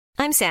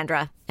I'm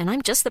Sandra, and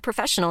I'm just the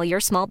professional your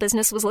small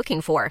business was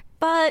looking for.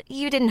 But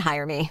you didn't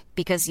hire me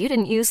because you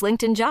didn't use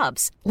LinkedIn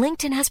Jobs.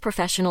 LinkedIn has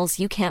professionals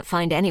you can't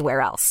find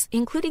anywhere else,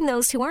 including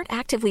those who aren't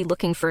actively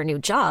looking for a new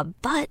job,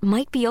 but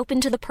might be open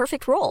to the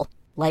perfect role,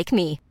 like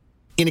me.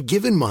 In a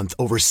given month,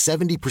 over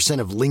 70%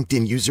 of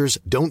LinkedIn users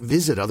don't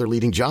visit other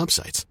leading job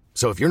sites.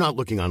 So if you're not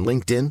looking on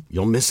LinkedIn,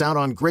 you'll miss out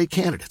on great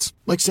candidates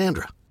like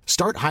Sandra.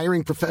 Start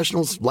hiring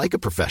professionals like a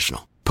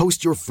professional.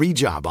 Post your free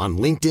job on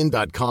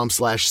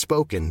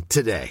linkedin.com/spoken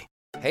today.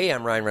 Hey,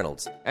 I'm Ryan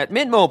Reynolds. At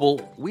Mint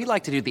Mobile, we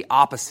like to do the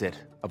opposite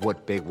of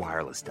what Big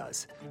Wireless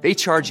does. They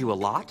charge you a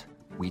lot,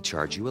 we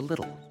charge you a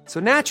little.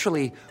 So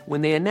naturally, when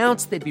they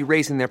announced they'd be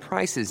raising their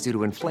prices due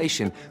to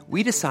inflation,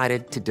 we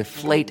decided to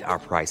deflate our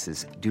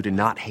prices due to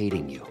not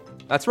hating you.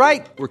 That's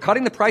right. We're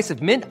cutting the price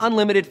of Mint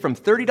Unlimited from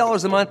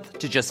 $30 a month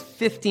to just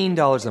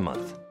 $15 a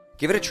month.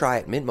 Give it a try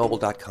at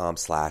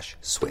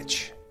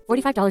mintmobile.com/switch.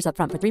 $45 up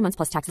front for 3 months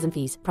plus taxes and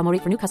fees. Promo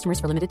rate for new customers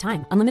for limited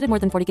time. Unlimited more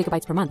than 40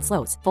 gigabytes per month.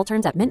 Slows full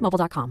terms at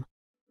mintmobile.com.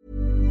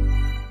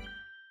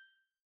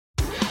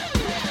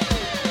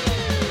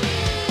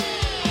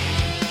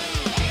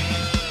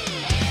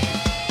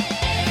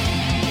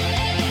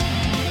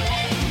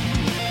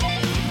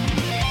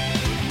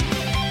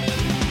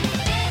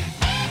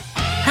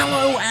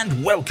 Hello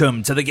and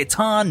welcome to the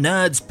Guitar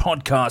Nerds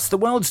Podcast, the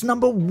world's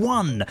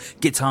 #1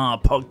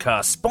 guitar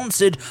podcast,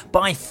 sponsored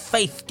by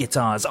Faith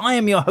Guitars. I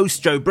am your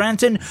host, Joe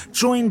Branton,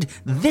 joined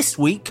this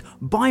week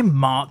by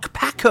Mark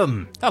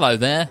Packham. Hello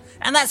there.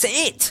 And that's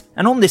it.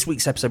 And on this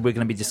week's episode, we're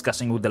going to be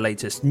discussing all the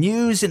latest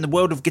news in the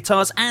world of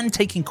guitars and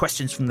taking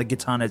questions from the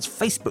Guitar Nerds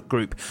Facebook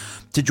group.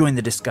 To join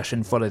the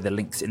discussion, follow the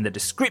links in the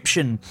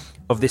description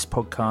of this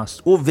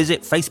podcast or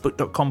visit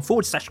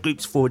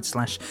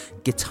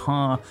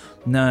facebook.com/groups/guitar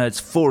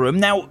nerds forum.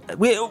 Now,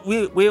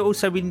 we're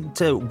also going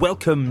to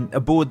welcome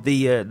aboard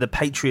the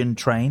Patreon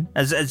train.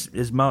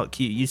 As Mark,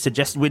 you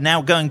suggested, we're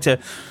now going to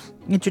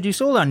introduce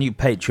all our new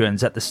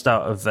patrons at the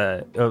start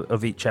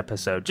of each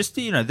episode. Just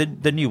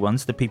the new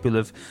ones, the people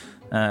who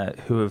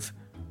have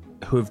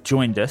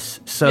joined us.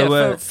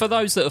 So for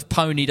those that have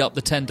ponied up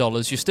the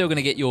 $10, you're still going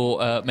to get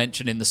your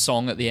mention in the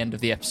song at the end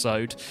of the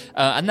episode,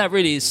 and that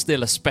really is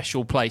still a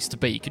special place to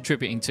be,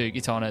 contributing to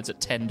Guitar Nerds at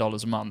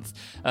 $10 a month.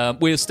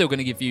 We're still going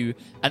to give you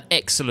an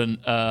excellent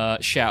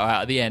shout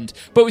out at the end,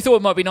 but we thought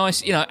it might be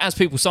nice, as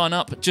people sign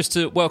up, just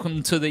to welcome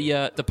them to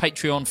the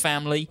Patreon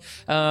family,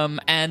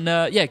 and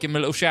give them a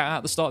little shout out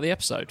at the start of the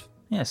episode.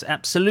 Yes,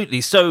 absolutely.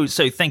 So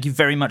thank you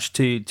very much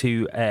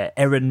to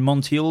Erin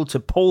Montiel, to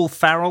Paul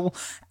Farrell,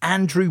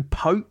 Andrew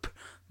Pope,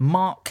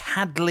 Mark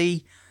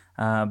Hadley,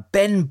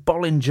 Ben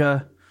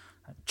Bollinger,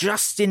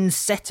 Justin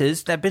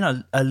Setters. There have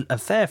been a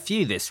fair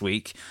few this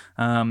week.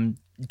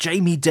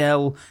 Jamie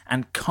Dell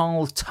and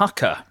Carl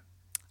Tucker.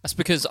 That's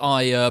because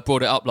I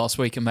brought it up last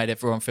week and made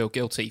everyone feel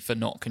guilty for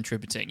not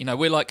contributing.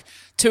 We're like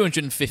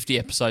 250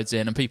 episodes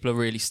in, and people are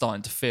really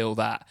starting to feel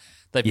that.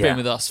 They've been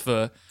with us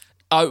for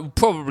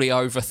probably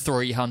over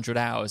 300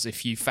 hours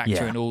if you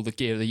factor in all the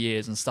Gear of the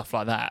Years and stuff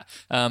like that.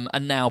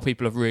 And now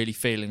people are really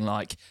feeling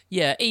like,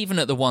 even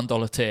at the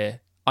 $1 tier,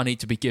 I need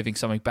to be giving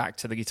something back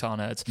to the Guitar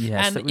Nerds.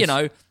 Yes,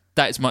 and,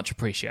 that is much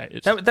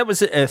appreciated. That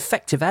was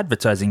effective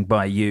advertising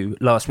by you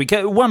last week.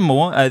 One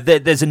more.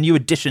 There's a new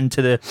addition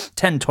to the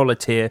 $10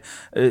 tier.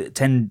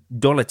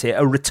 $10 tier.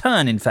 A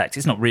return, in fact.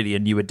 It's not really a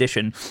new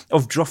addition,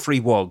 of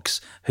Joffrey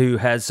Woggs, who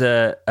has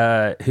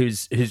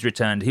who's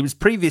returned. He was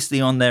previously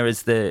on there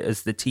as the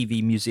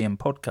TV Museum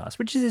podcast,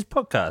 which is his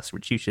podcast,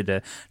 which you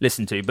should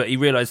listen to. But he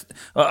realised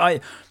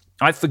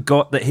I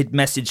forgot that he'd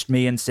messaged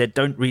me and said,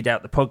 don't read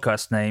out the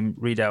podcast name,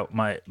 read out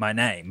my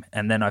name.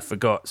 And then I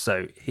forgot.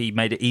 So he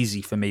made it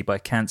easy for me by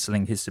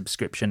cancelling his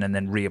subscription and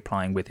then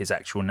reapplying with his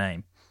actual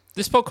name.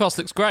 This podcast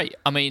looks great.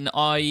 I mean,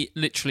 I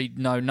literally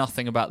know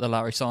nothing about the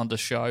Larry Sanders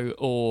Show,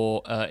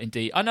 or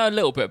indeed, I know a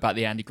little bit about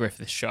the Andy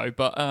Griffith Show,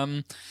 but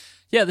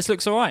this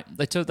looks all right.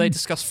 They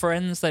discuss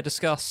Friends, they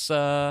discuss...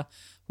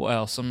 what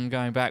else? I'm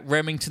going back.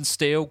 Remington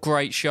Steele,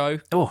 great show.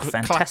 Oh,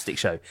 fantastic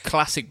show.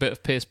 Classic bit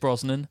of Pierce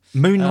Brosnan.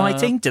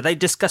 Moonlighting? Did they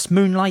discuss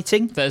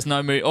moonlighting? There's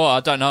no moon. Oh,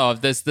 I don't know.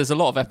 There's a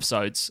lot of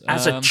episodes.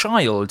 As a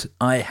child,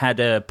 I had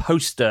a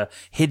poster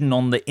hidden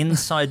on the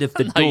inside of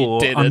the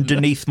door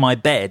underneath my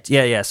bed.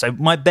 Yeah. So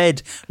my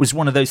bed was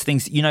one of those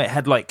things, it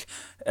had like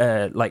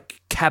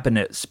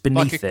cabinets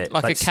beneath it.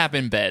 Like a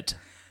cabin bed.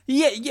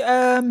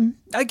 Yeah,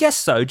 I guess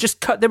so.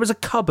 There was a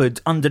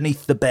cupboard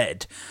underneath the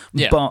bed,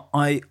 but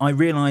I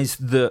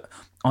realised that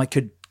I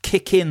could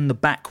kick in the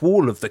back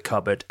wall of the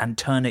cupboard and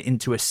turn it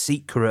into a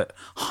secret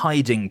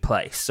hiding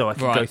place, so I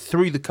could go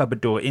through the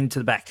cupboard door into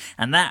the back,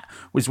 and that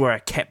was where I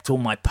kept all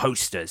my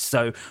posters.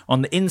 So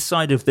on the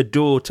inside of the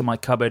door to my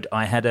cupboard,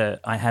 I had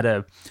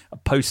a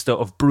poster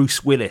of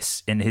Bruce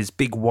Willis in his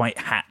big white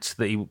hat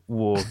that he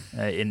wore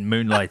in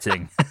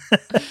Moonlighting.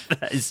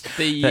 That is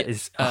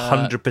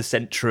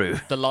 100% true.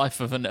 The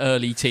life of an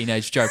early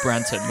teenage Joe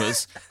Branton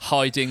was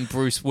hiding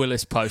Bruce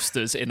Willis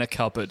posters in a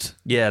cupboard.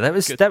 Yeah, that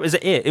was it.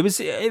 It was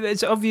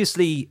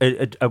obviously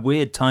a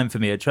weird time for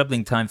me, a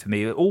troubling time for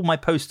me. All my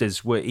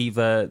posters were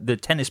either the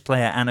tennis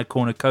player Anna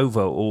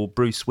Kournikova or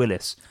Bruce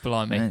Willis.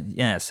 Blimey.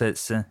 Yeah, so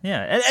it's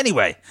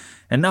Anyway,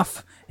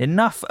 enough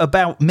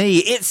about me.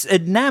 It's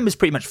NAMM is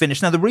pretty much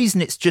finished now. The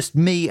reason it's just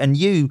me and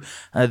you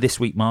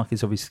this week, Mark,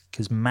 is obviously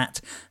because Matt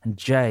and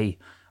Jay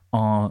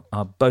are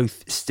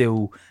both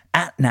still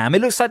at NAMM.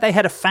 It looks like they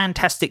had a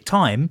fantastic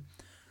time.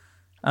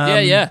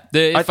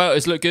 The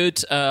photos look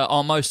good.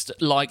 Our most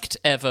liked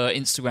ever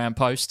Instagram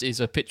post is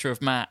a picture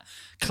of Matt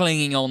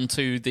clinging on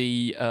to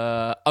the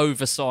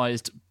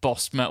oversized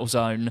Boss Metal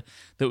Zone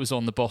that was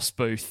on the Boss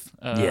booth.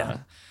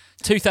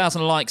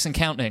 2,000 likes and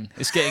counting.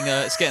 It's getting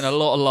a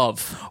lot of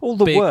love. All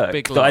the work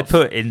that I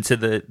put into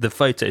the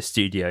photo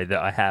studio that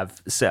I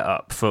have set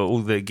up for all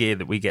the gear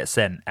that we get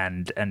sent,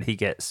 and he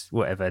gets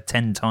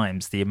 10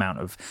 times the amount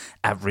of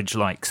average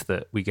likes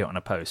that we get on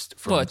a post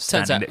from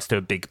standing next to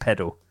a big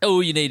pedal.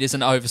 All you need is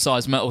an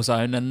oversized Metal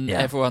Zone, and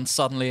everyone's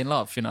suddenly in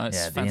love. It's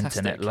fantastic. The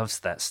internet loves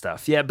that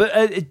stuff. Yeah, but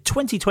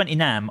 2020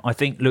 NAMM, I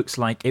think, looks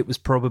like it was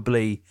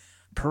probably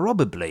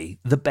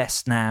the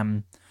best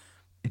NAMM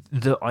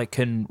that I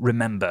can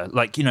remember.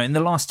 In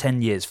the last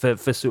 10 years for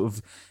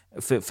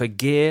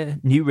gear,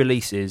 new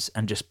releases,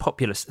 and just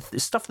popular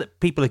stuff that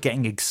people are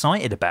getting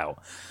excited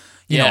about.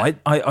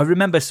 I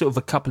remember sort of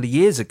a couple of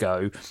years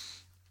ago,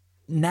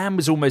 NAMM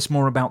was almost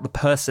more about the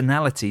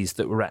personalities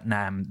that were at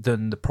NAMM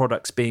than the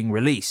products being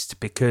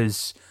released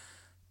because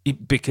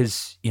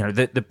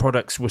the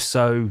products were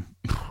so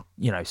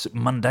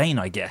mundane,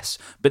 I guess.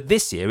 But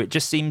this year it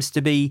just seems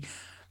to be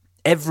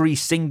every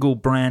single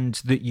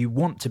brand that you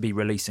want to be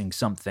releasing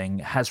something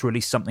has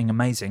released something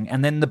amazing,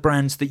 and then the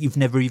brands that you've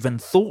never even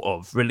thought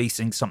of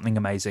releasing something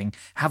amazing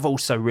have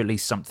also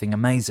released something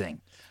amazing.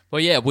 Well,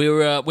 yeah,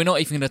 we're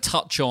not even going to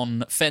touch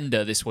on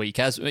Fender this week.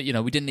 As we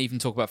didn't even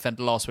talk about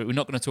Fender last week. We're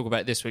not going to talk about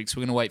it this week, so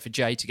we're going to wait for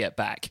Jay to get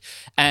back.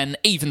 And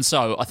even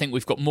so, I think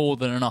we've got more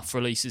than enough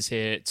releases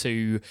here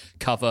to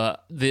cover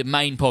the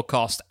main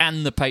podcast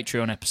and the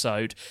Patreon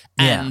episode,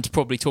 and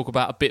probably talk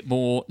about a bit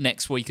more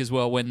next week as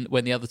well when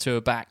the other two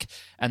are back,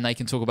 and they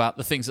can talk about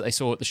the things that they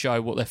saw at the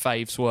show, what their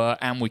faves were,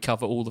 and we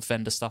cover all the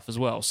Fender stuff as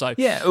well. So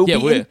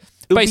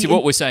basically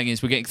what we're saying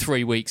is we're getting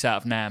 3 weeks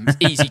out of NAMM.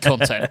 It's easy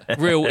content,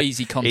 real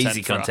easy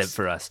content.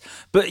 For us.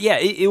 But yeah,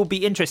 it will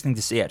be interesting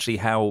to see actually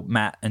how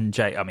Matt and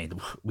Jay, I mean,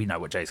 we know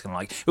what Jay's going to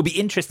like. It'll be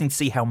interesting to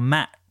see how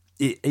Matt,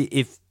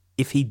 if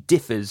he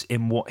differs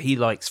in what he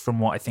likes from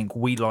what I think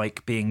we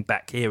like being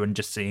back here and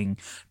just seeing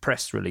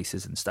press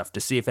releases and stuff, to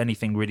see if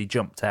anything really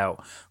jumped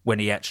out when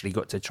he actually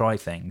got to try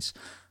things.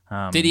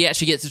 Did he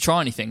actually get to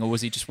try anything, or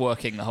was he just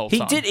working the whole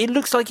time? He did. It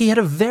looks like he had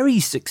a very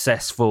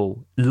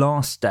successful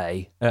last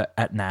day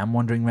at NAMM,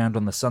 wandering around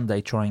on the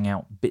Sunday trying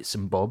out bits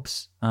and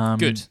bobs.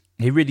 Good.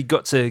 He really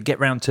got to get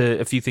round to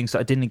a few things that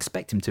I didn't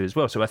expect him to as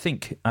well. So I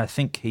think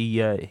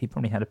he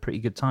probably had a pretty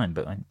good time.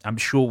 But I'm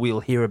sure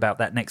we'll hear about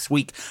that next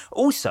week.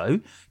 Also,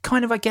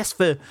 kind of, I guess,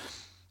 for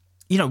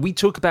we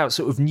talk about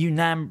sort of new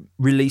NAMM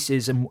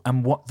releases and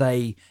what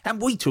they, and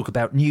we talk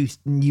about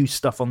new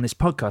stuff on this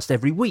podcast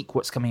every week.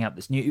 What's coming out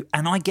that's new,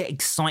 and I get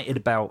excited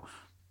about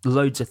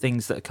loads of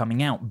things that are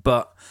coming out.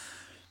 But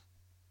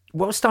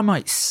whilst I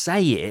might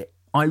say it,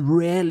 I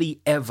rarely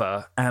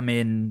ever am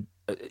in.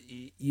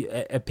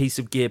 A piece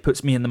of gear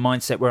puts me in the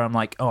mindset where I'm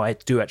like, oh, I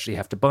do actually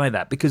have to buy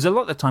that, because a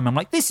lot of the time I'm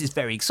like, this is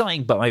very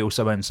exciting, but I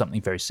also own something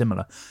very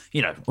similar,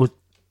 or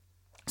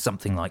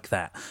something like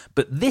that.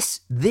 But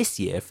this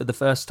year, for the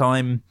first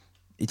time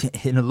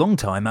in a long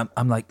time,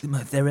 I'm like,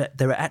 there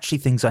are actually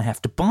things I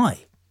have to buy.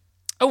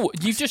 Oh,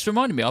 you've just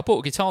reminded me. I bought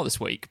a guitar this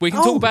week. We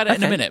can talk about it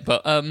in a minute,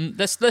 but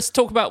let's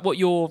talk about what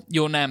your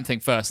NAMM thing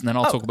first, and then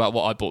I'll talk about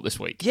what I bought this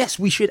week. Yes,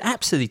 we should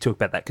absolutely talk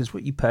about that, because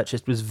what you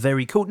purchased was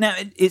very cool. Now,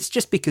 it's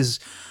just because...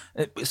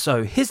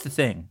 So, here's the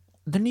thing.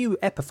 The new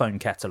Epiphone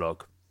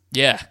catalogue.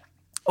 Yeah.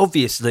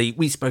 Obviously,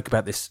 we spoke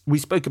about this. We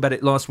spoke about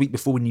it last week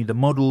before we knew the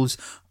models.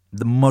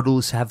 The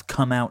models have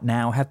come out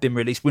now, have been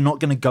released. We're not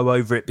going to go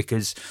over it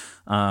because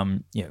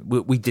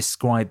we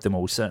described them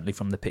all, certainly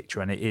from the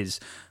picture, and it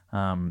is...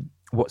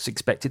 what's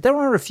expected. There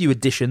are a few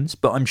additions,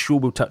 but I'm sure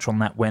we'll touch on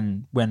that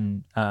when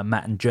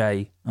Matt and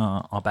Jay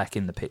are back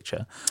in the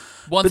picture.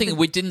 One thing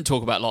we didn't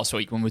talk about last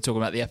week when we were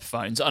talking about the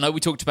Epiphones, I know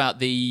we talked about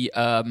the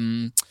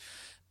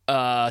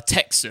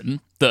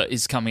Texan that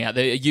is coming out,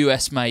 the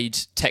US-made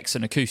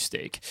Texan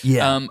acoustic.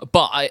 Yeah.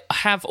 But I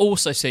have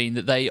also seen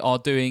that they are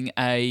doing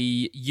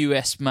a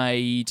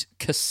US-made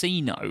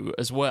Casino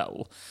as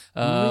well.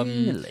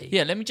 Really?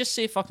 Yeah, let me just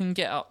see if I can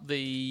get up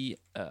the...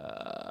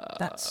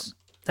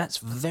 That's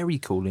very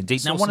cool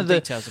indeed. Now, one of the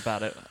details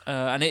about it,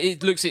 and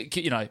it looks at,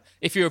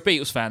 if you're a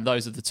Beatles fan,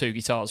 those are the two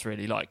guitars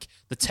really, like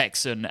the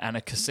Texan and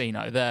a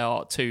Casino. They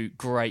are two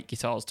great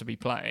guitars to be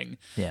playing.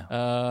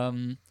 Yeah.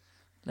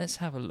 Let's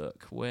have a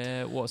look.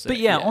 Where was it?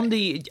 But on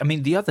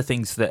the other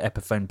things that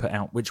Epiphone put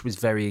out, which was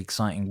very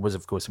exciting, was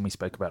of course, and we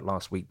spoke about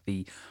last week,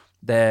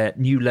 their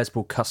new Les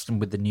Paul Custom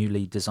with the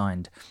newly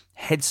designed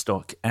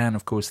headstock, and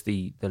of course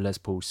the Les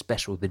Paul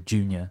Special, the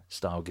junior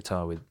style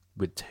guitar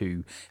with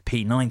two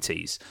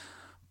P90s.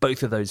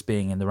 Both of those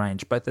being in the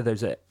range. Both of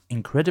those are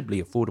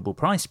incredibly affordable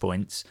price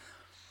points.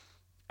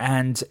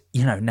 And,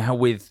 now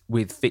with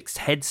fixed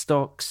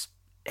headstocks,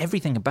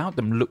 everything about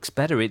them looks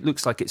better. It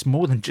looks like it's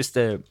more than just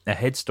a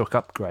headstock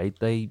upgrade.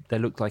 They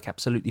look like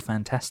absolutely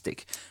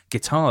fantastic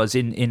guitars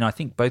in I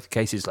think both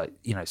cases, like,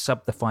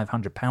 sub the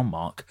 £500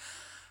 mark.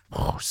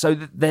 So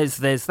there's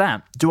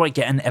that. Do I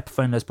get an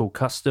Epiphone Les Paul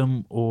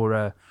Custom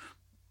or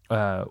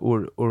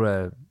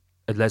a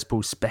Les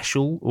Paul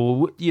Special, or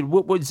what?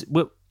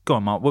 Go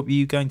on, Mark. What were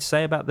you going to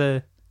say about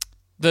the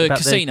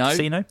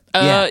casino?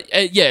 Yeah,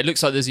 it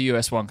looks like there's a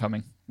US one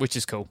coming, which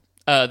is cool.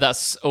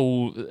 That's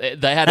all.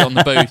 They had it on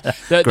the booth.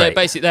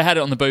 They had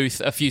it on the booth.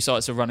 A few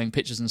sites are running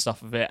pictures and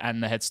stuff of it,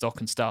 and the headstock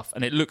and stuff,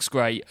 and it looks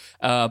great.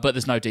 But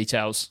there's no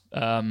details.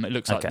 It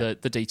looks like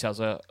the details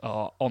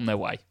are on their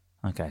way.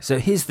 Okay, so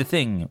here's the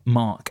thing,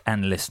 Mark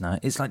and listener.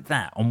 It's like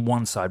that. On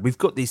one side, we've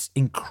got this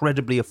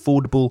incredibly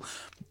affordable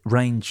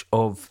range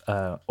of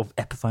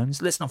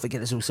Epiphones. Let's not forget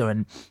there's also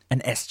an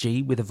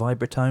SG with a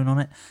vibratone on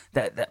it.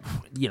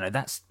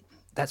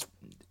 That's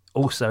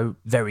also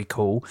very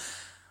cool.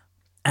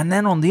 And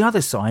then on the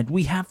other side,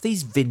 we have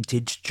these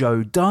vintage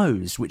Joe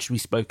Does, which we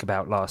spoke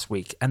about last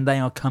week, and they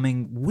are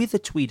coming with a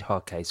tweed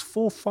hard case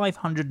for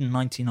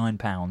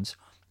 £599.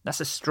 That's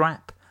a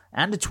strap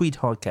and a tweed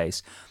hard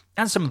case,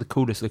 and some of the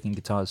coolest looking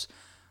guitars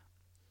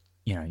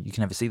you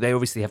can ever see. They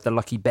obviously have the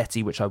Lucky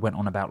Betty, which I went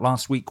on about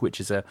last week, which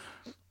is a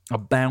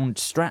bound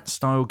Strat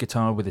style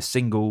guitar with a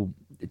single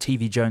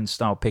TV Jones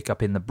style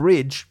pickup in the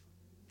bridge,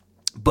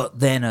 but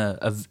then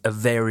a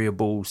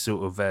variable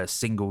sort of a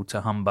single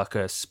to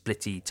humbucker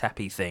splitty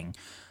tappy thing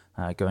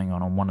going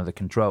on one of the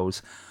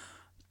controls.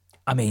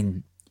 I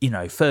mean,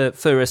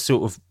 for a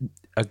sort of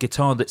a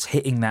guitar that's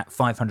hitting that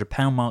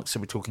 £500 mark, so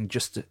we're talking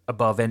just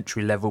above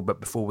entry level, but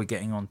before we're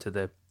getting onto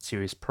the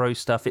serious pro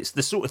stuff, it's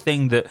the sort of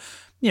thing that,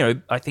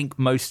 I think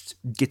most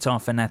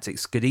guitar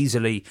fanatics could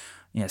easily,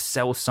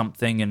 sell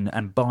something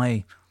and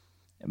buy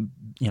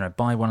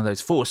one of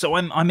those for. So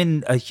I'm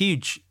in a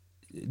huge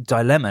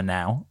dilemma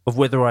now of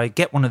whether I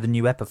get one of the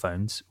new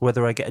Epiphones, or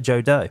whether I get a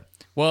Joe Doe.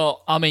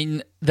 Well, I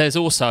mean, there's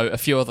also a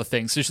few other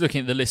things. Just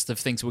looking at the list of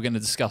things we're going to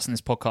discuss in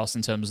this podcast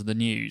in terms of the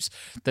news,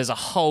 there's a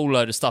whole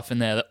load of stuff in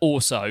there that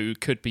also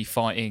could be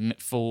fighting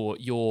for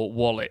your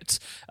wallet.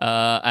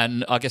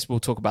 And I guess we'll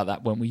talk about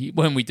that when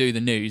we do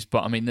the news.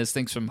 But I mean, there's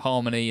things from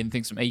Harmony and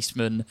things from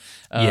Eastman,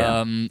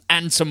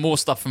 and some more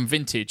stuff from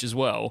Vintage as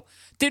well.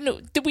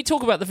 Did we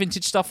talk about the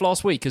Vintage stuff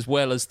last week as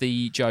well as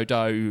the Joe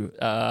Doe?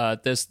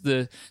 There's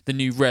the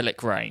new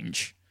Relic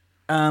range.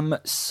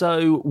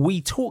 So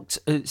we talked.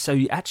 So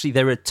actually,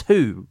 there are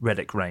two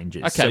Relic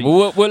ranges. Okay,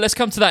 so well, let's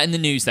come to that in the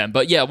news then.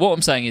 But yeah, what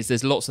I'm saying is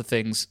there's lots of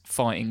things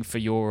fighting for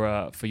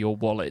your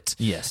wallet.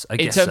 Yes, I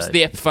guess in terms so. of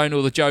the Epiphone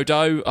or the Joe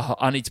Doe,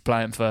 I need to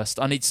play them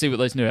first. I need to see what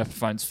those new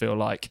Epiphones feel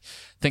like.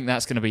 I think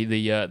that's going to be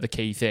the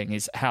key thing,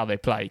 is how they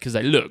play, because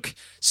they look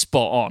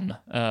spot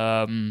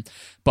on.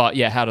 But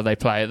yeah, how do they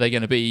play? Are they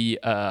going to be?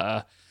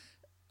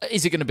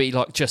 Is it going to be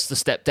like just a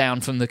step down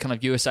from the kind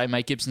of USA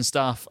made Gibson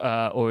stuff,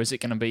 or is it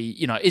going to be,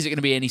 is it going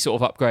to be any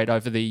sort of upgrade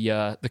over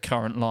the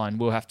current line?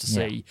 We'll have to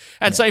see.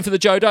 And same for the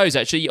Joe Does,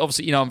 actually.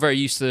 Obviously, I'm very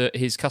used to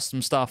his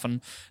custom stuff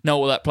and know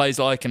what that plays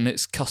like, and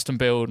it's custom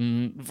build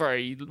and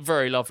very,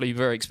 very lovely,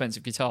 very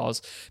expensive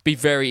guitars. Be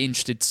very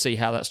interested to see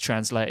how that's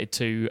translated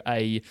to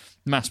a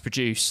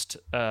mass-produced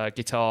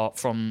guitar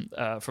from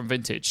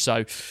Vintage.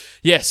 So,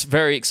 yes,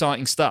 very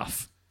exciting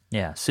stuff.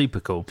 Yeah, super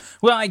cool.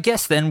 Well, I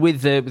guess then,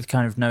 with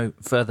kind of no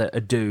further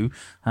ado,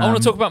 I want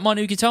to talk about my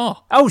new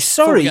guitar. Oh,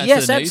 sorry.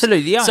 Yes,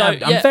 absolutely. Yeah,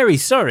 I'm very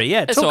sorry.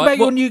 Yeah, talk about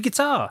your new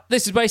guitar.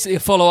 This is basically a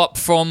follow-up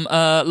from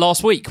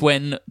last week,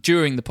 when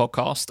during the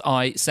podcast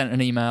I sent an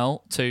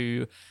email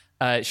to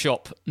a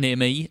shop near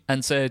me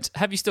and said,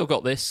 "Have you still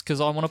got this?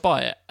 Because I want to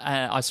buy it."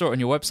 I saw it on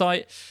your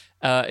website.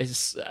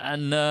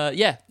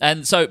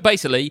 And so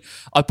basically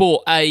I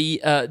bought a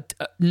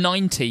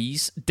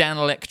 90s Dan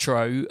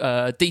Electro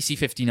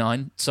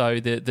DC59, so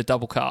the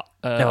double cut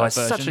it's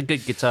version. Such a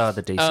good guitar,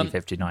 the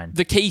DC59.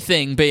 The key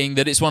thing being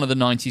that it's one of the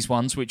 90s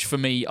ones, which for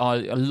me, I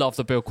love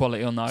the build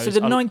quality on those. So the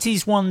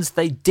 90s ones,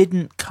 they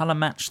didn't colour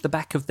match the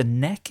back of the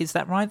neck, is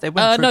that right? They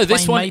went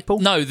for maple?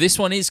 No, this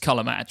one is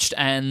colour matched,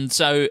 and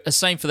so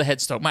same for the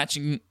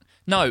headstock.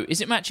 No,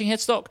 is it matching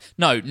headstock?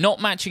 No,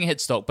 not matching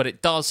headstock, but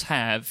it does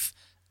have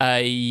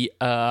a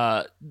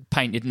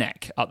painted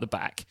neck up the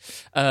back.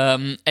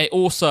 It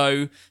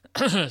also,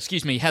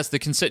 excuse me, has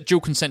the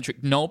dual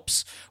concentric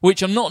knobs,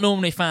 which I'm not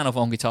normally a fan of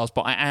on guitars,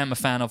 but I am a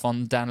fan of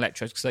on Dan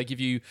Electros, because they give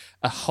you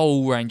a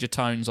whole range of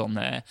tones on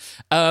there.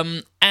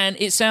 And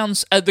it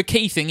sounds, the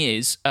key thing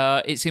is,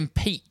 it's in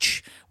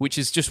peach, which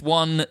is just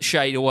one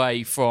shade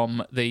away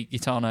from the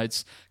Guitar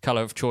Nerds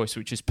colour of choice,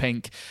 which is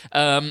pink.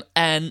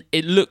 And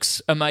it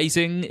looks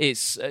amazing.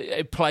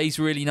 It plays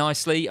really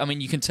nicely. I mean,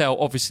 you can tell,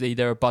 obviously,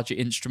 they're a budget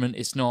instrument.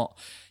 It's not,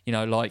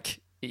 like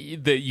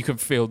that you can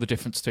feel the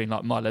difference between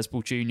like my Les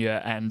Paul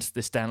Jr. and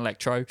this Dan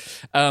Electro.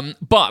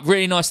 But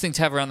really nice thing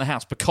to have around the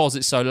house because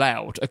it's so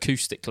loud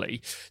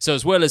acoustically. So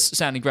as well as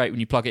sounding great when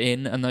you plug it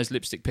in, and those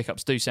lipstick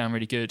pickups do sound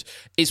really good,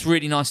 it's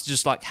really nice to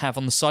just like have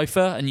on the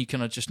sofa and you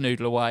can just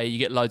noodle away. You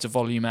get loads of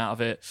volume out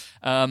of it.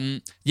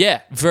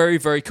 Yeah, very,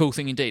 very cool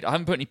thing indeed. I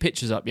haven't put any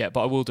pictures up yet,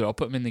 but I will do. I'll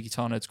put them in the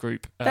Guitar Nerds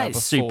group. That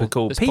is super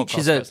cool.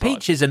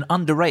 Peach is an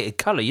underrated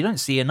colour. You don't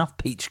see enough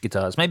peach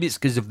guitars. Maybe it's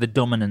because of the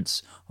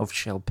dominance of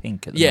shell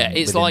pink at the moment.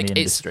 It's like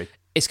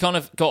it's kind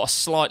of got a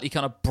slightly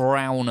kind of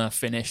browner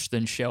finish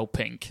than shell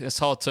pink. It's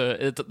hard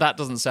to that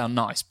doesn't sound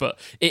nice, but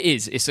it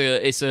is. It's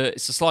a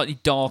slightly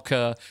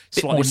darker,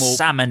 slightly more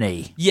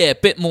salmony. Yeah, a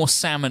bit more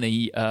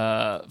salmony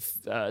to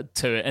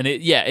it, and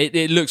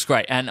it looks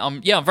great. And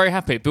I'm very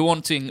happy. Been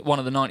wanting one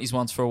of the 90s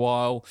ones for a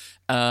while.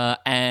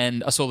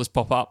 And I saw this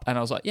pop up, and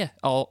I was like,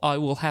 I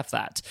will have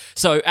that.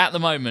 So at the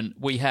moment,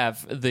 we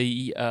have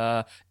the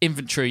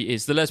inventory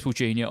is the Les Paul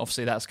Jr.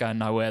 Obviously, that's going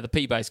nowhere. The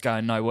P-Bass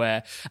going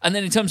nowhere. And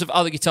then in terms of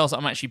other guitars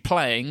that I'm actually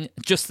playing,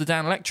 just the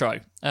Dan Electro,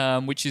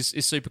 which is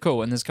super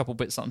cool. And there's a couple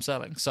bits that I'm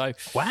selling. So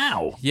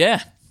wow,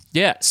 yeah,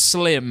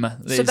 slim.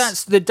 So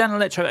that's the Dan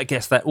Electro. I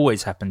guess that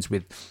always happens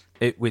with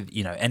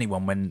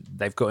anyone when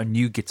they've got a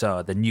new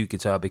guitar. The new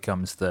guitar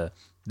becomes the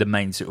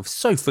main sort of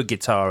sofa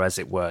guitar, as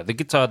it were, the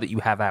guitar that you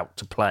have out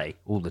to play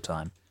all the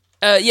time.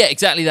 Yeah,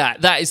 exactly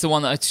that. That is the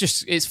one that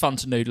it's fun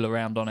to noodle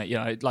around on it.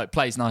 It like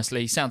plays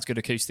nicely, sounds good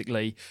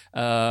acoustically,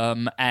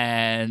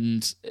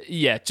 and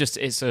yeah, just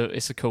it's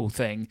a cool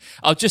thing.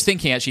 I was just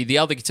thinking actually, the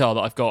other guitar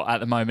that I've got at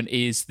the moment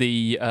is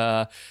the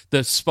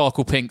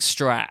Sparkle Pink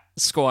Strat.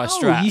 Squire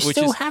Strat. You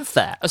still have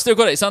that? I still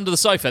got it. It's under the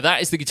sofa.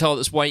 That is the guitar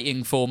that's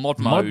waiting for mod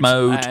mode.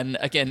 And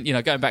again,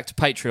 going back to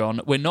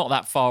Patreon, we're not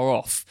that far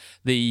off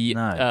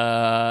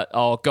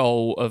our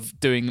goal of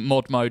doing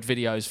mod mode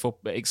videos for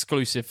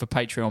exclusive for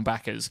Patreon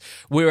backers.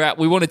 We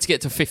wanted to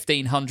get to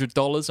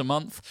 $1,500 a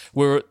month.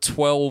 We're at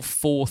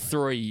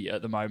 $1,243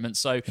 at the moment.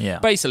 So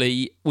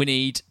basically, we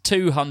need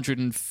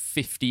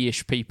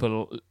 250-ish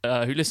people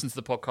who listen to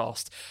the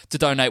podcast to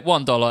donate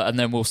 $1, and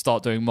then we'll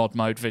start doing mod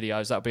mode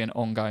videos. That'll be an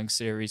ongoing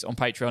series on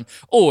Patreon.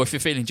 Or if you're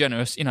feeling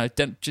generous, donate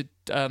 $5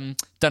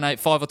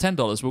 or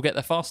 $10. We'll get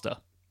there faster.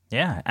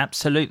 Yeah,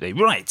 absolutely.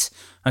 Right.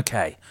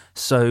 Okay.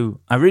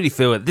 So I really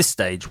feel at this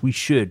stage we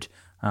should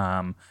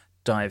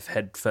dive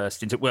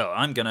headfirst into... Well,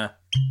 I'm going to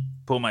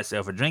pour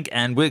myself a drink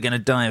and we're going to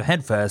dive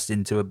headfirst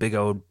into a big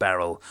old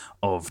barrel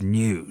of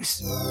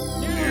news.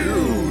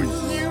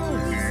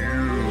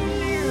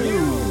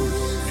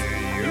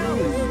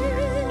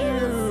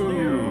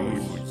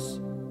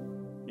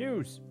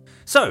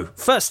 So,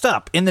 first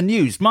up in the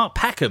news, Mark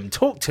Packham,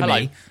 talk to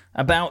me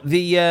about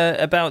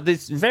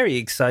this very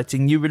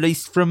exciting new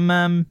release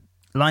from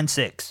Line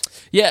 6.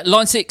 Yeah,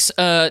 Line 6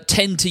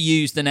 tend to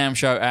use the NAMM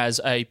show as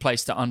a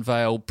place to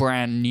unveil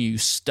brand new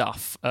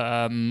stuff.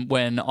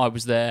 When I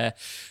was there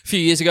a few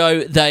years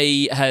ago,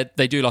 they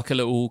do like a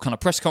little kind of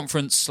press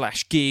conference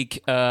 /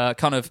 gig,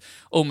 kind of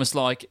almost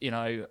like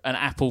an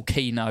Apple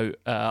keynote.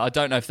 I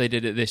don't know if they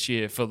did it this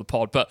year for the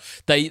pod, but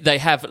they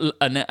have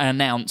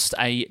announced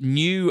a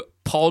new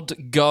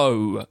Pod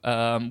Go,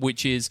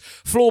 which is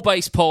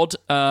floor-based pod,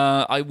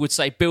 I would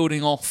say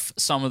building off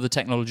some of the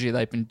technology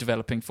they've been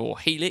developing for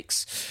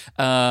Helix,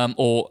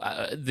 or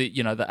the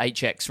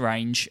HX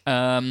range.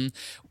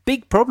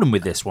 Big problem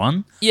with this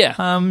one.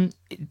 Yeah.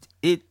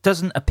 It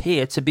doesn't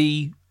appear to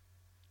be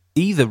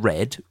either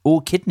red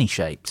or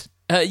kidney-shaped.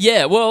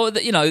 Yeah, well,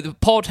 the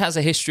pod has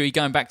a history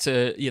going back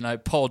to,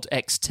 Pod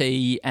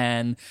XT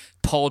and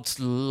Pod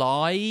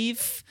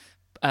Live.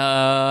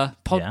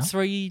 Pod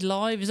 3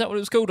 Live, is that what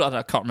it was called?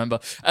 I can't remember.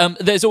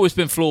 There's always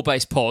been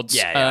floor-based pods,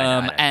 I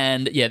know.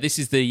 And this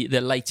is the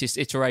latest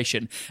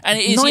iteration. And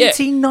it is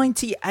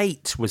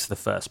 1998 was the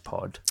first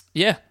pod.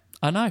 Yeah,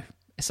 I know.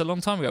 It's a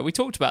long time ago. We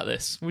talked about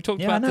this. We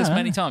talked about this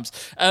many times.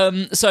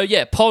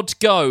 Pod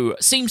Go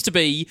seems to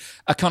be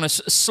a kind of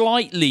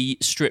slightly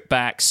stripped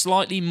back,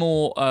 slightly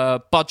more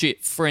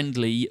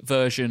budget-friendly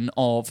version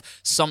of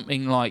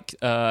something like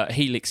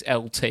Helix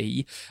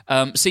LT.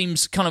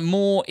 Seems kind of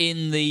more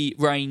in the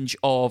range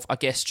of, I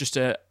guess, just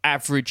an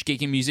average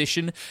gigging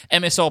musician.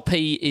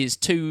 MSRP is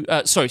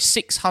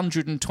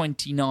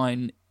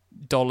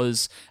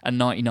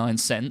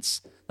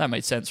 $629.99. That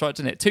made sense, right?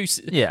 Didn't it?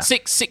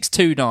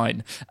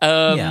 629.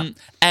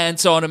 And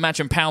so I'd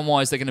imagine pound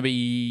wise they're going to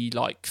be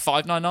like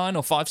 $599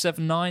 or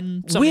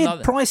 $579. Weird like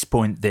that. Price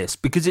point this,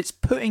 because it's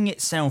putting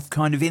itself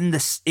kind of in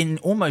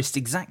almost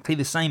exactly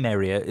the same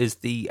area as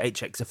the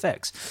HX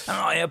Effects, and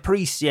I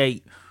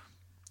appreciate.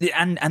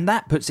 And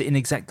that puts it in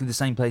exactly the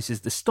same place as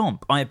the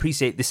Stomp. I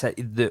appreciate this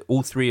that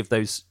all three of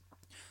those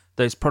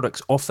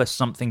products offer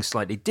something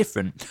slightly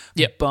different.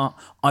 Yeah, but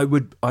I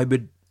would.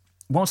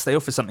 Whilst they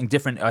offer something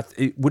different,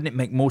 wouldn't it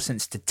make more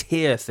sense to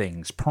tier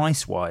things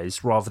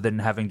price-wise rather than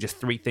having just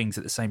three things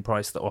at the same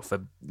price that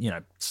offer,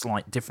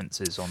 slight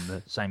differences on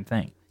the same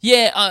thing?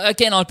 Yeah,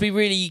 again, I'd be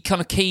really kind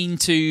of keen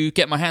to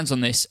get my hands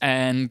on this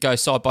and go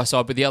side by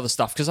side with the other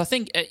stuff, because I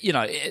think,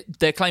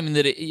 they're claiming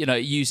that it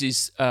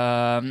uses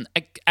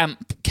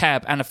amp,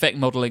 cab, and effect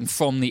modelling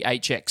from the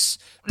HX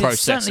processors. It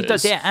certainly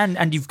does, yeah,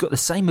 and you've got the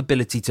same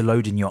ability to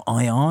load in your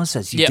IRs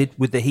as you did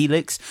with the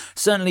Helix.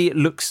 Certainly, it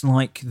looks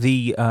like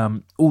the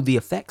all the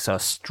effects are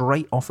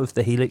straight off of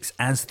the Helix,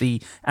 as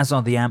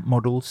are the amp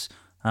models.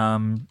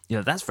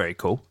 That's very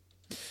cool.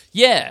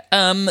 Yeah,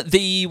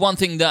 the one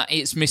thing that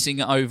it's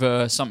missing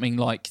over something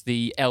like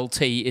the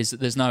LT is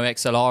that there's no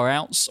XLR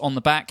outs on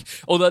the back,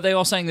 although they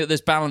are saying that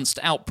there's balanced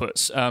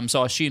outputs,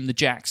 so I assume the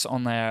jacks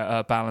on there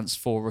are balanced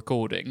for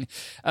recording.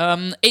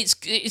 It's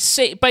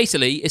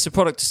basically, it's a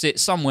product to sit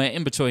somewhere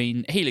in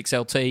between Helix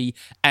LT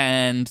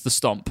and the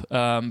Stomp,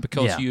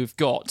 because you've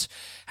got,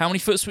 how many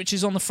foot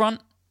switches on the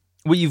front?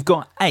 Well, you've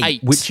got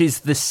eight, which is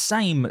the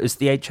same as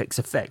the HX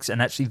effects,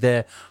 and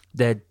actually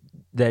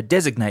they're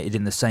designated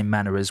in the same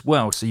manner as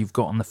well. So you've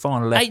got on the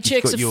far left...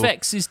 HX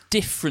effects is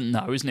different,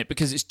 though, isn't it?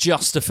 Because it's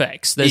just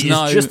effects. It's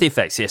just the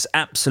effects, yes,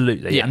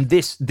 absolutely. Yeah. And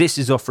this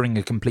is offering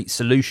a complete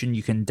solution.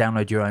 You can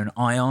download your own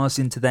IRs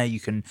into there. You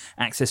can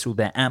access all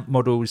their amp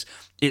models.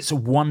 It's a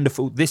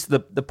wonderful...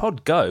 The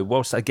Pod Go,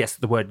 whilst I guess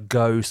the word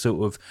Go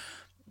sort of...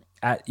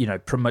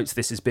 promotes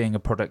this as being a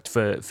product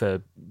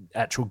for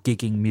actual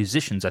gigging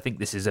musicians. I think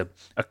this is a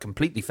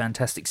completely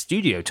fantastic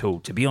studio tool,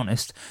 to be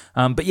honest.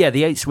 But yeah,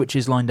 the 8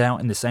 switches lined out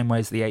in the same way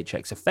as the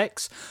HX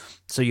effects.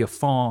 So your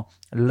far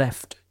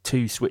left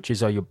 2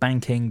 switches are your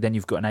banking, then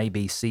you've got an A,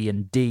 B, C,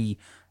 and D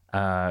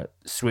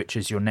switch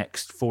as your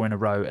next 4 in a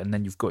row, and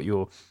then you've got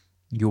your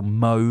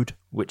mode,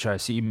 which I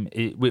assume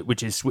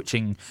which is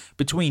switching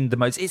between the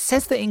modes. It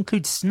says that it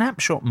includes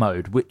snapshot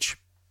mode, which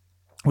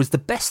was the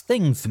best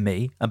thing for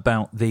me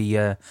about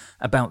the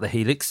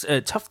Helix.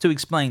 Tough to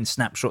explain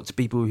snapshot to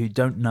people who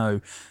don't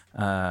know,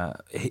 don't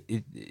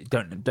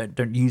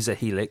use a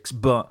Helix,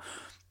 but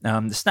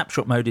the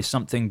snapshot mode is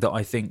something that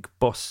I think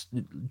Boss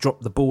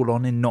dropped the ball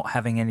on in not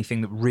having anything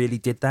that really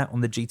did that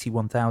on the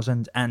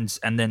GT1000,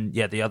 and then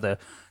the other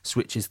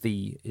switch is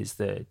the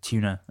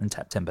tuner and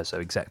tap tempo, so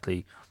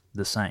exactly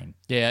the same.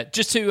 Yeah,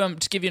 just to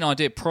give you an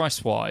idea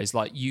price-wise,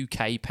 like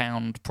UK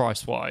pound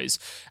price-wise,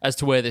 as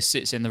to where this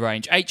sits in the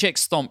range. HX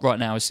Stomp right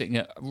now is sitting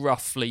at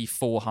roughly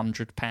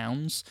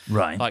 £400,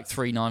 right? Like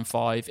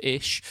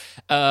 395-ish.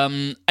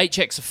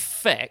 HX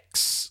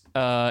Effects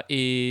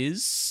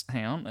is...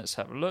 Hang on, let's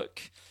have a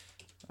look.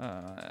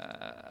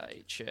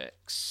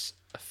 HX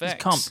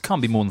Effects... It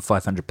can't be more than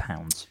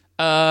 £500.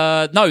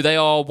 No, they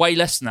are way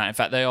less than that. In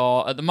fact, they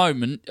are, at the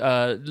moment,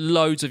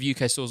 loads of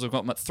UK stores have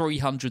got them at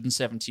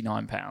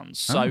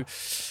 £379.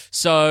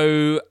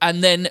 So,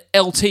 and then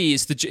LT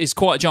is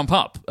quite a jump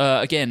up.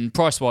 Again,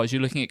 price-wise,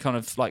 you're looking at kind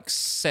of like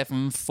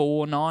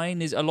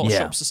 $749 is a lot of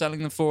shops are selling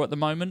them for at the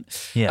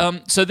moment. Yeah.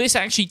 So this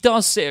actually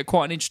does sit at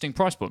quite an interesting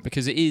price point,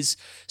 because it is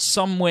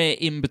somewhere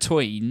in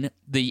between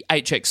the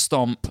HX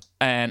Stomp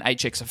and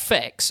HX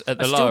Effects at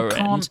the lower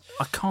end.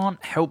 I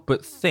can't help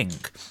but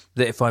think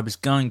that if I was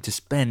going to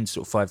spend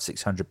sort of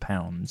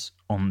 £500-600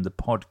 on the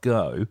Pod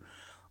Go,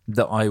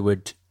 that I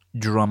would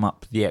drum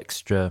up the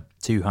extra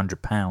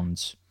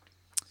 £200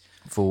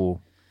 for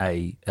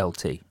a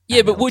LT.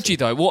 Yeah, but would you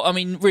though?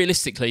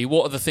 Realistically,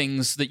 what are the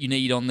things that you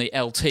need on the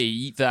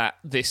LT that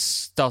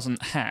this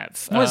doesn't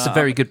have? Well, that's a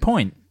very good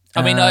point.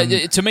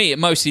 To me, it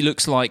mostly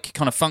looks like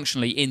kind of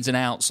functionally ins and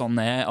outs on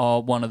there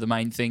are one of the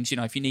main things.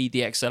 If you need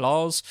the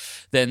XLRs,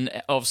 then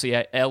obviously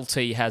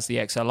LT has the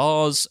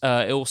XLRs.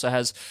 It also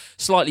has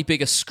slightly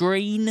bigger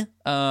screen,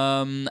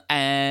 and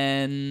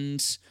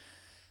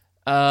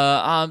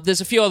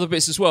there's a few other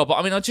bits as well. But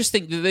I just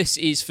think that this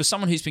is for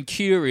someone who's been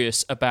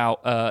curious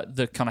about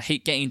the kind of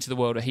getting into the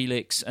world of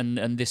Helix and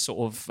this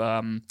sort of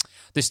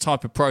this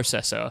type of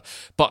processor,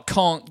 but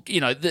can't,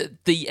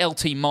 the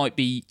LT might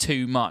be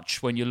too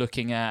much when you're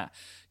looking at,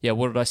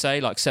 what did I say?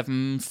 Like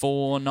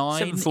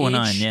 749?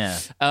 749, yeah.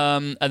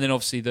 And then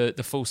obviously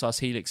the full-size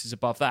Helix is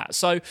above that.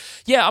 So,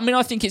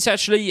 I think it's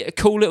actually a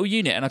cool little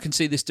unit, and I can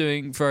see this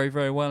doing very,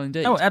 very well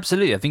indeed. Oh,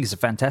 absolutely. I think it's a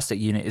fantastic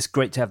unit. It's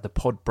great to have the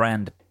Pod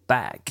brand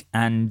back.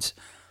 And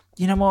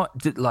you know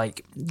what?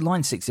 Like,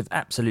 Line 6 have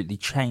absolutely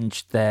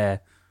changed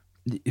their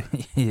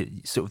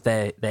sort of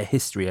their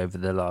history over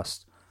the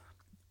last...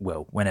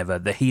 whenever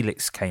the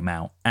Helix came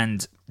out,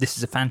 and this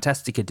is a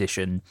fantastic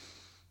addition.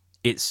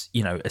 It's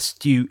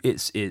astute.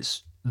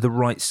 It's the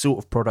right sort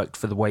of product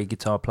for the way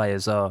guitar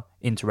players are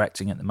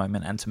interacting at the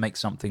moment, and to make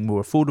something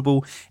more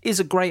affordable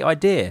is a great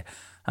idea.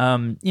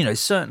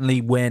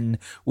 Certainly when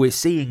we're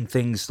seeing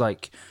things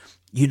like,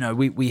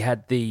 we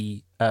had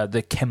the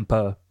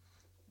Kemper.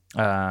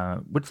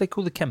 What do they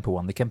call the Kemper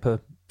one? The Kemper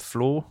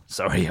Floor?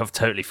 Sorry, I've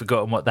totally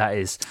forgotten what that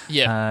is.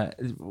 Yeah.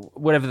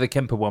 Whatever the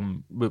Kemper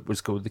one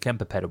was called, the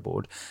Kemper pedal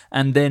board.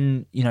 And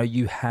then,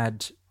 you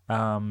had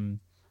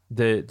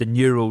the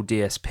Neural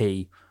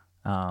DSP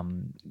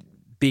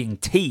being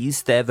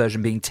teased, their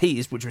version being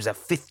teased, which was a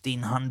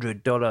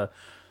 $1,500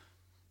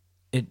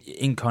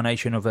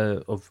 incarnation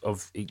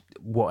of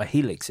what a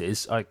Helix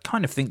is. I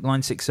kind of think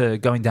Line 6 are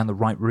going down the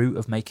right route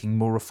of making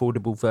more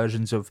affordable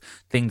versions of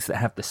things that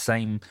have the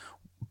same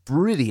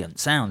brilliant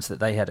sounds that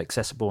they had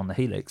accessible on the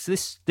Helix.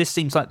 This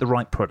seems like the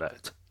right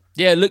product.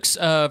 Yeah, it looks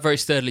very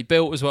sturdily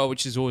built as well,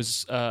 which is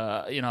always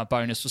a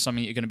bonus for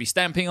something you're going to be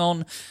stamping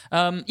on.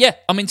 Yeah,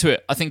 I'm into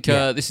it. I think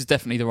this is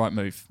definitely the right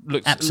move.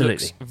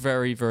 Absolutely. Looks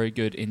very, very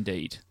good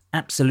indeed.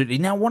 Absolutely.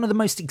 Now, one of the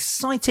most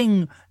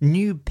exciting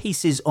new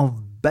pieces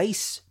of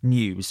bass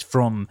news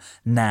from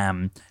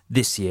NAMM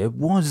this year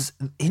was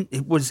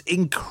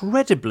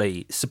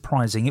incredibly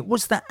surprising. It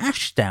was that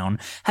Ashdown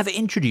have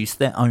introduced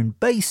their own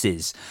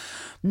basses.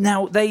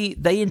 Now, they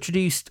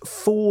introduced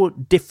 4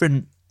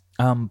 different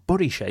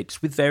body shapes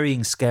with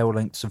varying scale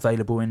lengths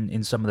available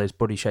in some of those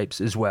body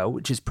shapes as well,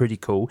 which is pretty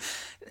cool.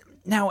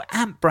 Now,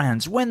 amp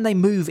brands, when they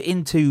move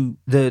into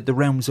the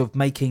realms of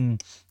making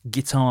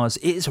guitars,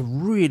 it is a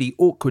really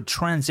awkward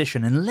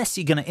transition unless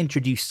you're going to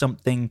introduce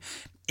something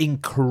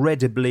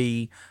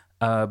incredibly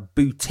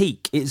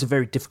boutique. It is a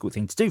very difficult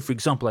thing to do. For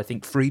example, I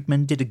think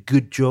Friedman did a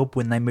good job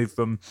when they moved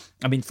from...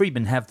 I mean,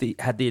 Friedman had the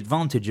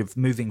advantage of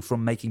moving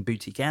from making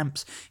boutique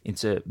amps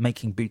into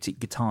making boutique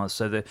guitars.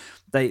 So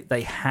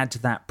they had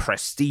that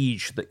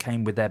prestige that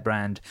came with their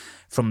brand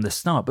from the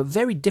start. But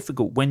very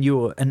difficult when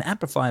you're an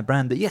amplifier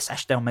brand that, yes,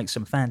 Ashdown makes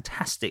some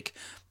fantastic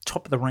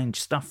top-of-the-range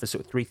stuff for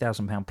sort of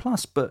 £3,000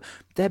 plus, but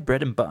their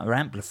bread and butter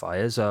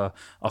amplifiers are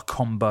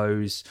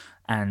combos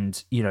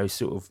and,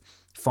 sort of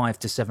 £500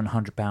 to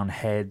 £700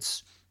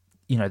 heads.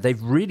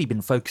 They've really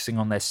been focusing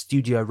on their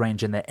studio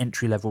range and their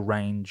entry-level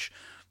range,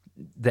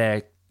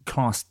 their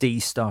Class D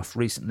stuff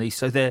recently.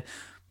 So they're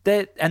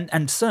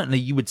certainly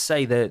you would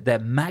say their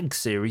Mag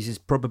series is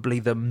probably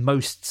the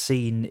most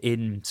seen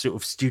in sort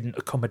of student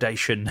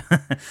accommodation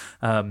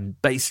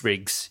bass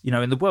rigs,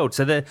 in the world.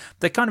 So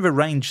they're kind of a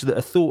range that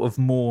are thought of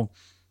more,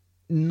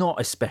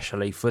 not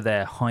especially for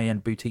their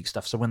high-end boutique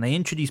stuff. So when they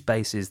introduce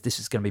basses, this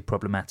is going to be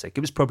problematic. It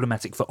was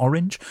problematic for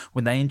Orange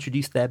when they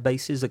introduced their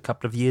basses a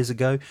couple of years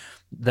ago.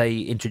 They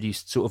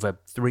introduced sort of a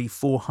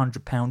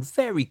 £300-400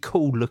 very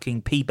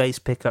cool-looking P-bass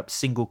pickup,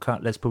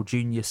 single-cut Les Paul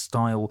Jr.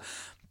 style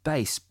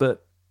bass,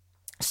 but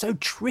so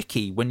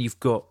tricky when you've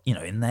got,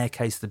 in their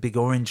case, the big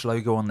Orange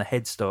logo on the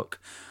headstock.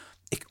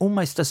 It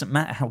almost doesn't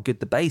matter how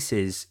good the bass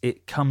is.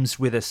 It comes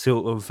with a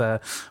sort of,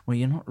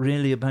 you're not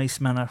really a bass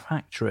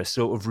manufacturer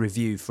sort of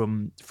review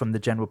from the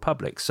general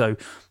public. So,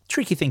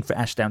 tricky thing for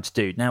Ashdown to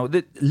do. Now,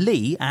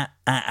 Lee at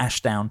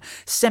Ashdown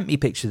sent me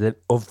pictures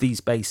of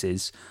these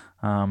basses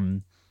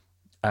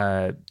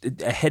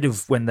ahead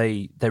of when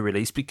they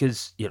released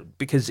because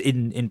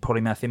in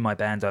Polymath, in my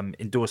band, I'm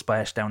endorsed by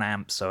Ashdown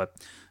Amps, I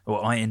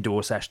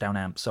endorse Ashdown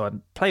Amps, so I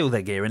play all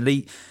their gear. And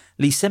Lee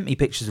sent me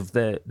pictures of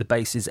the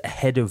basses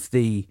ahead of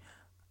the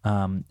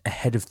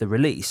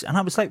release, and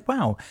I was like,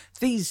 wow,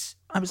 these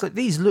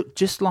look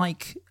just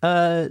like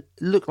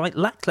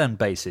Lackland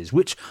basses,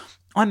 which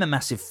I'm a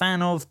massive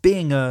fan of,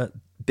 being a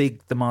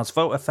big the Mars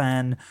Volta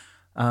fan.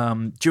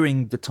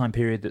 During the time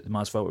period that the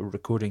Mars Volta were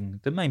recording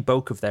the main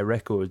bulk of their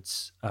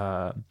records,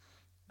 Juan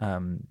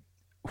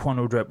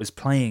Aldrett was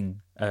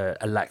playing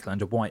a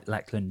Lackland, a white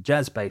Lackland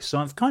jazz bass.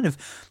 So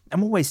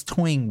I'm always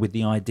toying with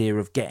the idea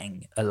of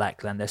getting a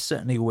Lackland. They're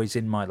certainly always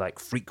in my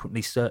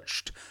frequently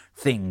searched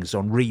things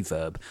on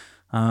Reverb.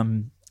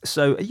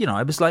 So,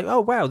 I was like,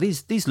 oh wow,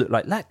 these look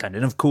like Lackland.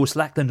 And of course,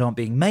 Lackland aren't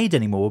being made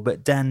anymore,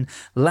 but Dan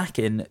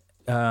Lakin,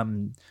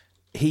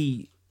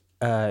 he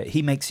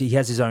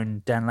has his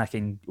own Dan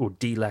Lakin or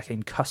D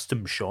Lakin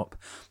custom shop.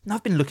 And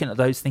I've been looking at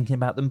those, thinking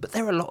about them, but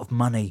they're a lot of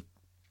money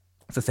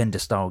for Fender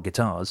style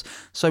guitars.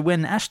 So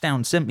when Lee from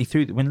Ashdown sent me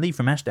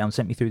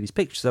through these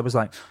pictures, I was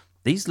like,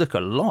 these look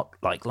a lot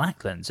like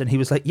Lacklands. And he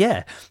was like,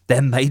 yeah,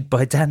 they're made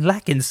by Dan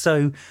Lakin.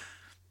 So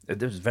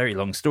there was a very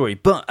long story,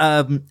 but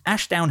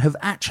Ashdown have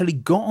actually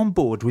got on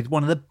board with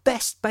one of the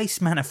best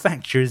bass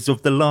manufacturers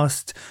of the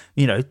last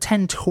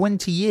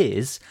 10-20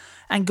 years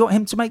and got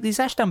him to make these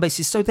Ashdown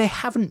basses. So they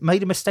haven't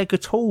made a mistake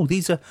at all.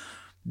 These are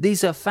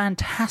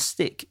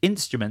fantastic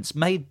instruments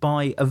made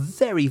by a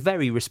very,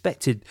 very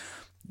respected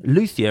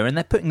luthier, and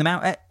they're putting them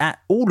out at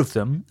all of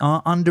them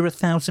are under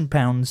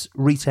 £1,000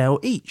 retail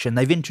each. And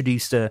they've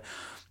introduced a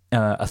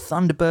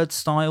Thunderbird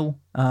style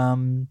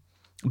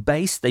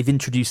bass. They've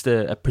introduced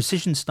a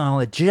precision style,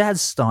 a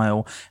jazz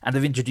style, and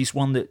they've introduced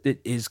one that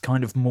is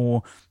kind of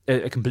more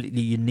a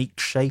completely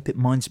unique shape. It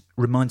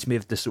reminds me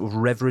of the sort of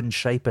Reverend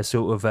shape, a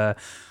sort of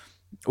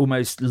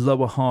almost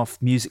lower half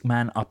Music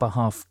Man, upper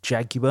half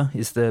Jaguar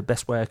is the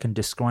best way I can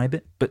describe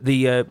it. But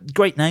the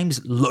great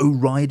names, Low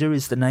Rider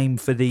is the name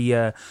for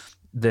the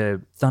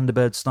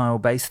Thunderbird style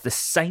bass. The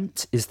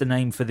Saint is the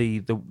name for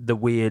the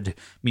weird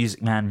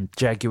Music Man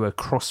Jaguar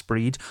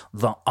crossbreed.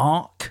 The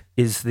Arc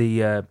is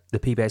the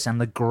P bass,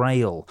 and the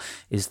Grail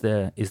is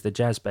the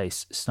jazz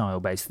bass style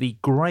bass. The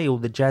Grail,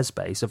 the jazz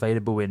bass,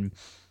 available in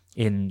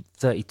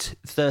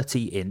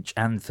 30 inch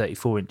and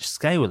 34 inch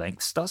scale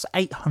length, starts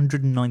at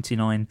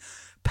 £899.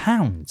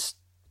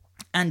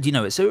 And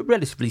it's a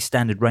relatively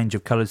standard range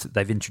of colours that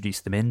they've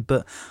introduced them in,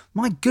 but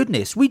my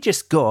goodness, we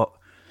just got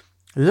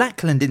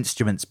Lackland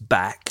instruments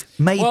back,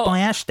 made by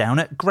Ashdown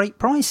at great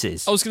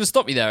prices. I was going to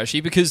stop you there,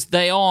 actually, because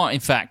they are, in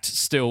fact,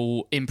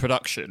 still in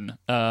production,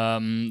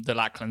 the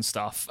Lackland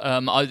stuff.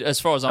 As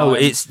far as I know...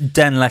 it's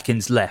Dan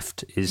Lackland's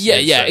left.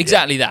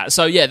 Exactly that.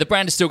 So, the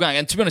brand is still going.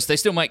 And to be honest, they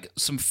still make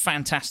some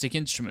fantastic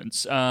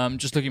instruments.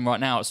 Just looking right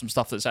now at some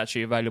stuff that's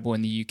actually available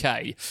in the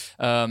UK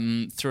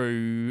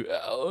through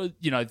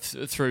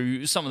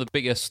some of the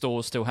bigger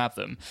stores still have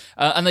them.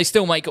 And they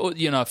still make,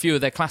 a few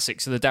of their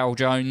classics. So the Darryl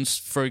Jones,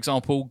 for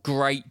example,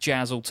 great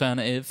jazz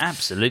alternative.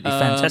 Absolutely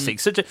fantastic.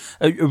 Such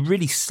a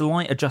really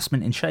slight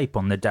adjustment in shape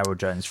on the Darryl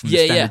Jones from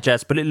the standard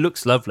jazz, but it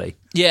looks lovely.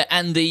 Yeah,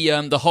 and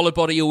the hollow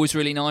body, always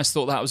really nice.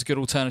 Thought that was a good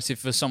alternative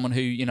for someone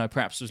who,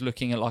 perhaps was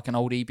looking at like an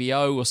old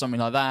EBO or something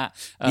like that,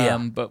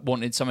 but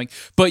wanted something.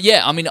 But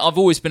I've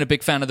always been a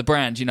big fan of the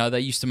brand. They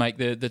used to make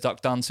the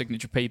Duck Dunn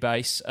signature P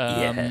bass,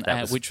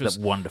 which was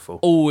wonderful.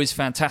 Always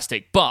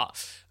fantastic.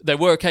 But they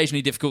were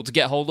occasionally difficult to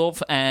get hold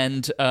of,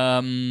 and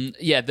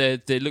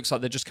it looks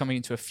like they're just coming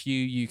into a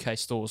few UK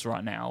stores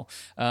right now.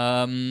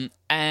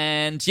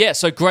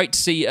 So great to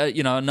see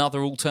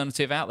another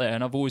alternative out there.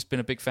 And I've always been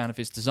a big fan of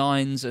his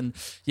designs, and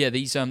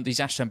these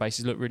Ashdown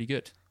basses look really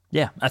good.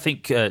 Yeah, I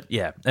think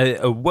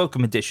a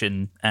welcome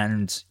addition,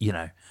 and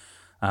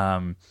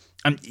I'm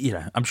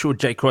sure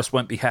J Cross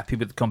won't be happy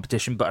with the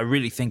competition, but I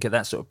really think at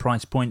that sort of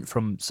price point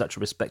from such a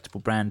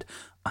respectable brand,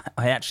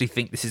 I actually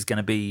think this is going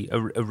to be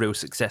a real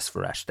success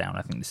for Ashdown.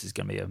 I think this is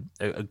going to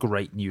be a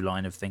great new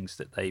line of things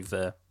that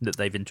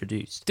they've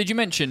introduced. Did you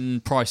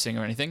mention pricing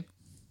or anything?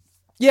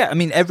 Yeah, I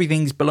mean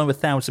everything's below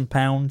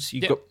 £1,000.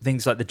 You've got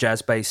things like the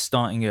jazz bass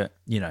starting at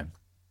like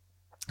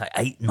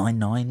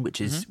 $899,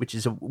 which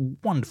is a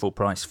wonderful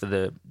price for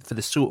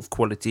the sort of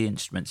quality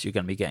instruments you're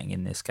going to be getting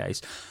in this case.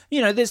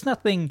 There's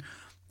nothing.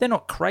 They're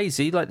not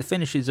crazy. Like the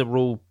finishes are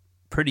all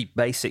pretty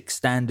basic,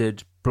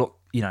 standard block.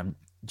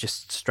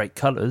 Just straight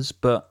colours,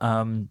 but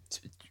they're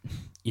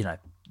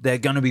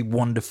going to be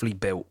wonderfully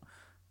built.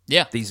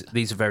 Yeah,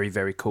 these are very,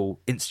 very cool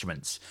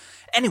instruments.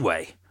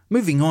 Anyway,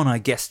 moving on, I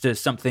guess, to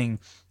something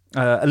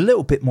a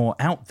little bit more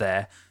out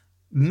there.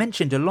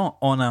 Mentioned a lot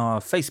on our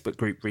Facebook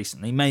group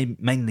recently,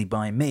 mainly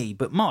by me.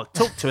 But Mark,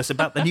 talk to us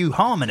about the new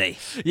Harmony.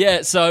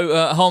 Yeah,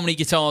 so Harmony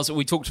guitars,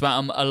 we talked about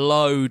them a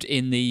load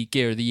in the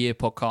Gear of the Year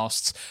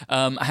podcasts.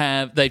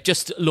 They've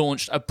just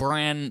launched a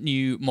brand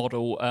new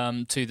model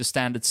to the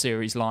standard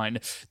series line.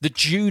 The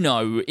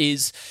Juno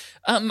is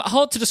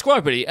hard to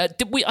describe, really. I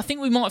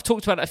think we might have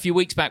talked about it a few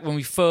weeks back when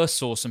we first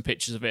saw some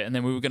pictures of it, and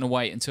then we were going to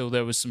wait until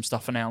there was some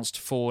stuff announced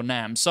for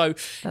NAMM. So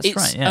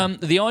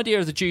the idea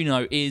of the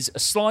Juno is a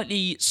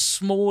slightly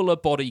smaller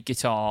body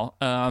guitar.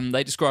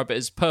 They describe it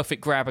as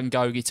perfect grab and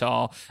go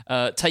guitar.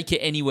 Take it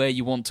anywhere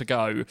you want to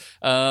go.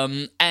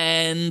 I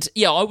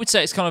would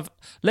say it's kind of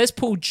Les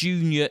Paul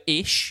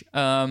Junior-ish.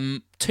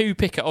 Two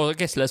pickup, or I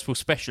guess Les Paul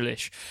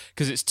Special-ish,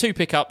 because it's two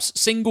pickups,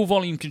 single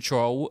volume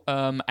control,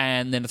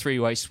 and then a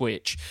three-way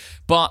switch.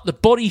 But the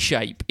body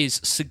shape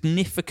is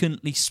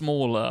significantly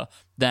smaller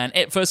than,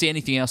 firstly,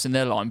 anything else in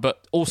their line,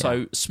 but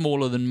also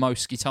smaller than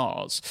most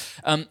guitars.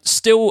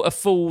 Still a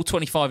full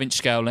 25-inch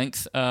scale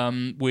length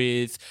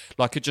with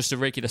just a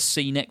regular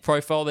C-neck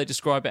profile, they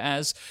describe it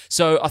as.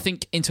 So I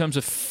think in terms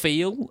of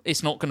feel,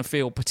 it's not going to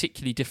feel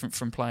particularly different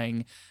from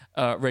playing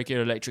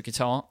regular electric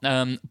guitar.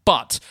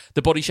 But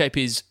the body shape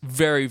is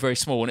very, very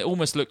small, and it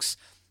almost looks...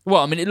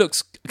 Well, I mean, it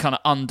looks kind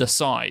of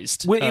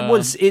undersized. Well,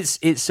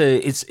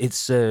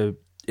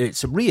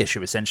 it's a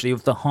reissue essentially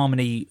of the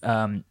Harmony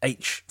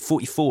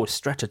H44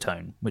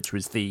 Stratotone, which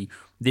was the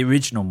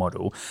original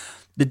model.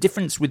 The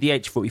difference with the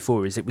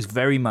H44 is it was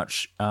very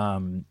much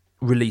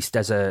released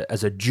as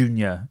a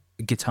junior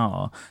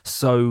guitar.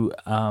 So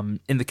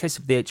in the case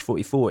of the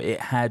H44, it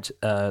had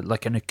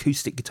like an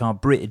acoustic guitar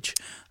bridge,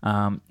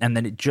 and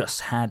then it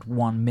just had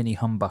one mini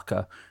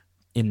humbucker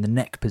in the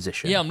neck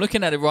position. Yeah, I'm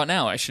looking at it right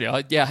now, actually.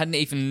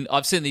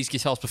 I've seen these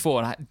guitars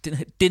before, and I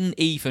didn't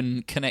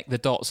even connect the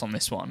dots on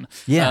this one.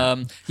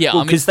 Yeah.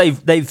 Because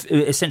they've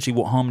essentially,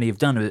 what Harmony have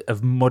done,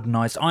 have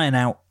modernised,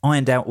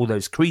 ironed out all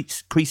those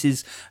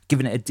creases,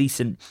 given it a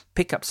decent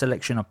pickup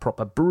selection, a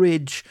proper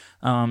bridge.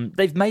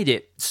 They've made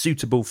it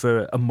suitable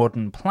for a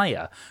modern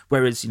player,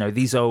 whereas,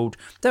 these they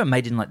were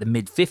made in like the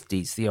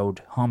mid-50s, the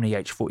old Harmony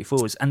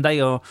H44s, and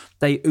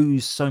they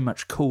ooze so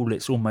much cool,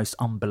 it's almost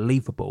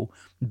unbelievable.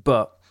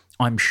 But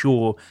I'm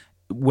sure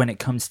when it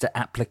comes to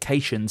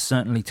applications,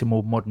 certainly to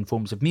more modern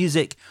forms of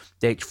music,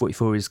 the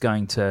H44 is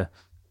going to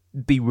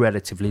be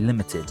relatively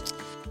limited.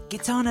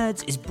 Guitar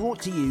Nerds is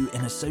brought to you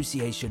in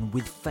association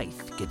with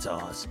Faith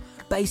Guitars.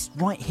 Based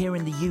right here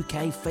in the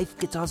UK, Faith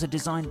Guitars are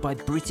designed by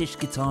British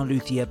guitar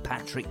luthier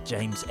Patrick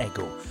James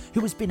Eggle,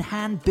 who has been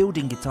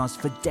hand-building guitars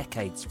for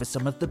decades for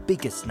some of the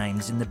biggest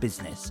names in the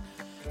business.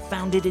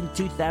 Founded in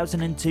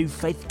 2002,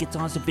 Faith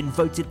Guitars have been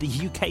voted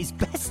the UK's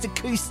best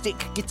acoustic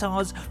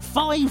guitars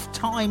 5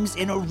 times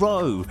in a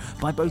row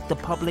by both the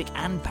public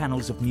and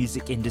panels of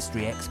music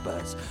industry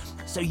experts,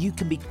 so you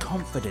can be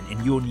confident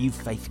in your new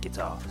Faith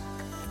guitar.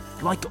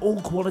 Like all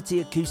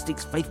quality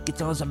acoustics, Faith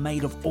guitars are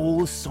made of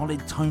all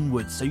solid tone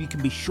woods, so you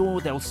can be sure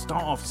they'll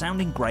start off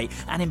sounding great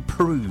and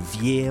improve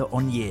year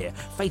on year.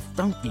 Faith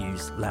don't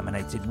use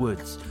laminated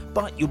woods,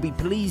 but you'll be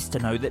pleased to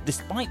know that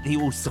despite the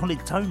all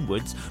solid tone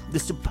woods, the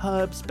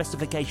superb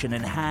specification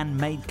and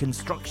handmade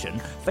construction,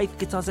 Faith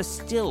guitars are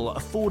still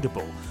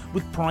affordable,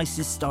 with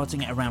prices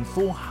starting at around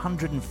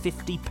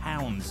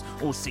 £450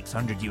 or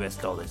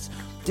 $600.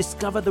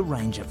 Discover the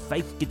range at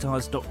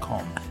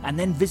faithguitars.com and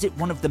then visit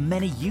one of the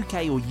many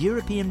UK or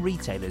European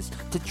retailers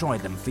to try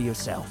them for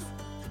yourself.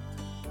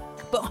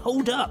 But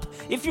hold up,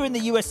 if you're in the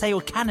USA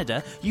or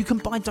Canada, you can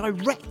buy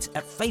direct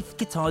at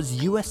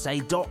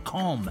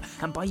faithguitarsusa.com,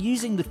 and by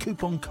using the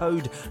coupon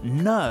code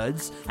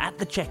NERDS at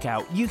the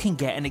checkout, you can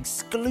get an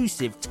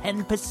exclusive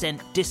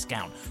 10%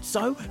 discount.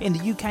 So, in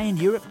the UK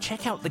and Europe,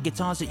 check out the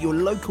guitars at your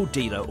local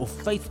dealer or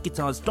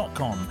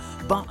faithguitars.com,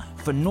 but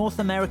for North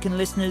American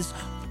listeners,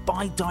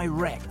 buy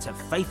direct at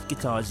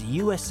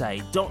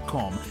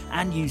faithguitarsusa.com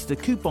and use the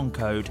coupon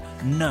code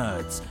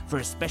NERDS for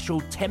a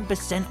special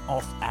 10%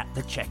 off at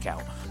the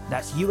checkout.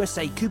 That's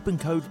USA coupon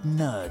code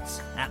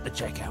NERDS at the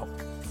checkout.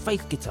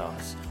 Faith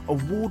Guitars,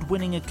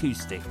 award-winning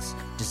acoustics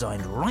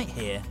designed right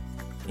here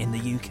in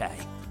the UK.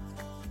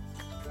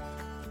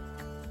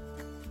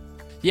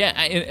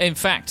 Yeah, in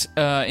fact,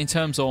 in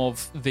terms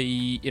of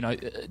the,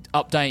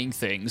 updating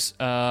things,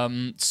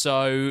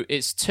 so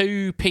it's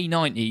two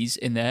P90s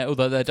in there,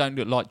 although they don't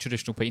look like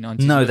traditional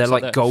P90s. No, they're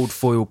like gold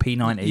foil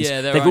P90s.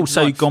 Yeah, they've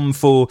also gone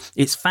for,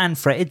 it's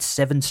fan-fretted,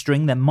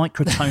 7-string, they're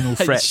microtonal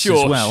frets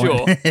as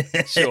well.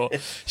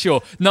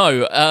 Sure. No,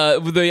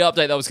 the update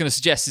that I was going to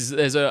suggest is that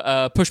there's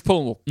a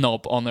push-pull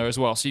knob on there as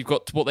well, so you've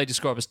got what they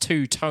describe as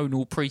two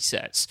tonal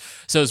presets.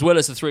 So as well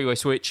as the three-way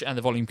switch and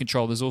the volume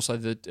control, there's also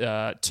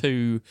the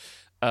two...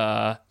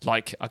 I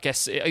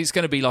guess it's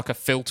going to be like a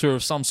filter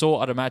of some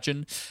sort, I'd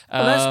imagine.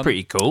 Well, that's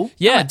pretty cool.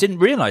 Yeah. I didn't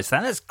realise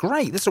that. That's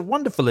great. That's a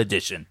wonderful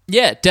addition.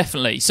 Yeah,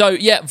 definitely. So,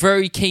 yeah,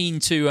 very keen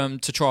to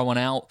try one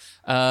out.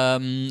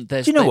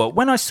 Do you know what?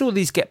 When I saw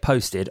these get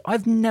posted,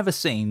 I've never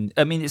seen...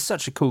 I mean, it's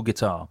such a cool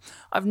guitar.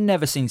 I've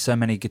never seen so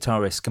many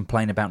guitarists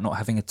complain about not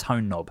having a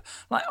tone knob.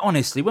 Like,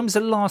 honestly, when was the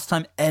last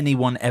time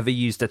anyone ever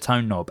used a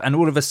tone knob? And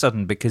all of a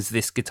sudden, because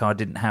this guitar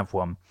didn't have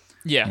one,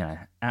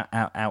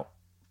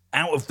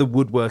 out of the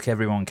woodwork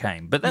everyone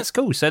came. But that's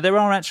cool. So there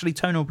are actually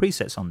tonal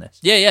presets on this.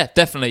 Yeah,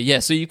 definitely. Yeah,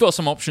 so you've got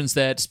some options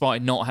there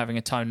despite not having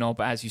a tone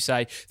knob, as you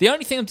say. The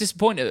only thing I'm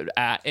disappointed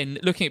at in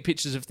looking at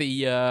pictures of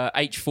the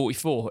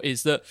H44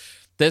 is that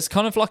there's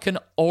kind of like an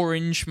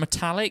orange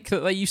metallic that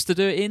they used to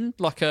do it in.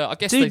 Like I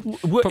guess. Dude,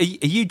 are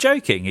you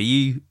joking? Are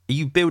you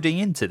building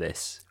into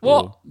this?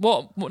 What?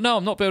 No,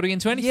 I'm not building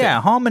into anything. Yeah,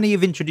 Harmony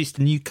have introduced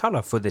a new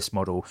colour for this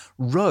model,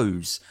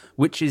 Rose,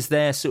 which is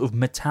their sort of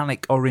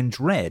metallic orange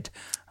red.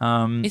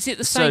 Is it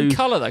the same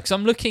colour though? Because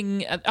I'm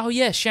looking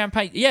at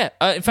champagne. Yeah,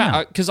 in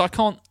fact, because I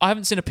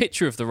haven't seen a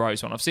picture of the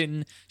Rose one. I've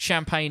seen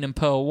champagne and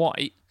pearl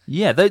white.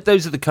 Yeah,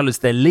 those are the colours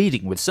they're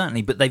leading with,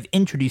 certainly. But they've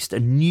introduced a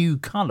new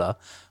colour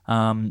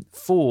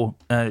for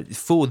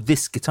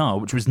this guitar,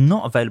 which was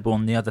not available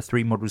on the other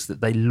three models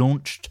that they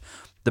launched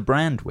the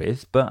brand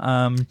with. But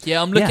I'm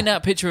looking at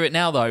a picture of it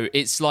now, though.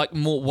 It's like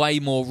way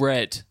more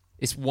red.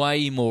 It's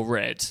way more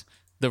red,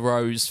 the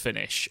Rose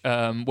finish.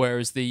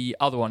 Whereas the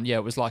other one,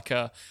 was like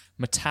a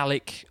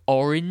metallic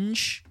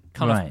orange,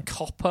 kind of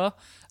copper.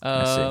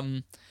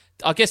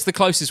 I guess the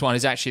closest one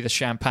is actually the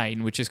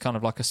champagne, which is kind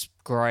of like a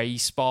grey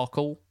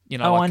sparkle.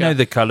 I know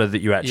the colour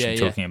that you're actually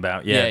talking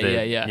about.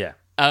 Yeah.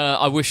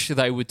 I wish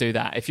they would do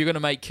that. If you're going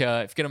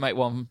to make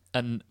one,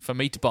 and for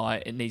me to buy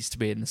it, it needs to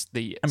be in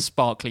the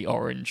sparkly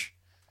orange.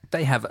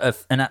 They have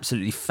an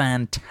absolutely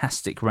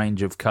fantastic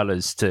range of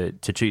colours to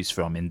choose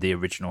from in the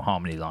original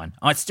Harmony line.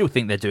 I still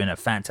think they're doing a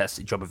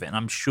fantastic job of it, and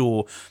I'm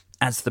sure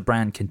as the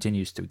brand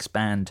continues to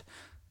expand,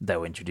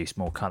 they'll introduce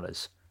more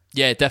colours.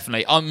 Yeah,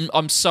 definitely.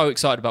 I'm so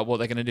excited about what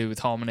they're going to do with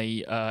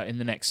Harmony in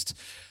the next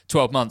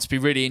 12 months. It'll be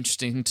really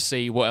interesting to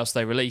see what else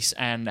they release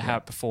and how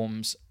it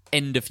performs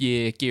end of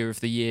year, gear of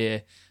the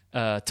year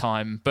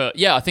time. But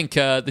yeah, I think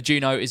the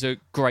Juno is a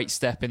great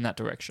step in that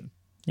direction.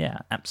 Yeah,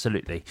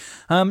 absolutely.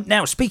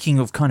 Now, speaking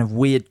of kind of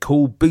weird,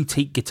 cool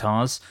boutique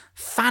guitars,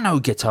 Fano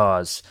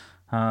Guitars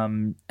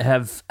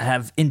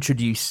have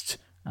introduced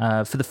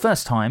for the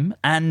first time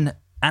an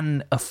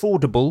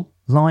affordable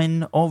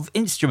line of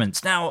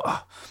instruments.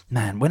 Now,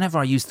 whenever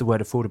I use the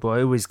word affordable,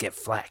 I always get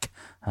flack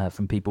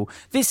from people.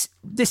 This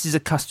is a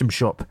custom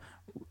shop,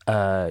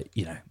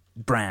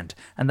 brand,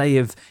 and they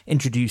have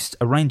introduced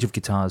a range of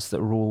guitars that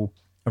are all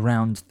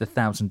around the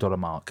 $1,000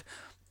 mark.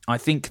 I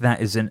think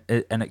that is an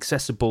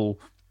accessible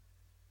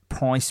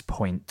price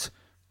point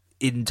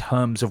in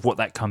terms of what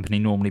that company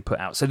normally put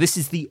out. So this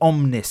is the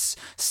Omnis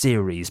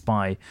series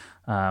by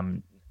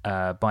Fano,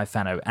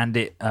 and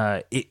it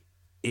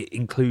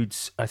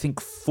includes, I think,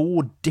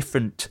 four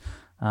different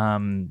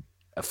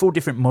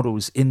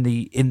models in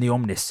the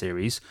Omnis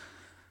series.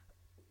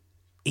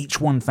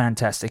 Each one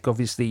fantastic,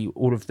 obviously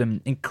all of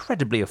them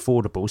incredibly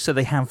affordable. So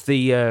they have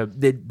the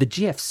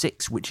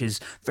GF6, which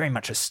is very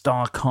much a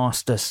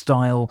Starcaster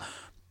style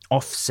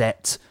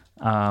offset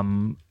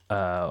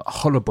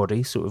hollow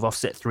body, sort of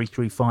offset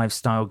 335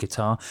 style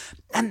guitar,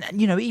 and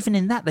even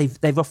in that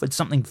they've offered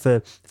something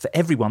for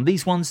everyone.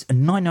 These ones are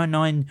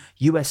 $999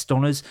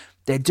 US.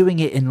 They're doing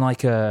it in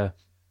like a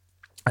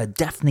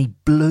Daphne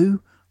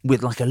blue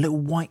with like a little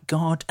white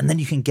guard, and then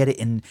you can get it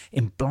in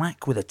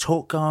black with a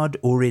taut guard,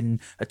 or in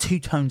a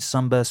two-tone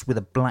sunburst with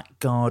a black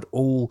guard,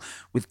 all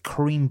with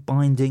cream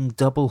binding,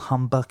 double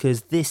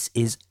humbuckers. This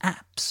is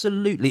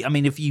absolutely, I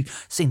mean, if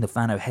you've seen the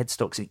Fano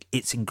headstocks,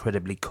 it's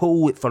incredibly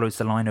cool. It follows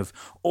the line of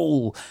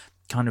all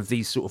kind of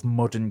these sort of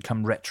modern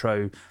come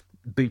retro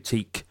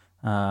boutique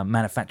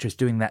manufacturers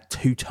doing that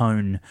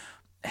two-tone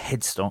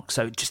headstock.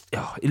 So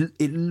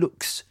it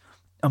looks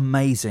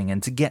amazing,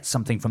 and to get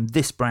something from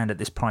this brand at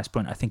this price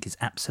point, I think is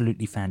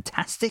absolutely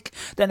fantastic.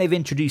 Then they've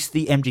introduced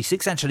the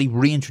MG6, actually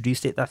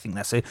reintroduced it. I think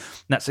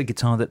that's a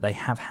guitar that they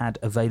have had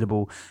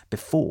available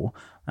before,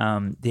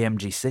 the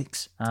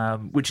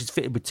MG6, which is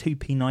fitted with two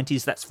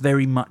P90s. That's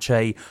very much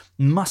a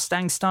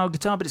Mustang style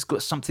guitar, but it's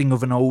got something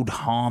of an old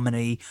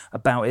Harmony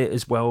about it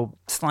as well,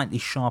 slightly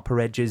sharper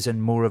edges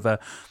and more of a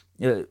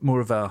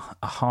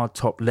hard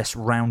top, less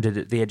rounded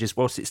at the edges.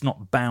 Whilst it's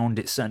not bound,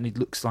 it certainly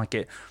looks like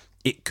it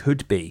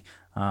could be.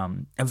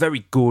 A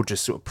very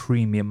gorgeous sort of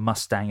premium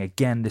Mustang.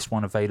 Again, this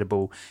one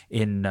available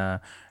in a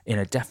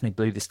Daphne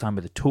blue, this time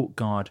with a taut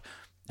guard,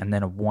 and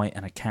then a white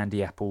and a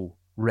candy apple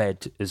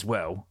red as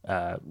well,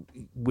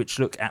 which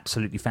look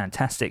absolutely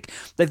fantastic.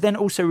 They've then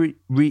also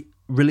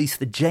released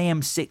the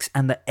JM6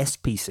 and the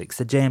SP6.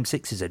 The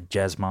JM6 is a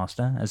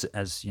Jazzmaster,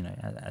 as you know,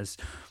 as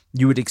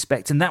you would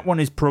expect, and that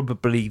one is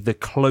probably the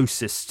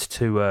closest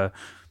to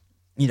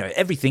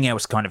everything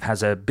else kind of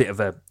has a bit of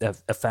a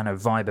Fano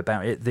vibe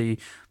about it. The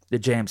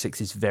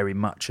JM6 is very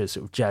much a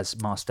sort of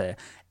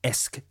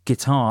Jazzmaster-esque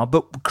guitar,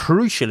 but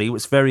crucially,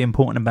 what's very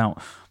important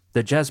about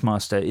the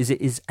Jazzmaster is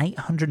it is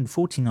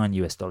 $849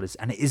 US,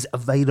 and it is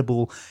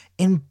available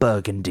in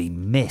burgundy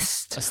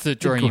mist. That's the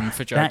dream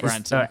for Joe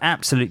Branton.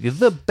 Absolutely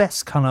the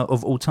best colour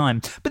of all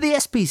time. But the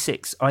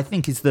SP6, I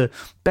think, is the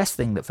best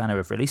thing that Fano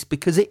have released,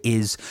 because it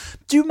is...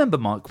 Do you remember,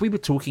 Mark, we were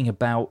talking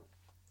about...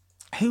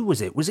 Who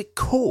was it? Was it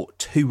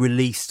Cort who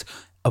released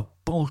a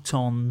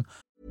bolt-on...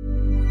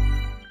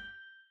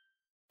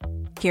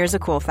 Here's a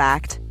cool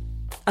fact.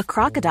 A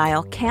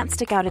crocodile can't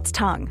stick out its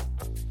tongue.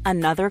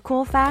 Another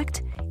cool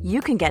fact, you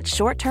can get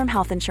short-term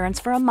health insurance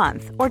for a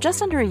month or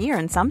just under a year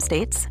in some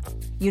states.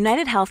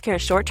 United Healthcare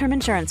short-term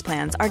insurance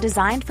plans are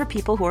designed for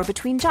people who are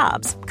between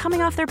jobs,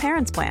 coming off their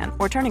parents' plan,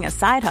 or turning a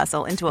side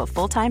hustle into a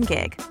full-time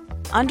gig.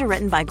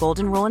 Underwritten by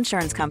Golden Rule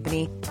Insurance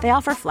Company, they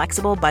offer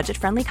flexible,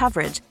 budget-friendly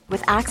coverage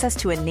with access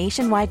to a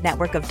nationwide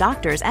network of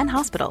doctors and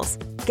hospitals.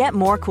 Get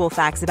more cool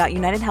facts about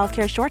United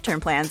Healthcare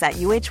short-term plans at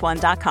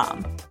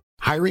uh1.com.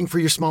 Hiring for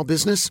your small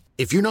business?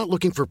 If you're not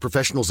looking for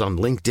professionals on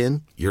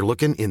LinkedIn, you're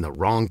looking in the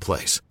wrong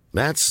place.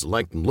 That's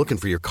like looking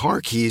for your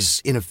car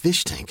keys in a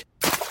fish tank.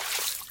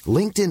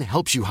 LinkedIn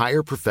helps you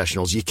hire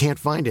professionals you can't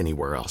find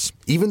anywhere else,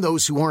 even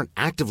those who aren't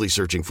actively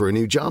searching for a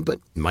new job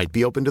but might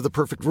be open to the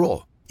perfect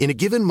role. In a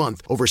given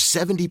month, over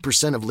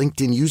 70% of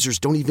LinkedIn users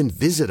don't even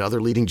visit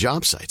other leading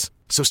job sites.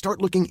 So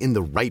start looking in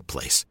the right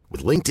place.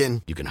 With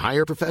LinkedIn, you can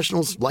hire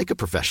professionals like a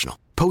professional.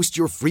 Post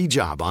your free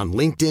job on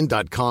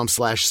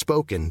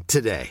linkedin.com/spoken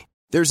today.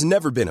 There's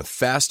never been a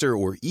faster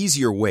or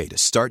easier way to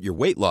start your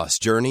weight loss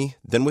journey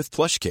than with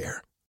PlushCare.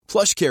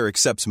 PlushCare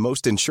accepts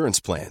most insurance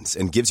plans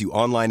and gives you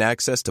online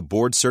access to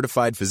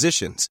board-certified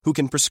physicians who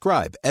can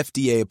prescribe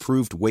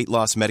FDA-approved weight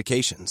loss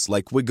medications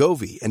like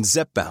Wegovy and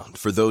Zepbound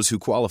for those who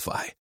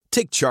qualify.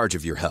 Take charge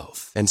of your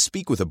health and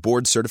speak with a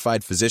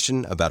board-certified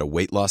physician about a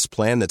weight loss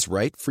plan that's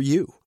right for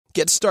you.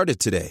 Get started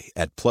today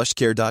at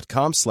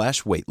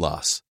plushcare.com/weight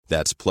loss.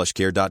 That's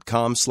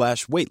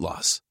plushcare.com/weight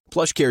loss.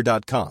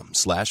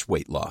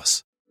 plushcare.com/weight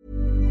loss.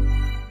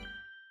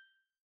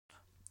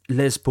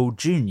 Les Paul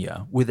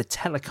Jr. with a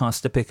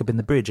Telecaster pickup in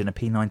the bridge and a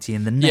P90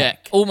 in the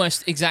neck. Yeah,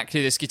 almost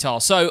exactly this guitar.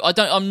 So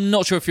I'm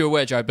not sure if you're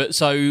aware, Joe, but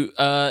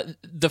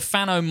the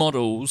Fano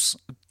models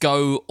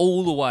go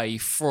all the way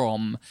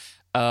from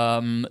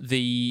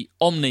the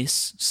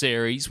Omnis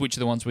series, which are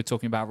the ones we're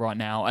talking about right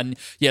now, and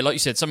yeah, like you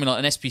said, something like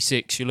an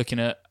SP6, you're looking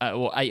at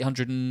what,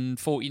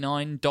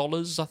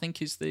 $849, I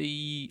think is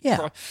the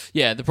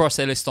the price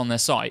they list on their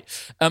site.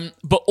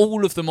 But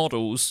all of the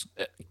models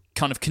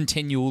kind of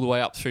continue all the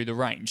way up through the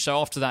range. So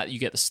after that, you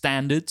get the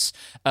standards,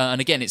 and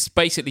again, it's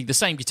basically the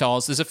same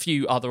guitars. There's a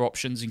few other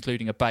options,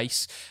 including a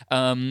bass.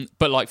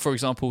 But like, for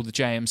example, the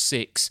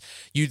JM6,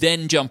 you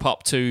then jump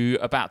up to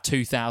about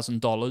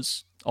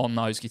 $2,000 on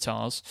those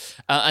guitars,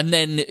 and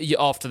then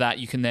after that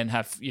you can then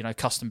have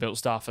custom built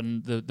stuff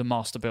and the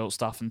master built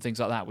stuff and things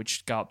like that,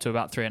 which go up to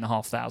about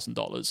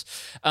 $3,500.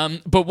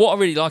 But what I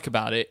really like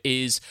about it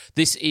is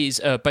this is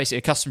basically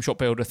a custom shop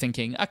builder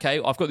thinking, okay,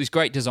 I've got these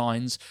great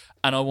designs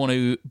and I want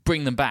to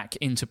bring them back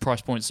into price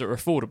points that are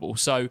affordable.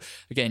 So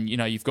again,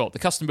 you've got the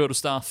custom builder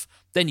stuff,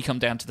 then you come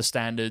down to the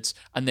standards,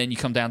 and then you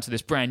come down to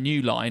this brand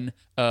new line,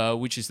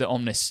 which is the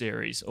Omnis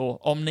series,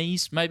 or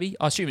Omnis maybe,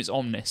 I assume it's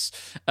Omnis.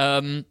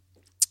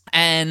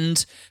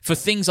 And for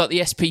things like the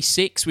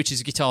SP6, which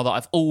is a guitar that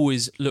I've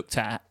always looked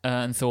at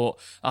and thought,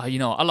 I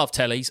love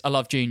Tellys, I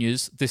love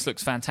Juniors, this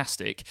looks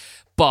fantastic.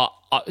 But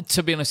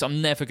to be honest,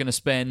 I'm never going to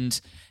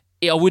spend...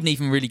 I wouldn't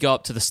even really go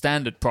up to the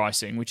standard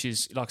pricing, which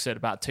is, like I said,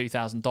 about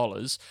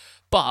 $2,000.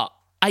 But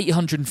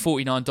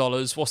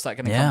 $849, what's that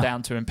going to come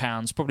down to in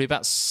pounds? Probably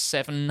about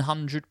 £700,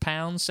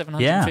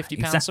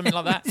 £750, something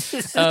like that.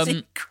 It's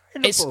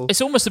incredible.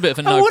 It's almost a bit of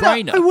a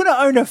no-brainer. I want to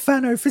own a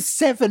Fano for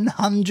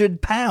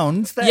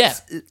 £700. Yeah,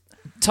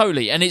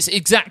 totally. And it's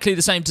exactly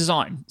the same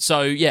design.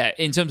 So, yeah,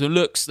 in terms of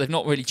looks, they've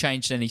not really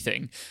changed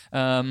anything.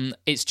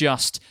 It's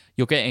just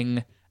you're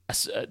getting...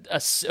 A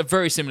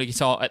very similar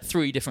guitar at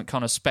 3 different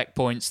kind of spec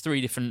points,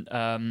 3 different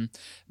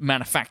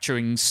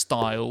manufacturing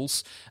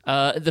styles.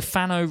 The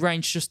Fano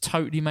range just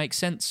totally makes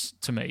sense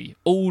to me.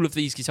 All of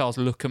these guitars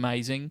look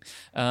amazing.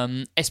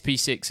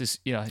 SP6 is,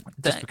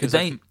 just because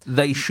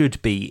they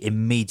should be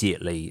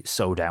immediately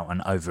sold out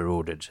and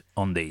overordered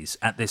on these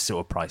at this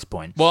sort of price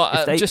point.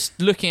 Well,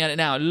 just looking at it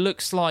now, it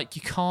looks like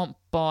you can't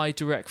buy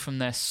direct from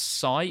their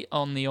site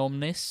on the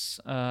Omnis.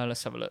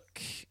 Let's have a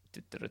look.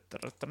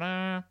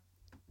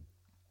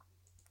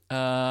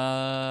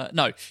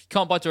 No, you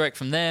can't buy direct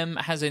from them.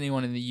 Has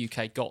anyone in the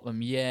UK got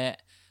them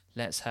yet?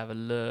 Let's have a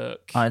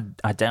look. I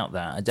doubt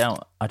that.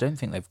 I don't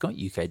think they've got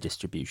UK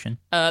distribution.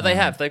 They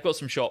have. They've got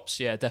some shops.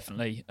 Yeah,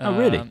 definitely. Oh,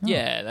 really?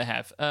 Yeah, they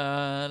have.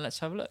 Let's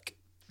have a look.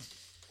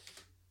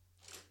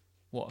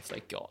 What have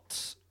they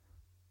got?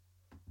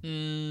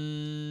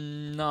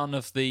 None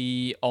of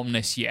the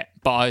Omnis yet,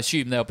 but I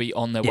assume they'll be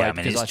on their way. I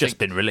mean, it's just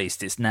been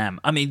released. It's NAMM.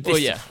 I mean,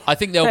 I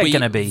think they'll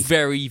be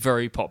very,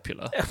 very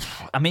popular.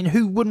 I mean,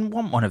 who wouldn't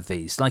want one of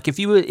these? Like, if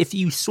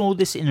you saw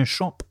this in a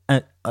shop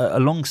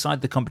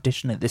alongside the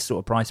competition at this sort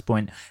of price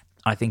point,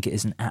 I think it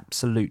is an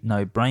absolute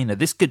no-brainer.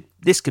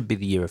 This could be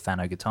the year of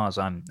Fano guitars.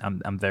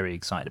 I'm very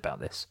excited about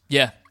this.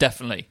 Yeah,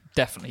 definitely,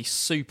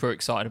 super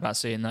excited about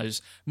seeing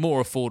those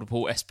more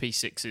affordable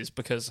SP6s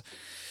because.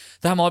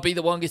 That might be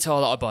the one guitar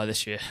that I buy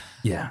this year.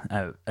 Yeah,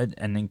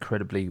 an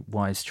incredibly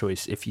wise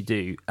choice if you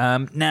do.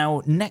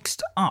 Now,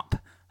 next up,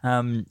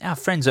 our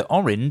friends at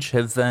Orange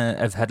have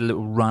had a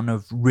little run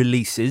of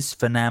releases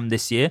for NAMM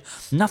this year.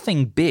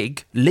 Nothing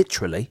big,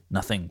 literally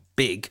nothing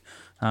big.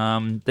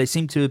 They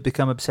seem to have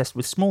become obsessed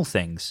with small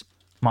things.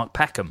 Mark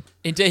Packham.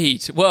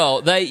 Indeed.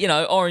 Well,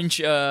 Orange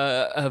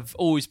have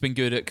always been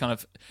good at kind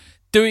of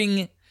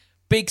doing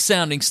big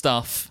sounding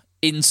stuff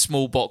in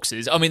small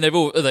boxes. I mean, they've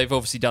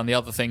obviously done the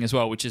other thing as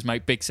well, which is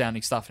make big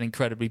sounding stuff in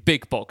incredibly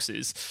big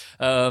boxes.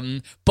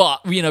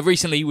 But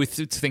recently with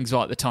things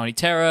like the Tiny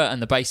Terror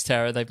and the Bass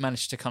Terror, they've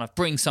managed to kind of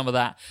bring some of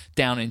that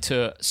down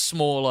into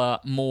smaller,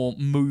 more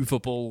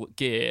movable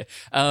gear,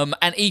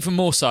 and even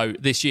more so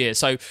this year.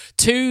 So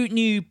 2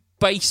 new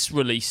bass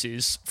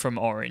releases from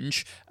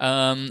Orange.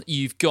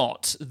 You've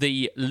got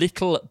the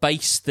Little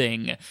Bass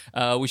Thing,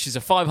 which is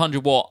a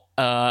 500 watt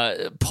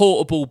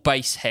portable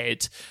bass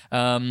head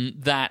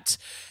that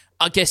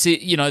I guess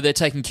they're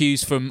taking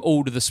cues from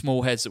all of the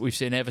small heads that we've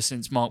seen ever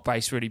since Mark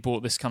Bass really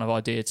brought this kind of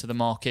idea to the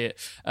market.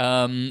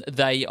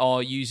 They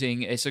are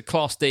using it's a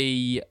Class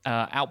D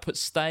output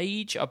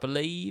stage, I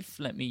believe.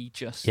 Let me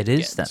just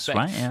that's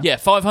right. Yeah,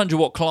 500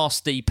 watt Class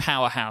D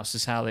powerhouse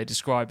is how they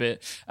describe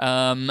it.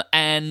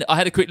 And I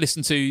had a quick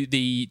listen to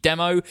the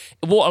demo.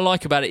 What I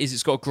like about it is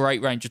it's got a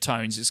great range of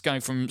tones. It's going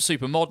from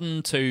super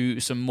modern to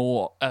some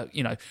more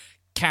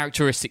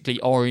characteristically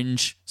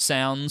Orange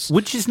sounds,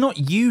 which is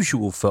not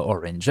usual for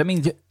Orange. I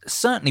mean,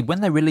 certainly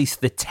when they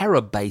released the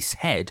Terror bass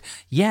head,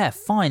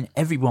 fine,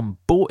 everyone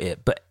bought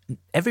it, but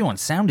everyone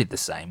sounded the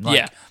same.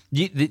 The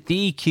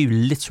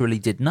EQ literally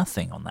did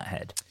nothing on that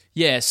head.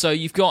 Yeah, so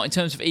you've got, in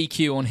terms of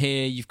EQ on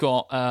here, you've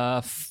got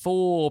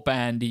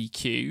 4-band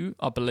EQ,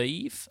 I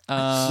believe.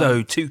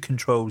 So 2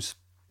 controls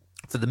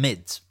for the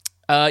mids.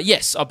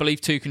 Yes, I believe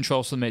 2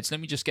 controls for the mids.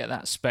 Let me just get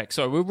that spec.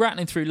 Sorry, we're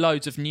rattling through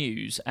loads of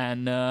news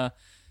and...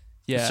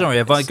 yeah, sorry,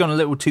 have I gone a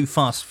little too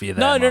fast for you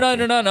there?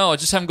 No. I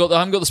just haven't got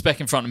the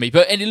spec in front of me.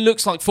 But it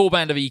looks like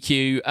 4-band of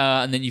EQ,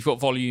 and then you've got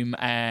volume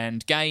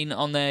and gain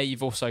on there.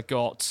 You've also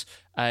got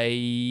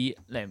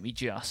let me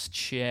just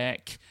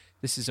check.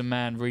 This is a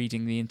man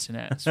reading the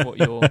internet. That's what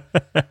you're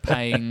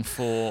paying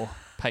for.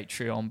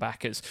 Patreon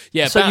backers.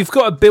 Yeah, so you've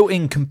got a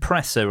built-in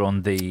compressor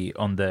on the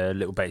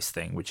Little Bass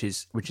Thing, which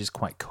is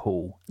quite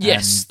cool.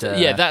 Yes,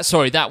 and,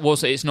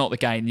 it's not the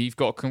gain. You've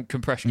got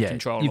compression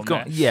control on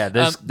there. Yeah,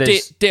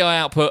 there's DI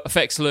output,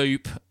 effects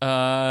loop,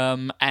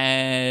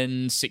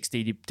 and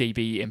 60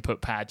 dB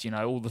input pad.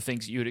 All the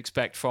things that you would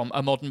expect from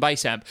a modern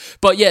bass amp.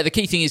 But yeah, the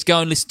key thing is go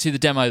and listen to the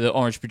demo that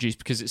Orange produced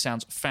because it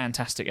sounds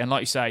fantastic. And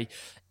like you say,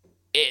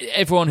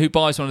 everyone who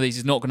buys one of these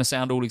is not going to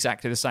sound all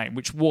exactly the same,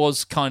 which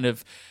was kind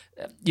of...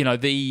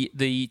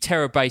 the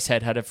Terror bass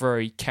head had a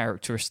very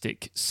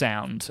characteristic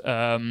sound,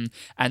 and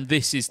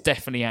this is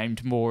definitely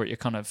aimed more at your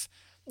kind of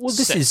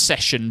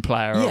session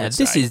player. Yeah,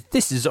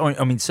 this is.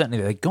 I mean, certainly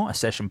they got a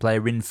session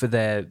player in for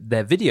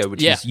their video,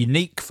 which is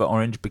unique for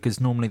Orange because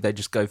normally they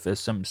just go for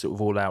some sort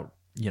of all-out,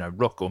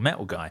 rock or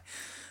metal guy.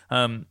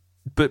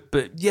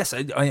 But yes,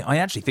 I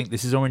actually think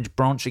this is Orange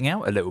branching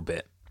out a little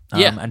bit.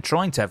 and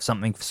trying to have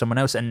something for someone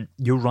else. And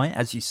you're right,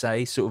 as you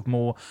say, sort of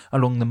more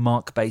along the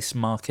mark bass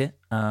market.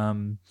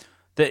 I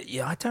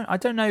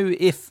don't know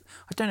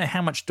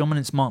how much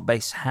dominance mark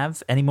bass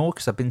have anymore,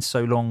 because I've been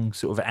so long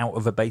sort of out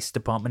of a bass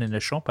department in a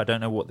shop. I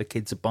don't know what the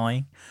kids are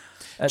buying.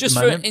 Just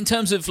in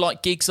terms of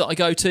like gigs that I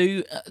go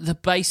to, the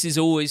bass is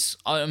always,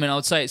 I mean, I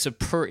would say it's a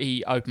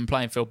pretty open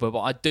playing field, but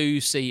I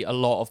do see a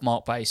lot of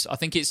mark bass. I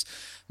think it's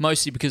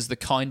mostly because of the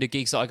kind of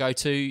gigs that I go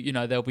to. You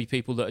know, there'll be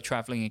people that are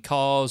travelling in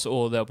cars,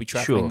 or they'll be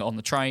travelling on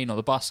the train or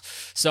the bus.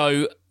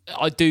 So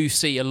I do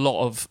see a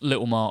lot of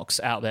little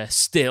marks out there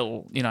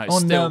still, you know,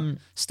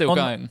 still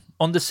going.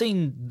 On the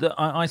scene that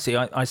I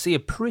see a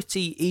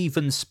pretty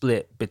even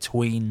split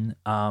between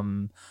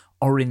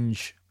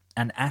Orange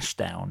and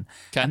Ashdown,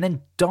 and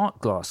then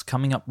Darkglass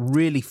coming up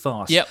really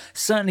fast. Yep.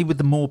 Certainly with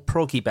the more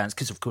proggy bands,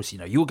 because of course, you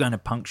know, you're going to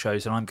punk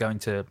shows and I'm going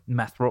to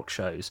math rock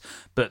shows,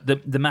 but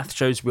the math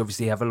shows, we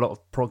obviously have a lot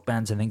of prog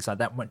bands and things like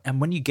that. And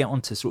when you get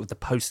onto sort of the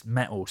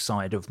post-metal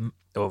side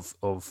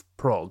of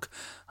prog,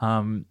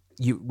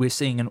 we're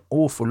seeing an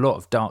awful lot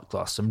of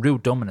Darkglass, some real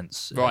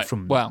dominance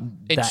from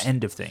that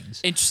end of things.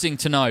 Interesting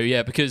to know,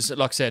 yeah, because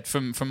like I said,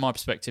 from my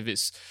perspective,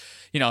 it's,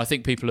 you know, I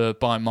think people are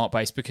buying mark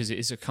bass because it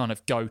is a kind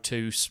of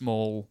go-to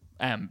small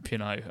amp, you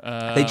know.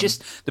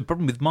 The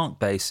problem with mark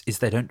bass is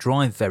they don't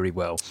drive very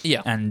well.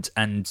 Yeah.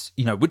 And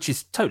you know, which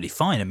is totally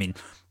fine. I mean,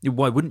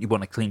 why wouldn't you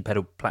want a clean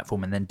pedal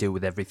platform and then deal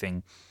with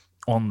everything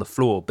on the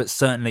floor? But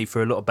certainly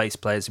for a lot of bass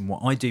players, and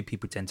what I do,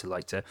 people tend to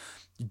like to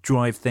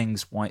drive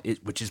things,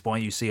 which is why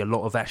you see a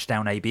lot of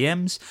Ashdown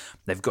ABMs.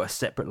 They've got a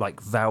separate like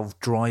valve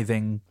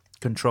driving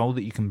control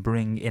that you can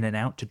bring in and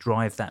out to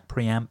drive that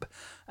preamp.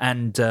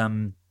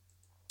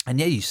 And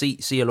yeah, you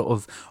see a lot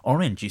of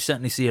Orange. You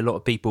certainly see a lot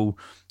of people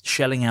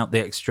shelling out the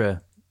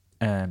extra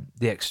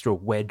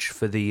wedge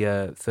for the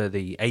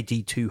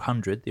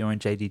AD200, the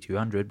Orange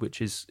AD200,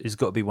 which is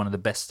got to be one of the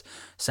best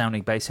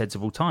sounding bass heads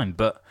of all time.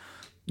 But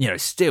you know,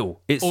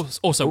 still, it's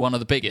also one of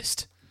the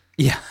biggest.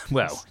 Yeah,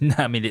 well, no,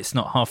 I mean, it's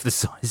not half the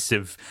size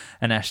of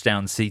an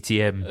Ashdown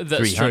CTM 300.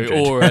 That's true,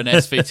 or an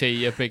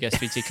SVT, a big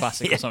SVT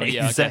Classic or something.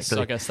 Yeah, exactly.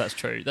 I guess that's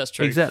true. That's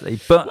true. Exactly.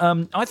 But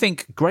I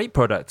think great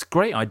product,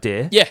 great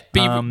idea. Yeah,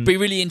 be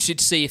really interested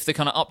to see if the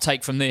kind of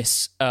uptake from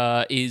this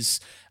is...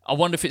 I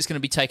wonder if it's going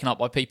to be taken up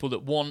by people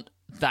that want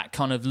that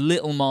kind of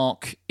little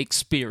mark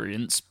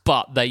experience,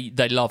 but they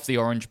love the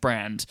Orange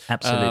brand.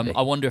 Absolutely.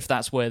 I wonder if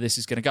that's where this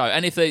is going to go.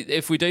 And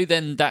if we do,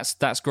 then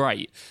that's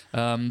great.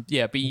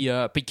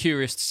 Be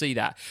curious to see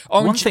that.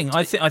 Orange, one thing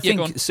I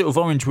think sort of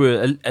Orange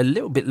were a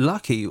little bit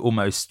lucky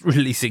almost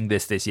releasing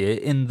this year,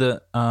 in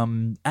the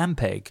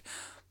Ampeg.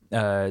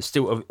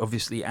 Still,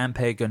 obviously,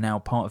 Ampeg are now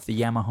part of the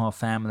Yamaha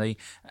family,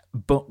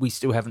 but we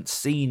still haven't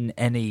seen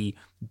any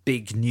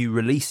big new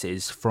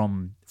releases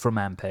from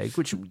Ampeg,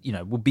 which, you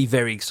know, will be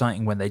very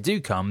exciting when they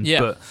do come. Yeah.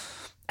 But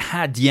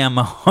had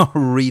Yamaha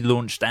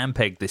relaunched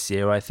Ampeg this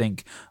year, I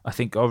think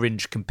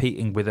Orange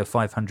competing with a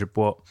 500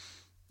 watt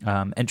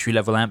entry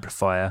level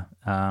amplifier,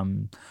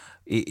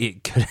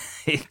 it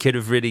could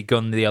have really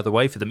gone the other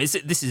way for them. This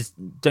is,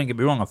 don't get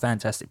me wrong, a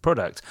fantastic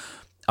product.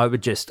 I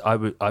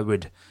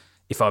would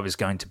if I was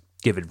going to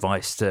give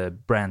advice to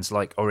brands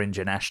like Orange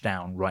and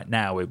Ashdown right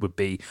now, it would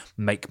be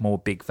make more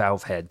big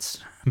valve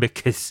heads,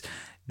 because,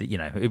 you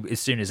know, as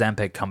soon as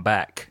Ampeg come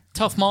back...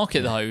 Tough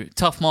market, though.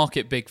 Tough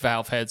market, big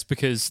valve heads,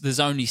 because there's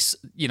only,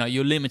 you know,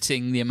 you're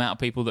limiting the amount of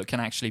people that can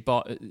actually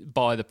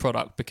buy the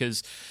product,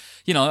 because...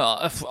 You know,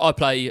 I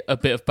play a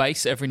bit of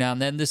bass every now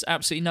and then. There's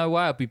absolutely no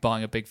way I'd be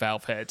buying a big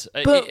valve head.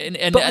 But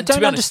I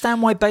don't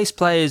understand why bass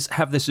players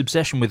have this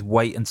obsession with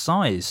weight and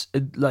size.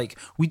 Like,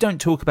 we don't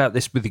talk about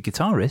this with the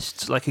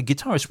guitarists. Like, a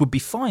guitarist would be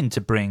fine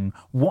to bring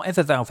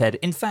whatever valve head.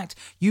 In fact,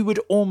 you would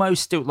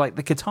almost still... Like,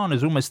 the Katana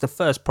is almost the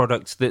first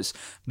product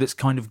that's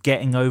kind of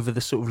getting over the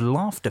sort of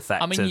laughter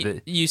factor. I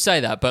mean, you say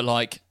that, but,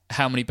 like,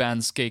 how many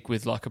bands gig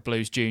with, like, a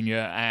Blues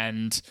Junior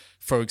and...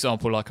 For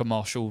example, like a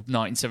Marshall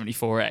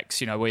 1974X,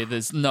 you know, where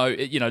there's no,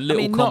 you know,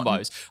 little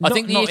combos. I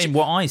think not in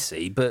what I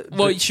see, but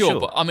sure.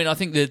 But I mean, I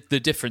think the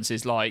difference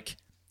is like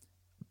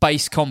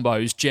bass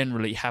combos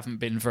generally haven't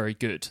been very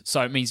good.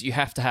 So it means you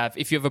have to have,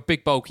 if you have a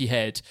big bulky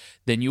head,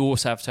 then you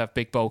also have to have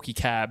big bulky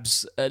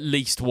cabs, at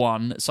least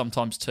one,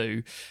 sometimes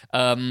two.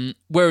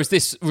 Whereas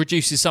this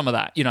reduces some of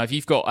that. You know, if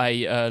you've got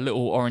a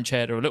little Orange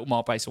head or a little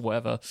Mark bass or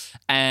whatever,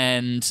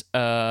 and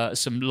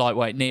some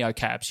lightweight Neo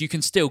cabs, you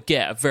can still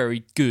get a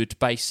very good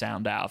bass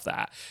sound out of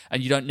that.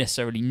 And you don't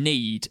necessarily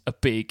need a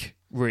big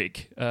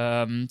rig.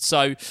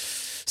 So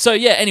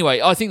yeah,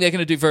 anyway, I think they're going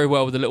to do very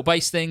well with the little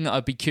bass thing.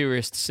 I'd be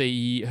curious to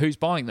see who's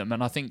buying them,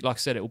 and I think, like I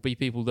said, it will be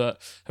people that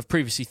have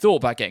previously thought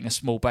about getting a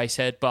small bass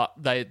head, but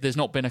there's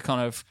not been a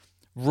kind of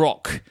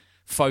rock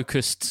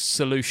focused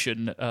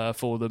solution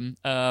for them,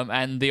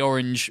 and the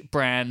Orange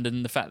brand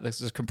and the fact that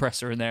there's a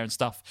compressor in there and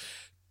stuff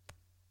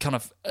kind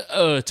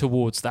of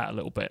towards that a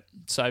little bit.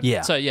 So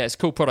yeah, it's a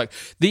cool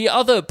product. The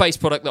other bass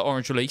product that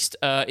Orange released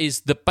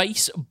is the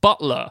Bass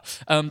Butler,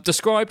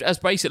 described as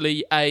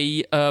basically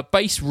a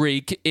bass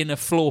rig in a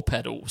floor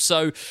pedal.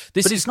 So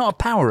but it's not a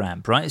power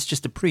amp, right? It's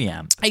just a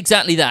preamp.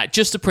 Exactly that,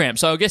 just a preamp.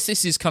 So I guess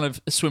this is kind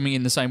of swimming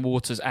in the same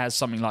waters as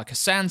something like a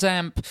Sans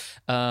amp,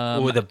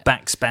 or the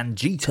Backspan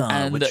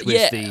Guitar, which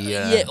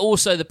was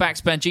also the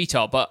Backspan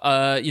Guitar. But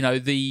I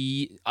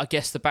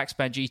guess the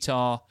Backspan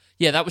Guitar.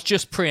 Yeah, that was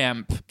just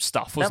preamp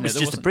stuff, wasn't it? That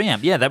was just a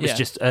preamp. Yeah, that was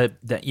just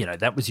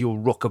that was your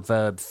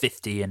Rockerverb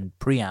 50 and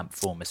preamp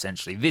form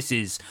essentially. This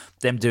is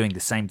them doing the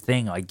same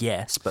thing, I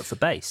guess, but for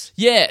bass.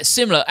 Yeah,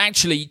 similar.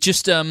 Actually,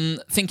 just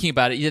thinking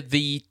about it,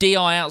 the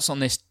DI outs on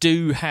this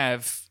do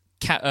have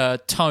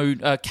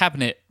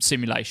cabinet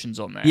simulations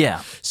on there.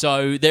 Yeah.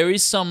 So there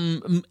is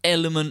some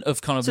element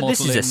of kind of modeling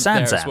this is a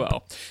Sans there as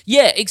well.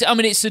 Yeah, I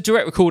mean, it's a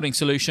direct recording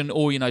solution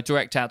or,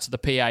 direct out to the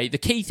PA. The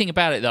key thing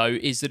about it, though,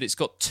 is that it's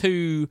got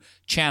 2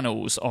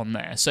 channels on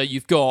there. So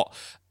you've got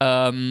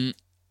a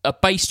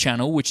bass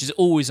channel, which is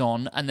always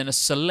on, and then a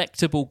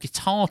selectable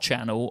guitar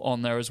channel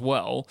on there as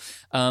well,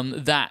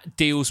 that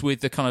deals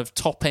with the kind of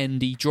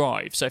top-endy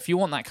drive. So if you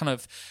want that kind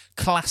of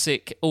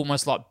classic,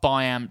 almost like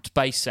bi-amped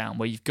bass sound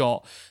where you've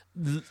got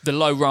the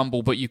low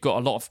rumble, but you've got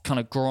a lot of kind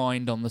of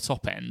grind on the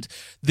top end,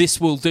 this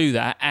will do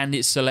that, and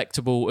it's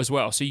selectable as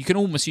well. So you can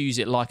almost use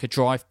it like a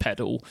drive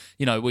pedal,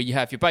 where you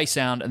have your bass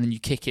sound and then you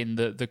kick in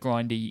the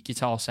grindy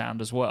guitar sound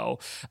as well.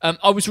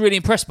 I was really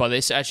impressed by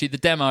this. Actually, the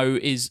demo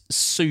is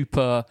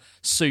super,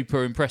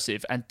 super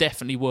impressive and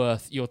definitely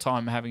worth your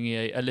time having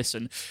a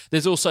listen.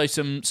 There's also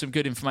some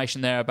good information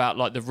there about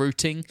like the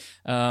routing,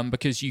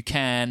 because you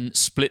can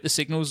split the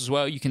signals as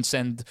well. You can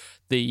send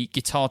the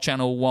guitar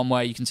channel one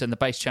way, you can send the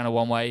bass channel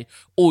one way,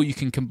 or you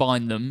can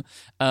combine them.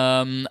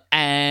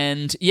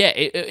 And yeah,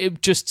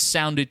 it just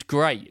sounded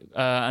great.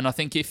 And I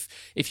think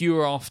if you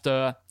were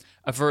after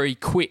a very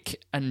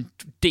quick and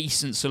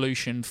decent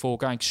solution for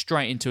going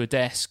straight into a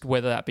desk,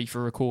 whether that be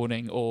for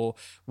recording or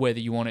whether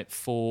you want it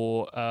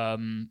for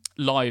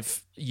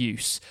live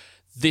use,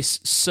 this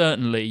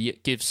certainly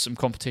gives some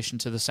competition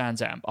to the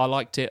Sans amp. I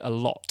liked it a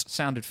lot.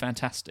 Sounded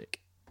fantastic.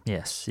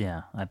 Yes,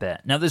 yeah, I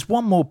bet. Now, there's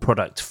one more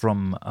product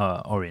from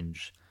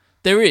Orange.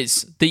 There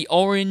is. The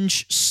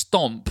Orange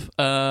Stomp.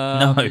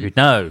 No,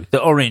 the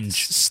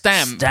Orange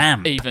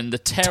Stamp. Even. The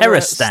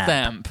Terra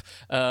Stamp.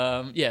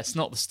 Yes,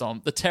 not the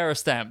Stomp. The Terra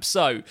Stamp.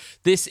 So,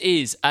 this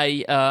is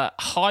a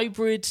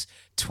hybrid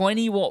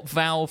 20-watt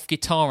valve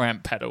guitar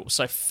amp pedal.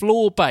 So,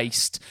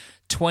 floor-based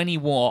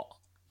 20-watt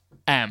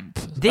amp.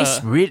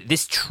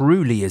 This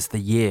truly is the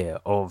year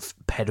of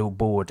pedal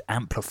board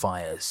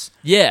amplifiers.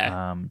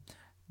 Yeah.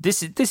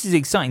 This is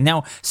exciting.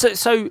 Now, so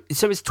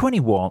it's 20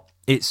 watt.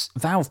 It's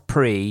valve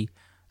pre.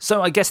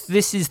 So I guess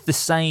this is the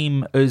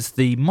same as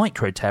the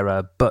Micro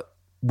Terra, but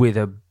with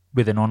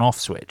an on-off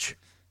switch.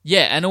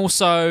 Yeah, and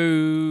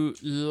also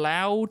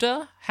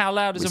louder. How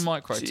loud is a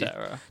Micro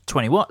Terra?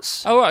 20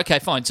 watts. Oh, right, okay,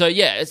 fine. So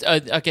yeah,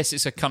 I guess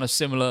it's a kind of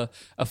similar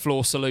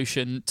floor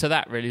solution to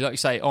that, really. Like you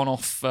say,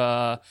 on-off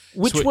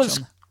switch.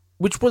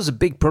 Which was a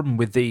big problem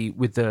with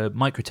the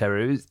Micro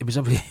Terra.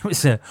 It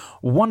was a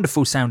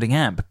wonderful sounding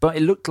amp, but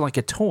it looked like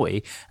a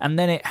toy. And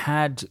then it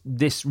had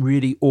this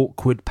really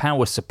awkward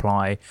power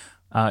supply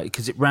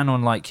because it ran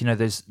on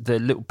there's the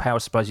little power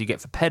supplies you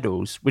get for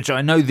pedals, which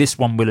I know this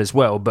one will as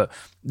well. But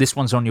this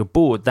one's on your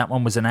board. That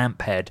one was an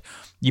amp head.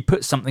 You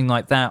put something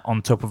like that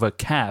on top of a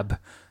cab,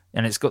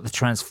 and it's got the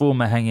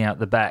transformer hanging out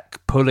the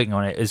back, pulling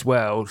on it as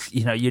well.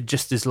 You're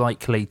just as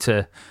likely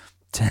for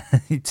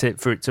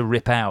it to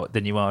rip out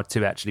than you are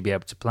to actually be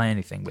able to play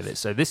anything with it.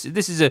 So this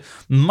is a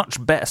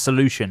much better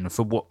solution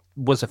for what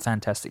was a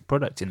fantastic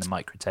product in the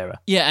Micro Terra.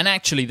 Yeah, and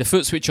actually the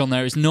foot switch on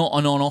there is not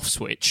an on-off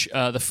switch.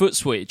 The foot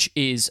switch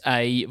is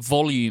a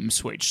volume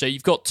switch. So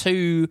you've got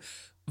 2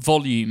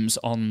 volumes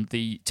on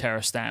the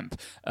Terra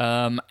Stamp,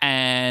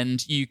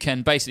 and you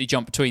can basically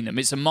jump between them.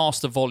 It's a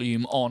master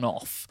volume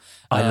on-off.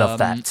 I love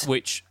that.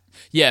 Which...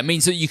 yeah, it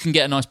means that you can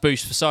get a nice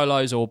boost for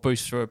solos or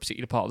boost for a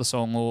particular part of the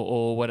song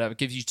or whatever. It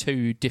gives you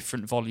 2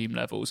 different volume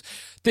levels.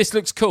 This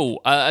looks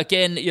cool.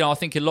 Again, I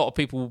think a lot of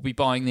people will be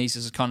buying these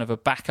as a kind of a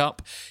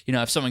backup.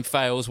 If something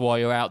fails while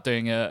you're out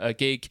doing a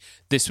gig,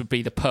 this would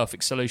be the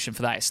perfect solution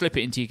for that. Slip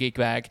it into your gig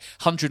bag.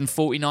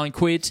 149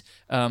 quid.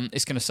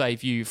 It's going to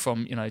save you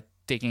from,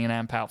 digging an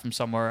amp out from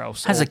somewhere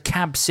else. Has a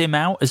cab sim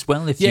out as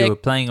well if you were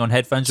playing on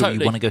headphones or you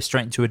want to go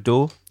straight into a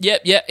door.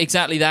 Yeah,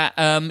 exactly that.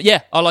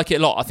 I like it a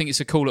lot. I think it's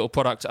a cool little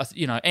product.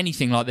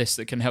 Anything like this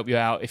that can help you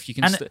out, if you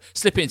can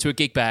slip it into a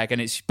gig bag and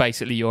it's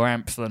basically your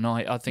amp for the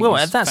night, I think. Well,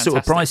 at that sort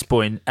of price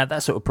point, it's I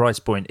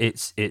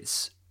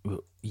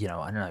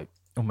don't know,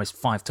 almost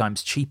 5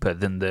 times cheaper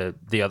than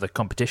the other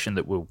competition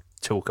that we'll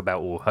talk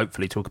about or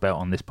hopefully talk about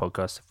on this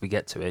podcast if we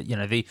get to it.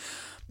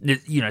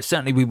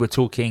 Certainly we were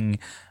talking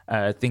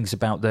things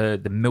about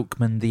the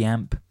Milkman, the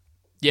amp.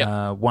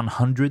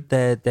 100,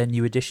 their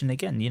new edition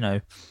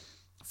again.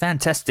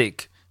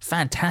 Fantastic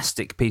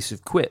fantastic piece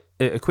of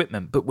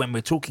equipment. But when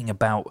we're talking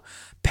about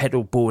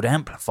pedal board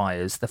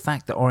amplifiers, the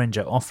fact that Orange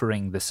are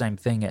offering the same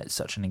thing at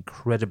such an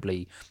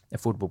incredibly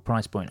affordable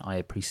price point, I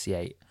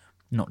appreciate.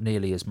 Not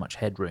nearly as much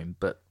headroom,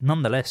 but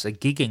nonetheless, a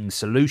gigging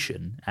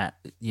solution at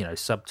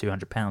sub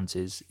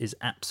 £200 is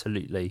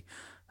absolutely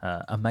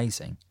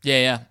amazing.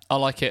 Yeah, I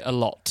like it a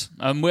lot.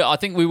 I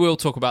think we will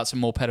talk about some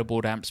more pedal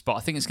board amps, but I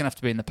think it's going to have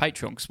to be in the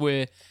Patreon because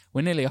we're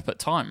nearly up at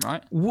time,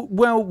 right?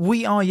 Well,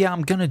 we are. Yeah,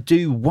 I'm going to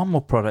do one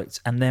more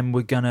product, and then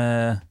we're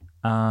gonna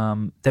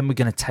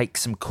take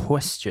some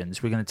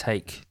questions. We're going to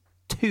take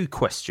 2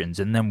 questions,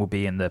 and then we'll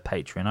be in the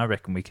Patreon. I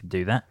reckon we can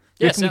do that.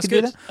 Yeah, sounds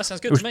good. That sounds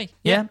good to me.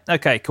 Yeah.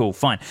 Okay. Cool.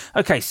 Fine.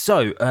 Okay.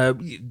 So,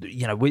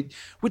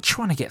 we're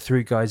trying to get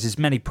through, guys, as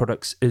many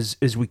products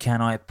as we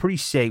can. I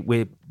appreciate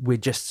we're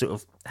just sort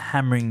of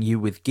hammering you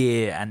with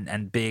gear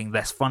and being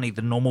less funny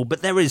than normal,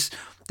 but there is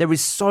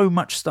so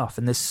much stuff,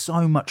 and there's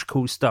so much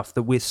cool stuff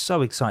that we're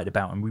so excited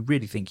about, and we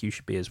really think you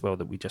should be as well.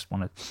 That we just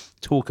want to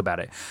talk about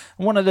it.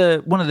 And one of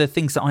the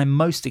things that I'm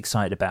most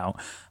excited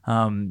about.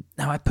 Now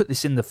I put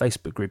this in the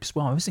Facebook group as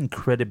well. I was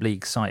incredibly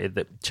excited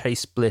that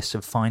Chase Bliss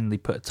have finally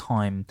put a time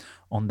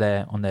on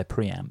their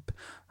preamp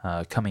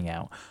coming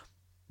out.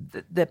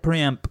 Their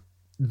preamp,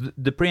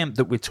 the preamp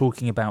that we're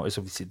talking about is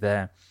obviously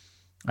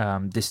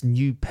this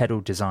new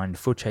pedal design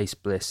for Chase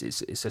Bliss.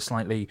 It's a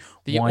slightly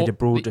wider,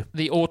 broader.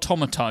 The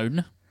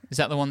Automatone, is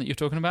that the one that you're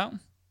talking about?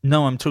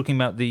 No, I'm talking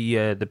about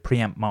the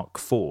preamp Mark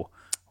IV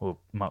or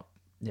Mark.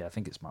 Yeah, I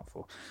think it's Mark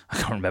IV. I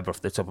can't remember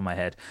off the top of my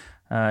head.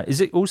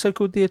 Is it also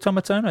called the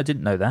Automatone? I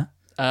didn't know that.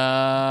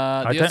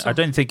 I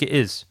don't think it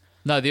is.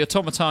 No, the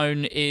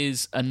Automatone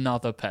is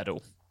another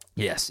pedal.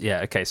 Yes,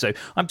 yeah, okay. So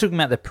I'm talking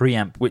about the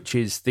preamp, which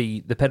is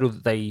the pedal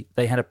that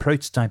they had a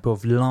prototype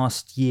of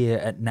last year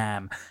at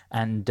NAMM,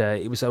 and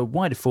it was a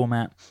wider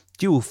format,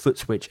 dual foot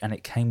switch, and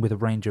it came with a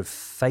range of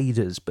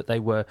faders, but they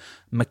were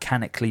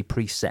mechanically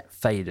preset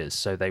faders,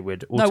 so they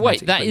would automatically... No,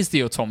 wait, that is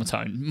the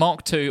Automatone.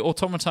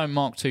 Automatone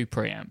Mark II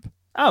preamp.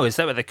 Oh, is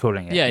that what they're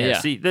calling it? Yeah.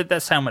 See,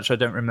 that's how much I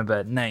don't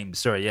remember names.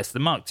 Sorry, yes, the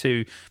Mark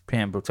II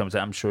preamp Automatone.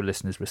 I'm sure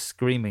listeners were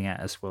screaming at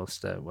us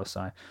whilst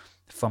I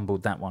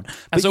fumbled that one.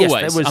 As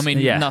always,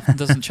 nothing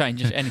doesn't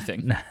change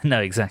anything.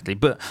 No, exactly.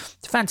 But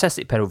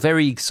fantastic pedal.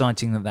 Very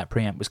exciting that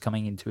preamp was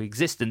coming into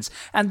existence.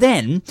 And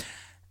then,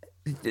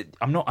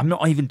 I'm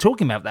not even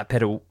talking about that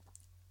pedal.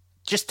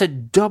 Just to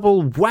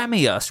double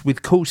whammy us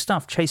with cool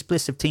stuff, Chase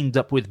Bliss have teamed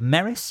up with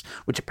Meris,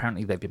 which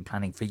apparently they've been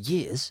planning for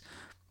years.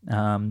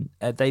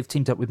 They've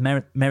teamed up with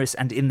Meris,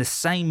 and in the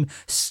same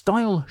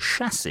style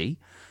chassis,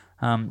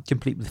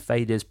 complete with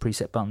faders,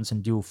 preset buttons,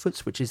 and dual foot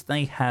switches,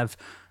 they have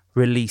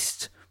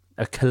released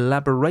a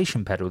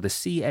collaboration pedal, the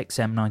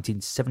CXM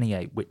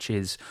 1978, which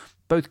is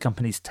both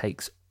companies'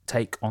 take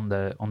on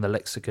the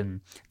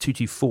Lexicon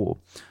 224,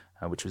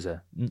 which was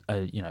a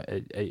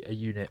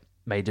unit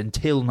made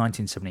until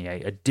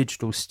 1978, a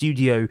digital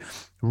studio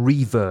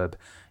reverb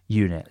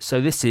unit. So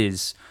this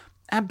is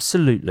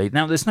absolutely,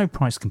 now there's no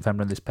price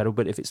confirmed on this pedal,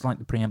 but if it's like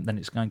the preamp, then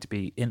it's going to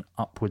be in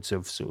upwards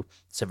of sort of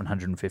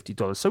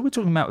 $750. So we're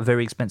talking about a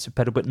very expensive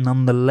pedal, but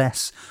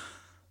nonetheless,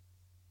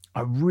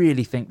 I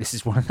really think this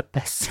is one of the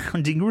best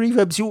sounding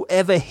reverbs you'll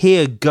ever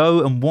hear.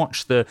 Go and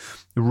watch the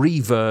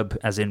Reverb,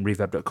 as in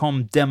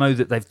reverb.com, demo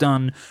that they've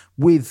done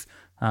with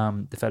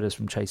the fellas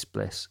from Chase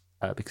Bliss,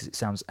 because it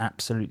sounds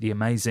absolutely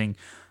amazing.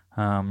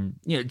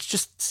 It's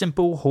just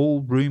simple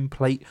hall room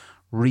plate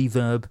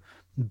reverb,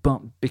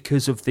 but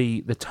because of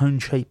the tone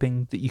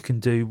shaping that you can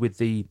do with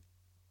the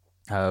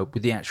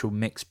actual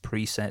mix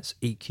presets,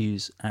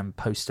 EQs, and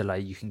post delay,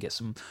 you can get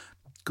some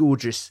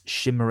gorgeous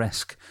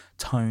shimmeresque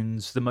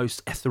tones, the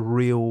most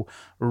ethereal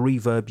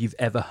reverb you've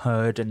ever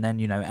heard, and then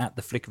at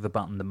the flick of a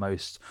button, the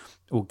most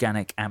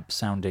organic amp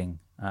sounding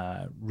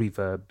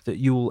reverb that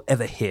you'll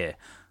ever hear.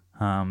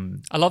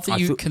 I love that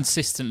you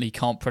consistently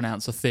can't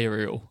pronounce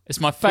ethereal. It's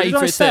my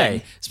favourite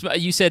thing.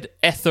 You said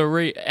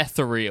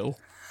ethereal.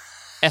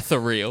 I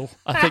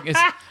think it's.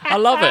 I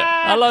love it.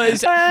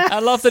 I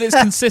love that it's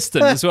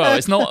consistent as well.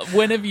 It's not,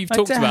 whenever you've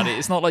talked about it,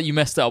 it's not like you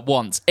messed it up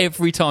once.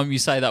 Every time you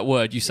say that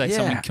word, you say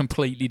something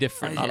completely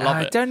different. I love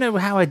it. I don't know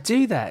how I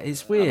do that.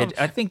 It's weird.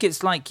 I think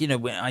it's like,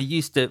 when I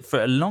used to,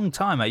 for a long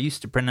time, I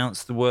used to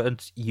pronounce the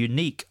word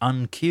unique,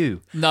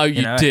 unque. No,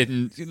 you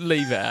didn't.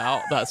 Leave it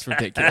out. That's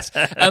ridiculous.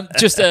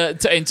 Just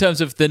in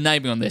terms of the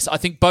naming on this, I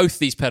think both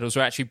these pedals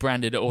are actually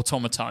branded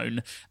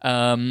Automatone,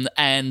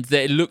 and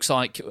it looks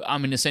like,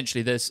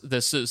 essentially there's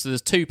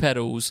 2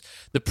 pedals,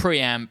 the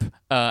preamp,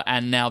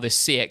 and now this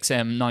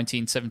CXM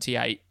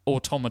 1978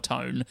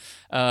 Automatone.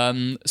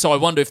 So I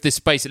wonder if this,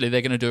 basically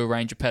they're going to do a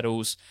range of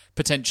pedals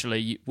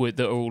potentially that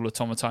are all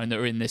Automatone that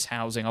are in this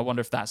housing. I wonder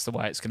if that's the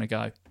way it's going to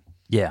go.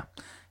 Yeah,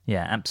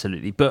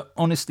 absolutely. But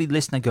honestly,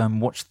 listener, go and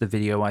watch the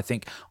video. I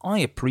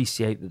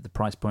appreciate that the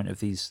price point of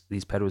these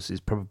pedals is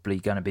probably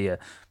going to be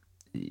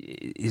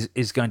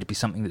is going to be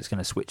something that's going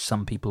to switch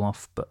some people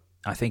off, but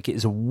I think it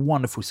is a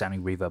wonderful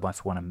sounding reverb. I,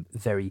 for one, am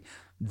very,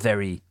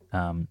 very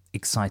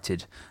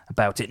excited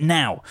about it.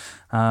 Now,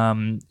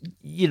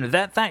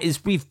 that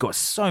is, we've got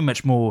so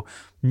much more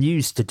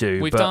news to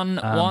do. We've done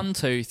 1,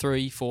 2,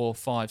 3, 4,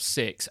 5,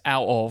 6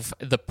 out of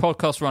the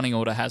podcast running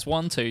order has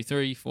 1, 2,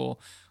 3, 4,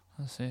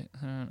 6,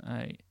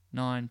 7, 8,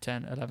 9,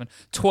 10, 11,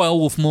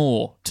 12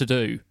 more to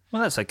do.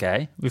 Well, that's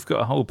okay. We've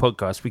got a whole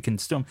podcast. We can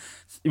still.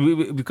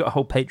 We've got a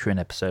whole Patreon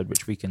episode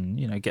which we can,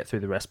 get through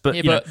the rest. But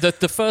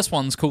the first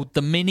one's called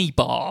the mini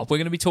bar. We're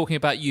going to be talking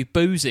about you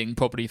boozing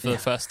probably for the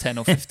first 10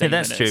 or 15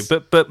 that's minutes. True.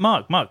 But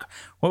Mark,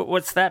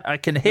 what's that? I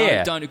can hear.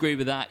 No, don't agree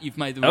with that. You've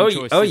made the wrong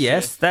choice. Oh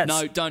yes, that's.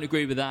 No, don't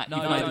agree with that.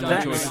 You've made the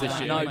wrong choice this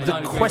year. No,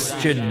 the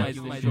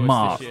question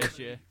mark.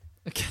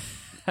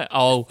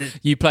 Oh,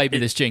 you played me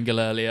this jingle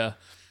earlier.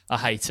 I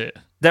hate it.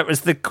 That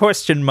was the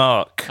question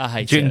mark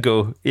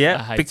jingle. It.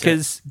 Yeah,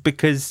 because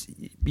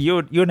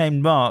you're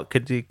named Mark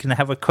and you can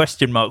have a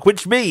question mark,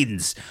 which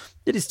means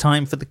it is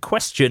time for the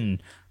question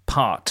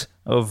part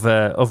of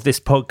this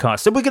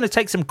podcast. So we're going to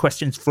take some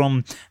questions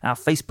from our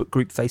Facebook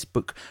group,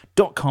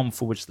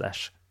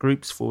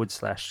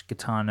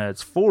 facebook.com/groups/Guitar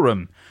Nerds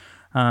Forum.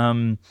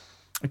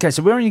 Okay,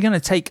 so we're only going to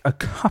take a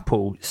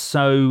couple.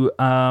 So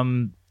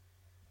I'm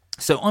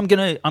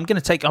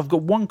gonna take. I've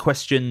got one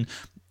question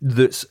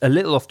that's a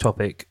little off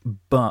topic,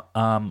 but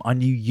I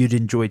knew you'd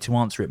enjoy to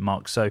answer it,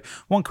 Mark. So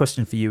one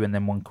question for you and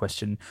then one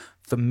question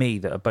for me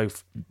that are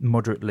both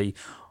moderately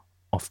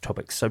off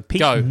topic. So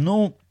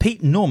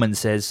Pete Norman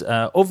says,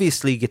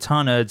 obviously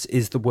Guitar Nerds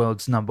is the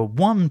world's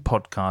 #1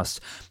 podcast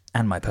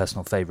and my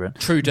personal favourite.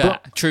 True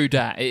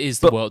dat. It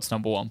is the world's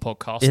 #1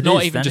 podcast.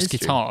 Not even just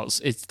guitars.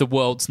 True. It's the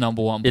world's #1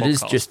 podcast. It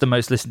is just the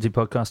most listened to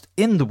podcast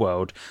in the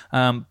world.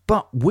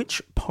 But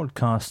which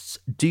podcasts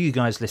do you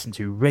guys listen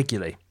to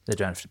regularly? They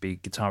don't have to be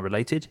guitar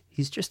related.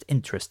 He's just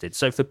interested.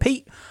 So for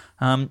Pete,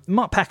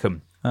 Mark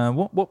Packham,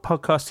 what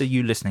podcast are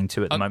you listening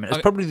to at the moment?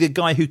 It's probably the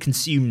guy who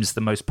consumes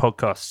the most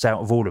podcasts out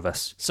of all of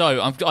us.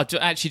 So I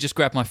actually just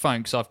grabbed my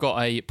phone because I've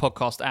got a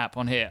podcast app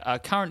on here. I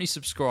currently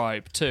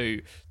subscribe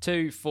to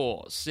 2,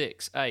 4,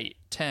 6, 8,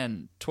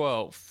 10,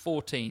 12,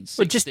 14,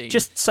 16, well,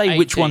 just say 18,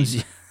 which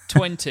ones...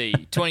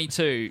 20,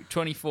 22,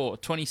 24,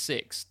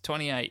 26,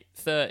 28,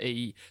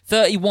 30,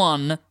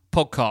 31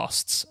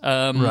 podcasts,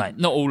 right.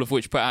 Not all of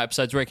which put out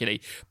episodes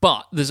regularly,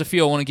 but there's a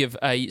few I want to give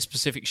a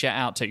specific shout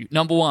out to.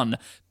 #1,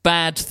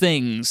 Bad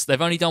Things.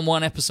 They've only done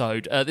one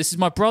episode. This is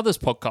my brother's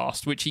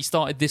podcast, which he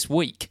started this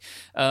week.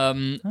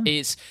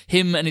 It's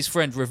him and his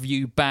friend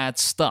review bad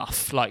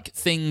stuff, like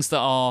things that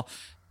are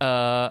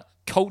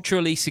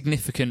culturally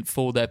significant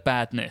for their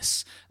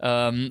badness.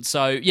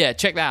 So yeah,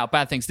 check that out.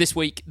 Bad Things. This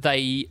week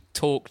they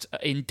talked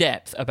in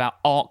depth about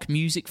Arc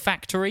Music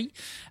Factory,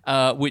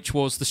 which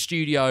was the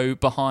studio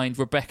behind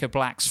Rebecca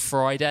Black's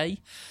Friday.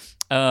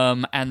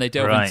 And they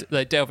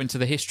delve into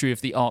the history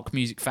of the Arc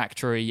Music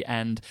Factory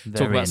and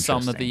talk about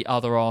some of the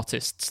other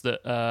artists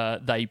that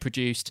they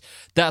produced.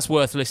 That's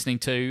worth listening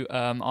to.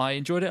 I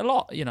enjoyed it a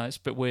lot. It's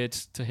a bit weird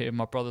to hear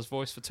my brother's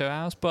voice for 2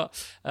 hours, but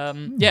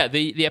yeah,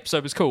 the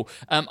episode was cool.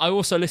 I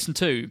also listened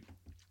to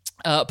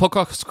a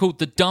podcast called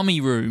The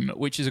Dummy Room,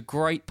 which is a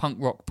great punk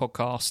rock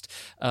podcast,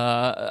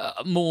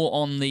 more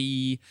on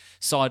the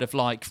side of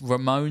like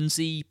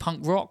Ramones-y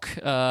punk rock.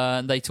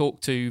 They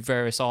talk to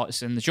various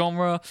artists in the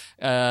genre,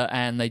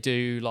 and they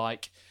do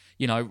like,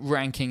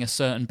 ranking a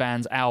certain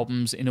band's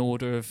albums in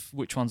order of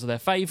which ones are their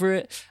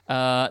favourite.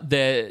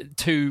 They're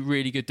two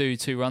really good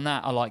dudes who run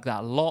that. I like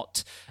that a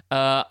lot.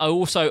 I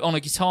also, on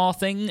a guitar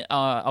thing,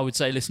 I would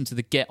say listen to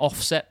the Get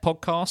Offset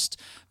podcast.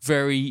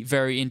 Very,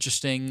 very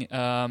interesting.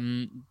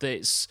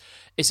 It's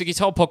a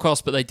guitar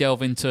podcast, but they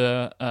delve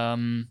into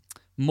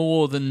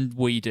more than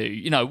we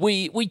do.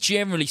 We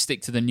generally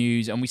stick to the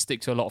news and we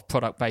stick to a lot of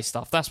product-based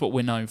stuff. That's what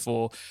we're known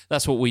for.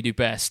 That's what we do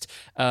best.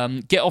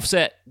 Get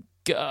Offset,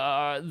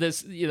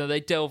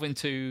 they delve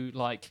into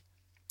like,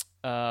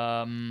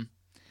 how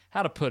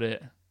to put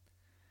it?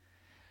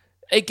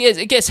 It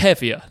gets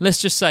heavier. Let's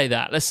just say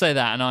that.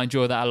 And I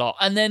enjoy that a lot.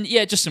 And then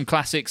just some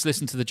classics.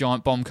 Listen to the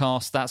Giant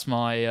Bombcast. That's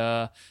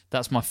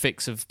my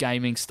fix of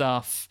gaming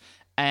stuff.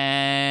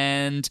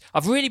 And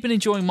I've really been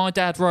enjoying My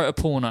Dad Wrote a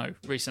Porno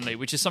recently,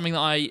 which is something that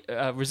I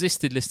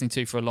resisted listening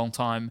to for a long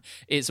time.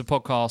 It's a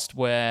podcast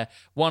where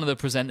one of the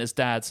presenters'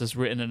 dads has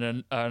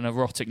written an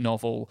erotic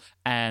novel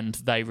and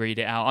they read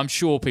it out. I'm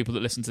sure people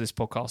that listen to this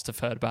podcast have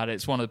heard about it.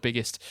 It's one of the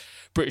biggest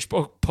British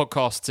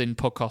podcasts in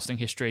podcasting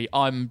history.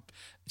 I'm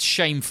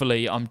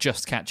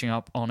just catching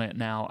up on it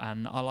now,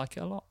 and I like it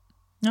a lot.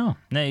 Oh,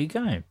 there you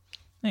go.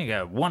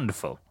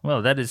 Wonderful.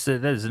 Well, that is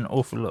an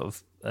awful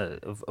lot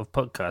of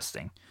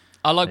podcasting.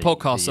 I like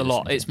podcasts a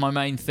lot. It's my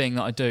main thing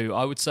that I do.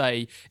 I would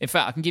say, in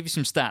fact, I can give you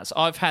some stats.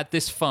 I've had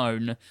this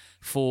phone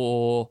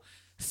for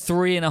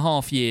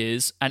 3.5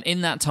 years, and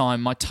in that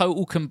time, my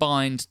total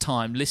combined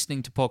time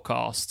listening to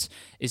podcasts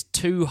is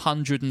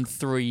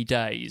 203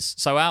 days.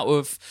 So out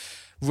of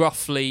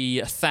roughly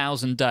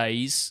 1,000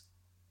 days,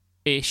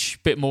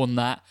 bit more than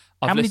that.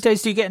 How many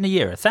days do you get in a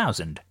year?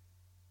 1,000?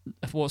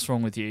 What's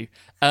wrong with you?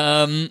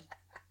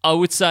 I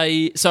would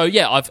say so.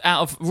 Yeah, I've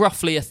out of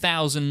roughly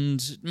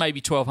 1,000, maybe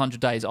 1,200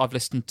 days, I've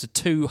listened to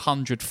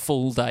 200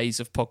 full days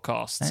of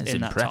podcasts. That's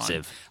in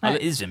impressive. That time.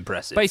 That is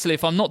impressive. Basically,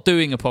 if I'm not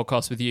doing a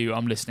podcast with you,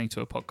 I'm listening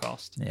to a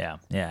podcast. Yeah,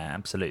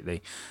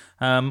 absolutely.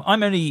 I'm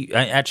only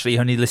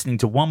listening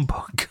to one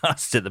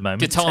podcast at the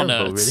moment. Guitar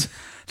Terrible, Nerds. Really.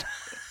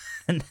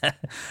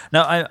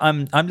 No,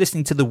 I'm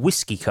listening to the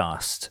Whiskey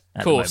Cast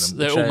at the moment.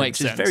 That all makes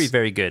sense. Which is very,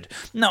 very good.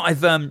 No,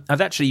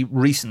 I've actually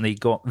recently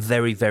got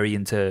very, very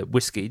into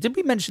whiskey. Did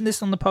we mention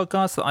this on the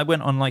podcast that I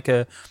went on like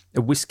a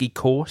whiskey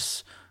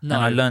course?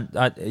 No, and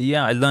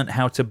I learned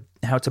how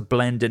to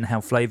blend and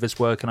how flavors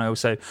work, and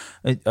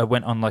I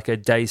went on like a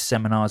day's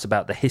seminars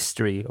about the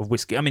history of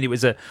whiskey. I mean, it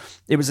was a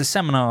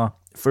seminar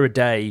for a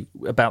day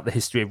about the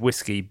history of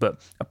whiskey, but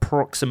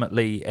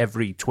approximately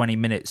every 20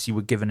 minutes you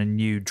were given a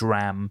new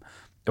dram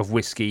of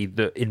whiskey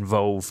that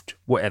involved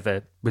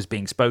whatever was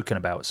being spoken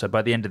about. So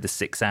by the end of the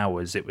 6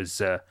 hours, it was,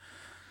 it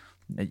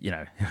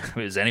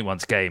was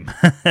anyone's game.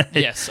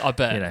 Yes, I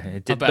bet.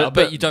 I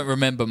bet you don't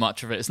remember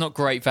much of it. It's not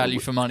great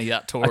value for money,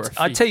 that tour.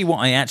 I tell you what,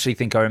 I actually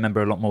think I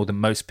remember a lot more than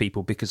most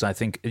people because I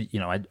think,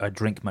 I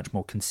drink much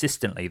more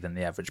consistently than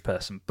the average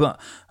person. But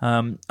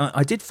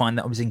I did find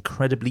that I was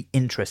incredibly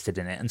interested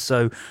in it. And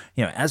so,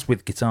 as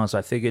with guitars,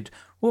 I figured,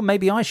 well,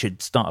 maybe I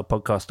should start a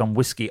podcast on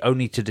whiskey,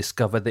 only to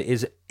discover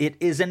that it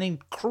is an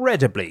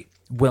incredibly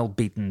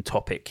well-beaten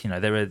topic.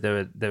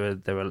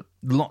 There are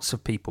lots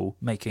of people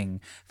making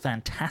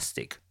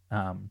fantastic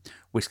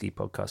whiskey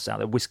podcasts out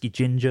there. Whiskey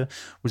Ginger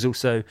was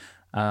also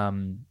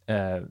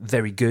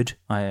very good.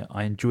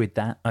 I enjoyed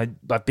that.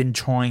 I've been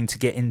trying to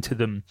get into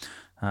them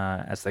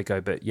as they go,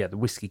 but yeah, the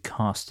Whiskey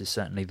Cast is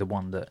certainly the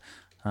one that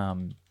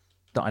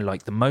I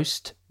like the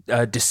most.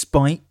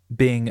 Despite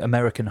being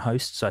American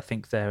hosts, I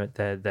think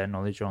their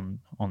knowledge on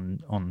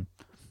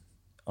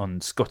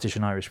Scottish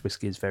and Irish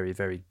whiskey is very,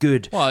 very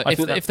good. Well,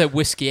 if they're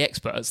whiskey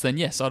experts, then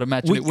yes, I'd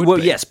imagine it would be. Well,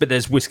 yes, but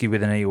there's whiskey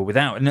with an E or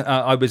without. And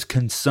I was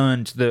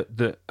concerned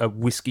that a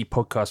whiskey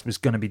podcast was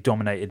going to be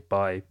dominated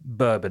by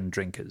bourbon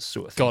drinkers,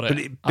 sort of thing. Got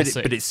it.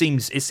 But it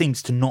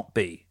seems to not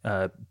be.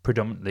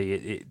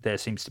 Predominantly, there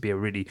seems to be a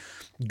really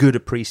good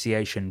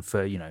appreciation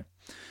for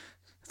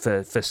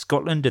for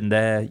Scotland and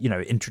their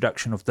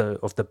introduction of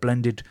the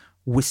blended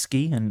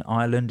whiskey, and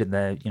Ireland and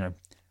their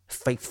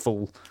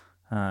faithful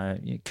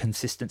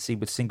consistency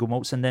with single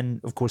malts, and then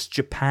of course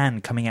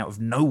Japan coming out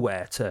of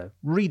nowhere to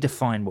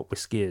redefine what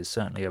whiskey is,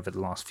 certainly over the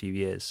last few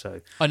years.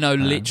 So I know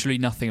literally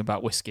nothing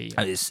about whiskey.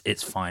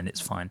 It's fine.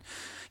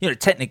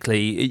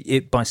 Technically,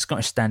 by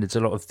Scottish standards, a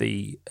lot of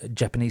the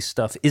Japanese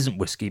stuff isn't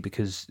whiskey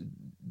because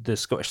the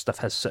Scottish stuff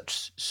has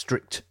such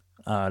strict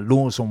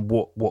laws on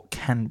what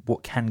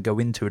can go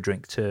into a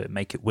drink to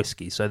make it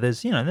whiskey. So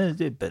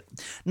but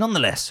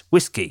nonetheless,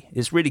 whiskey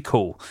is really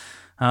cool.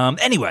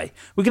 Anyway,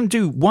 we're going to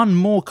do one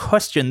more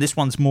question. This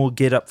one's more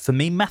geared up for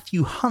me.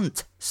 Matthew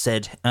Hunt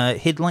said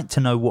he'd like to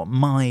know what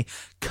my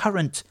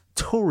current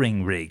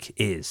touring rig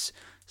is.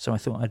 So I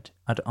thought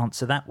I'd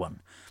answer that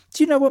one.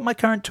 Do you know what my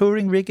current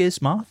touring rig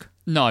is, Mark?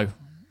 No.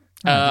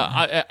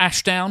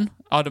 Ashdown,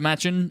 I'd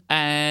imagine,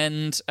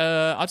 and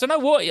I don't know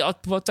what. I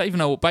don't even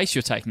know what bass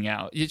you're taking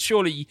out.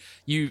 Surely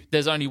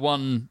there's only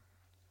one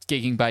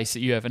gigging bass that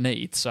you ever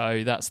need,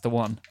 so that's the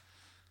one.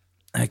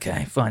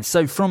 Okay, fine.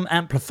 So from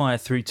amplifier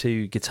through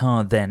to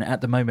guitar, then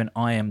at the moment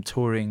I am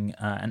touring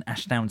an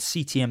Ashdown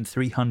CTM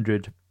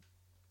 300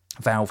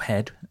 valve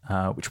head,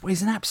 which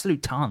weighs an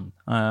absolute ton.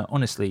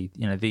 Honestly,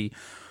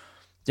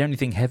 the only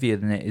thing heavier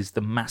than it is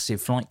the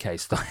massive flight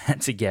case that I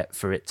had to get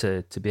for it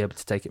to be able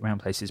to take it around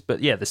places.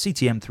 But yeah, the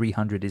CTM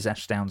 300 is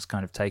Ashdown's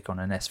kind of take on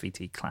an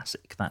SVT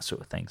Classic, that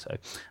sort of thing. So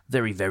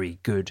very, very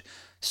good,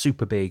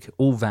 super big,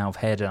 all valve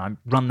head. And I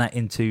run that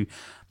into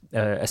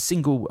a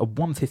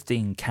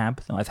 115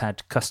 cab that I've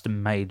had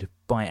custom made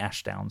by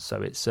Ashdown.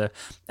 So it's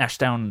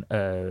Ashdown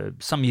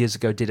some years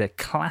ago did a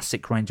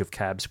classic range of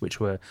cabs which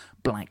were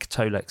black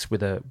Tolex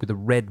with a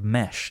red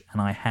mesh,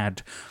 and I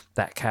had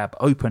that cab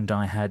opened.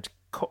 I had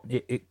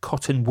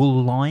cotton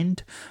wool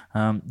lined.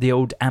 The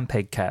old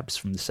Ampeg cabs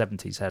from the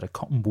 70s had a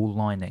cotton wool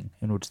lining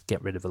in order to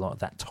get rid of a lot of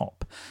that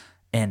top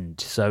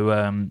end. So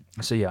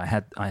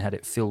yeah, I had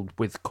it filled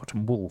with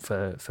cotton wool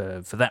for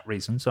that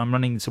reason. So I'm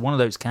running into one of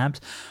those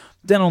cabs.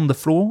 Then on the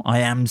floor, I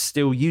am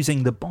still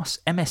using the Boss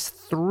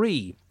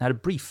MS3. I had a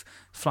brief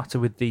flutter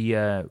with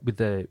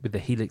the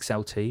Helix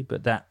LT,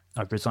 but that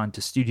I've resigned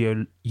to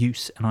studio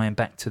use, and I am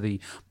back to the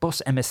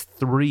Boss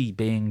MS3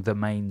 being the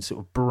main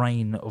sort of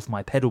brain of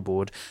my pedal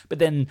board. But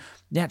then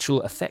the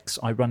actual effects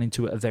I run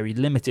into are very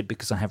limited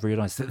because I have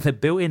realised that the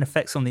built-in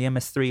effects on the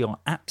MS3 are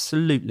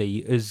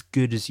absolutely as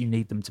good as you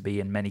need them to be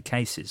in many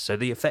cases. So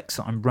the effects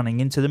that I'm running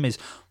into them is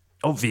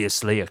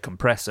obviously a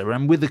compressor,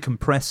 and with a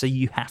compressor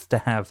you have to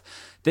have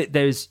a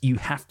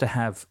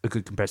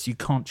good compressor. You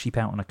can't cheap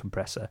out on a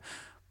compressor.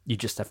 You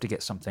just have to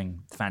get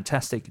something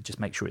fantastic. Just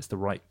make sure it's the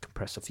right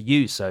compressor for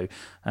you. So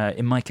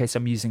in my case,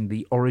 I'm using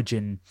the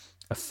Origin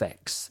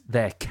Effects,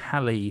 their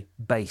Kali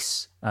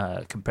bass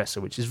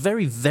compressor, which is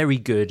very, very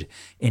good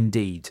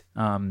indeed.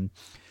 A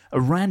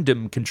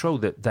random control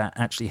that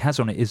actually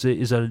has on it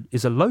is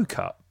a low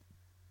cut,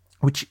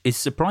 which is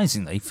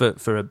surprisingly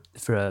for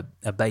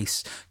a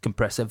bass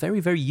compressor very,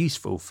 very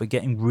useful for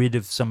getting rid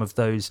of some of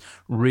those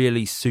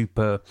really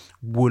super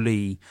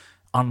woolly,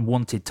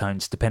 unwanted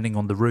tones depending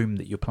on the room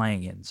that you're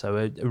playing in. So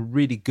a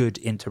really good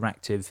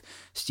interactive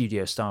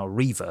studio style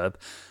reverb.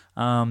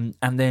 And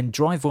then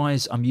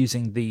drive-wise, I'm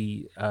using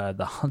the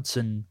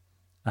Hudson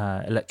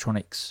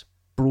Electronics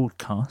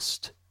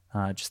Broadcast,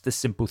 just the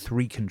simple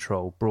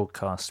 3-control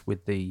broadcast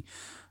with the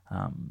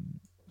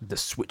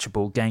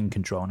switchable gain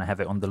control, and I have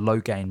it on the low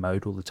gain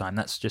mode all the time.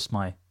 That's just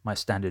my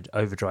standard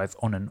overdrive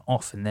on and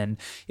off. And then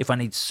if I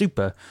need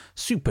super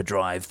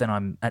drive, then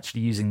I'm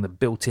actually using the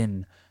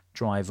built-in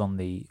drive on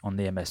the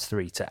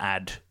MS3 to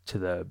add to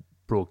the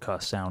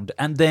broadcast sound.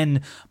 And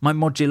then my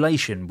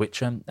modulation,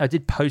 which I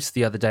did post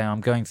the other day.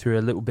 I'm going through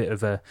a little bit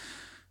of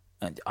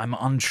I'm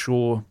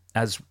unsure,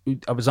 as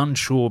I was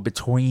unsure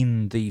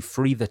between the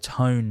Free the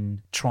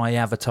Tone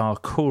Tri-Avatar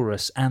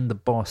chorus and the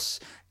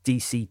Boss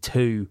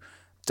DC2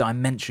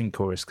 Dimension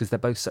chorus, because they're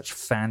both such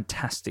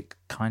fantastic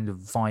kind of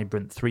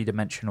vibrant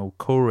 3-dimensional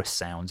chorus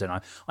sounds. And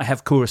I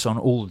have chorus on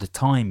all the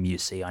time, you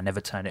see. I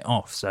never turn it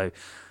off. So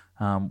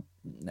I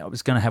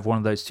was going to have one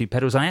of those two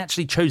pedals. I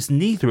actually chose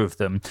neither of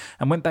them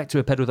and went back to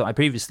a pedal that I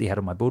previously had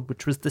on my board,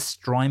 which was the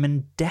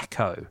Strymon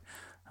Deco.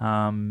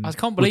 I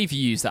can't believe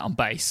you used that on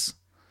bass.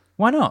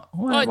 Why not?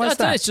 I don't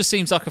know, it just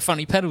seems like a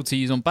funny pedal to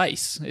use on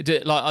bass.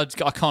 I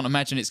can't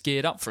imagine it's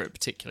geared up for it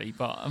particularly,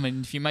 but I mean,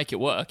 if you make it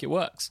work, it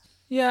works.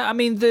 Yeah, I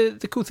mean,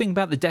 the cool thing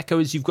about the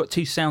Deco is you've got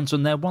two sounds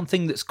on there. One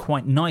thing that's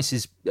quite nice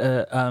is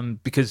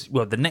because,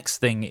 well, the next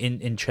thing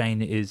in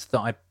Chain is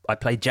that I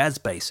play jazz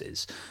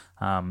basses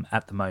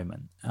at the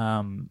moment.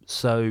 And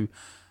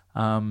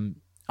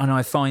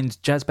I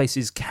find jazz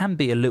basses can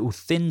be a little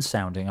thin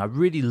sounding. I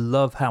really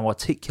love how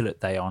articulate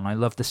they are, and I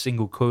love the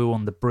single coil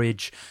on the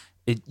bridge.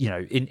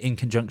 In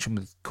conjunction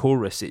with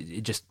chorus,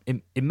 it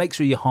makes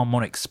your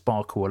harmonics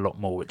sparkle a lot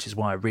more, which is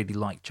why I really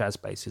like jazz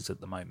basses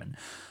at the moment.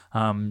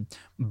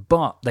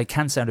 But they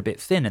can sound a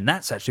bit thin, and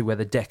that's actually where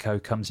the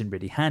Deco comes in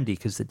really handy,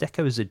 because the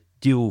Deco is a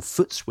dual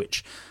foot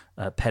switch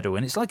pedal,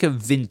 and it's like a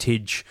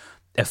vintage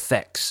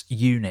effects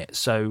unit.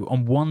 So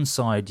on one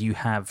side you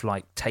have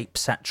like tape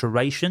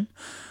saturation,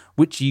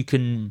 which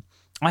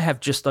I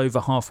have just over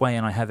halfway,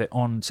 and I have it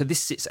on. So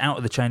this sits out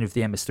of the chain of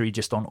the MS3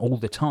 just on all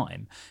the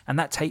time. And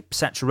that tape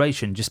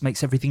saturation just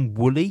makes everything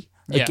woolly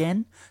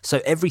again.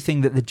 So everything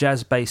that the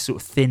jazz bass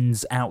sort of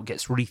thins out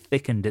gets really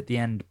thickened at the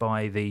end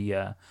by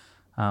the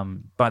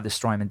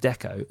Strymon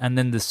Deco. And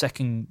then the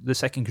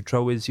second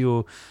control is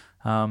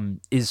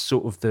is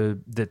sort of the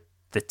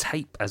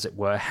tape, as it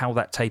were, how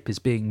that tape is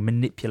being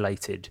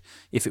manipulated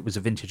if it was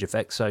a vintage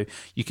effect. So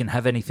you can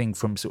have anything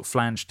from sort of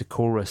flange to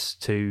chorus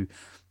to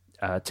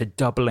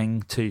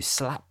doubling to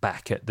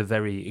slapback at the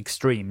very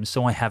extremes.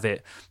 So I have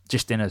it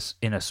just in a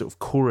sort of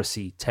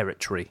chorusy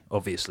territory,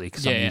 obviously,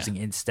 because I'm using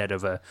it instead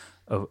of a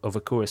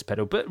chorus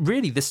pedal. But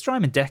really, the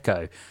Strymon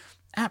Deco,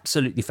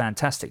 absolutely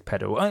fantastic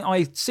pedal.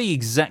 I see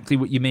exactly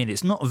what you mean.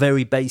 It's not a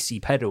very bassy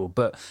pedal,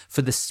 but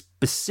for the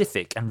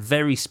specific and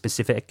very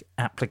specific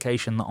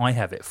application that I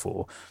have it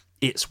for,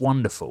 it's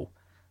wonderful.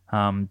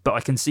 But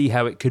I can see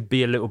how it could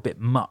be a little bit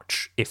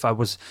much if I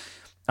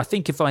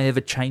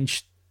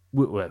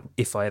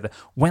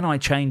when I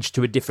change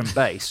to a different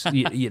bass,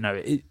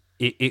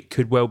 it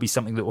could well be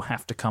something that will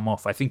have to come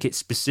off. I think it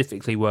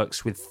specifically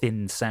works with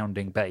thin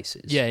sounding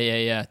basses. Yeah.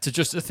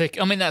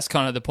 I mean, that's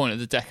kind of the point of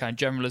the Deco in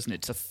general, isn't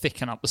it? To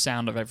thicken up the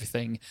sound of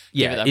everything.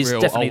 Yeah, give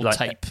it that real old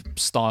tape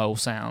style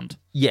sound.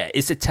 Yeah,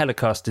 it's a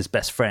Telecaster's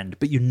best friend,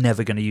 but you're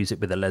never going to use it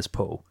with a Les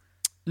Paul.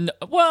 No,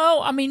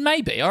 well, I mean,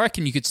 maybe. I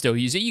reckon you could still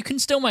use it. You can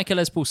still make a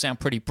Les Paul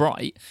sound pretty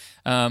bright.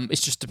 It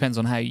just depends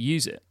on how you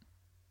use it.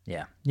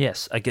 Yeah.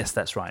 Yes, I guess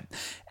that's right.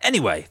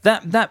 Anyway,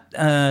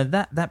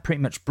 that pretty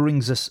much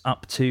brings us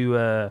up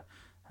to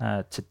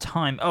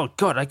time. Oh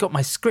God, I got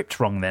my script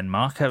wrong then,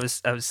 Mark. I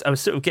was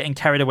sort of getting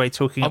carried away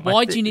talking.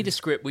 Why do you need a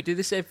script? We do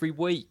this every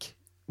week.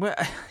 Well,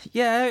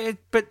 yeah,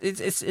 but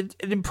it's an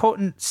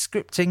important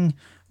scripting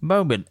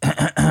moment.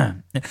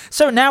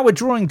 So now we're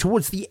drawing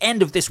towards the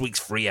end of this week's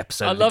free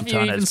episode. I love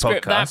you even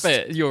script podcast.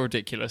 That bit. You're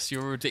ridiculous.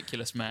 You're a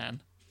ridiculous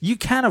man. You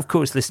can, of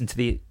course, listen to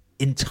the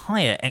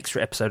entire extra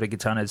episode of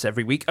Guitar Nerds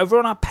every week over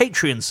on our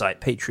Patreon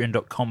site,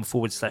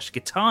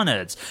 patreon.com/Guitar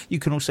Nerds. You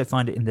can also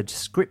find it in the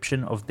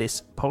description of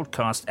this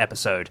podcast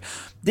episode.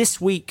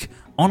 This week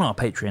on our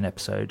Patreon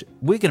episode,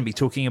 we're going to be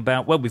talking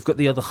about, well, we've got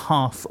the other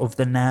half of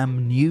the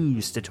NAMM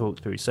news to talk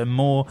through. So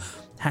more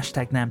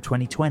 #NAMM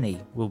 2020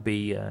 will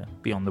be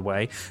on the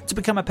way. To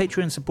become a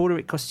Patreon supporter,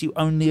 it costs you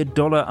only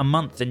 $1 a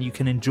month, and you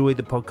can enjoy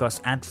the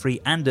podcast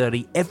ad-free and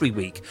early every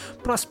week,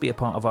 plus be a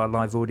part of our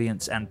live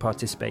audience and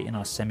participate in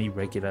our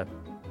semi-regular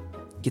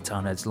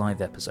Guitar Nerds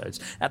live episodes.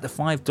 At the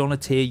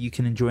 $5 tier, you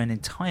can enjoy an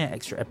entire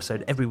extra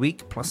episode every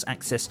week, plus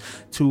access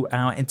to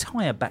our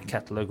entire back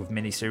catalogue of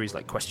miniseries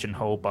like Question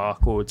Hole, Bar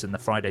Chords, and the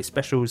Friday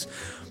specials.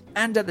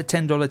 And at the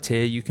 $10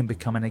 tier, you can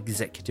become an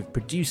executive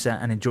producer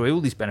and enjoy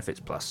all these benefits,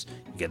 plus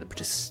you get the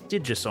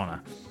prestigious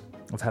honour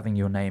of having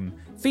your name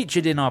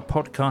featured in our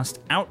podcast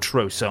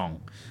outro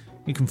song.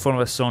 You can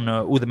follow us on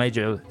all the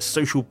major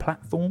social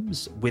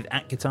platforms with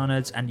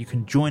 @GuitarNerds, and you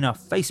can join our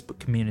Facebook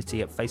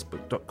community at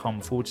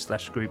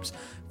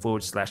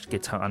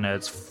facebook.com/groups/Guitar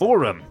Nerds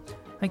Forum.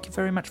 Thank you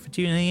very much for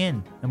tuning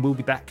in, and we'll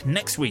be back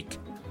next week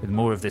with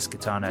more of this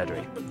guitar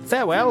nerdery.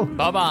 Farewell.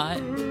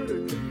 Bye-bye.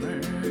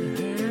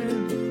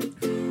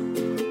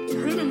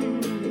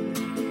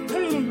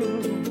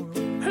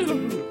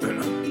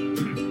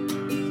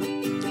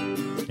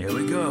 Here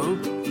we go.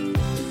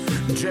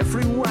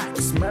 Jeffrey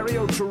Wax,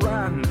 Mario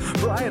Turan,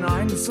 Brian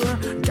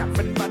Einzel,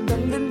 Gavin van der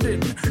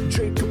Linden,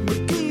 Jacob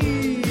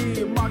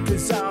McGee,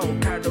 Marcus Au,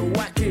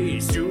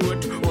 Kadowaki,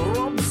 Stuart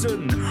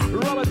Robson,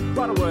 Robert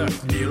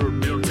Butterworth, Neil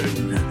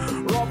Milton,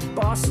 Rob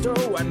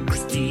Barstow, and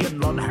Christian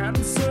Lon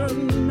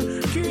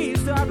Hansen,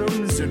 Keith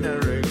Adams, and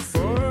Eric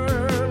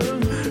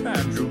Fern,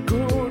 Andrew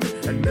Good,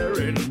 and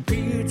Marin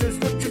Peters,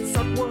 Richard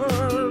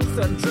Sutworth,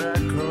 and Jack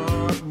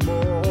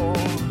Hartmore.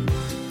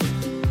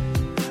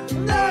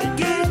 The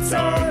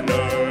Guitar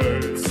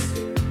Nerds.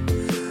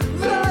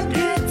 The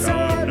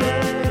Guitar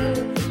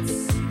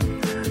Nerds.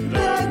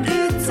 The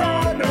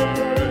Guitar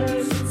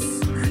Nerds.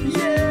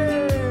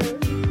 Yeah.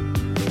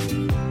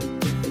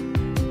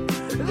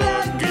 The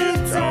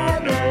Guitar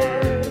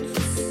Nerds.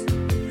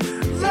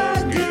 The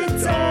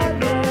Guitar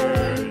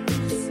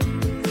Nerds.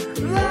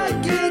 The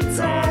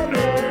Guitar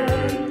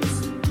Nerds.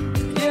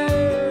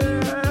 Yeah.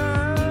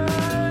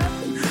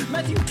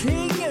 Matthew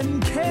King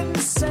and Ken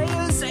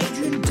Sayers,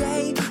 Adrian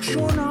Day,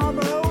 Sean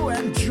Arbo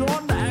and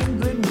John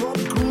Anglin, Rob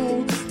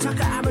Gould,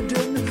 Tucker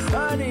Abaddon,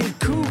 Ernie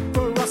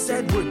Cooper, Ross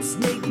Edwards,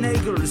 Nate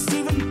Nagel,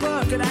 Stephen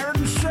Burke and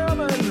Aaron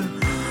Sherman,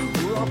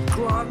 Rob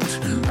Grant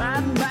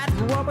and Matt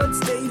Roberts,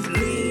 Dave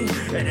Lee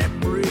and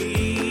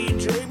Emery,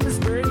 James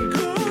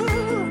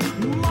Baker,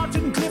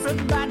 Martin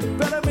Clifford, Matt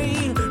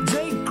Bellamy,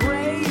 Jake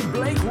Gray,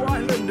 Blake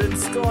Wyland and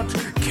Scott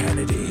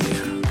Kennedy,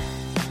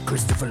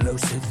 Christopher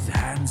Loseth,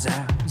 Hans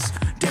Ams,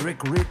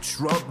 Derek Rich,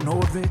 Rob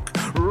Nordvik,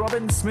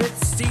 Robin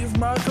Smith, Steve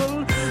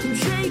Merkel,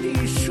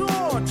 J.D.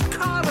 Short,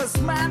 Carlos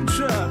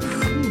Mancha,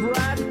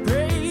 Brad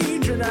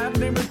Page and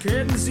Andy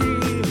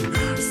McKenzie,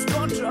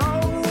 Scott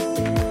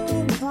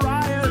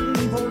O'Brien,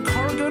 Paul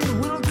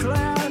Corrigan, Will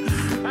Clare,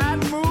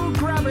 and Moo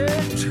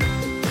Gravitt.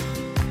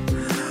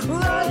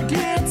 The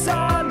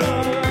Guitar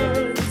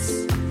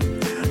Nerds.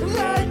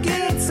 The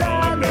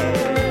Guitar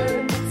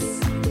Nerds.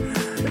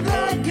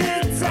 The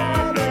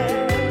Guitar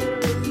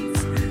Nerds.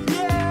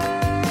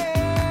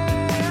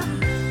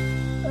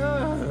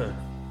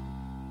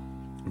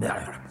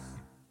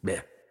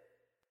 Yeah.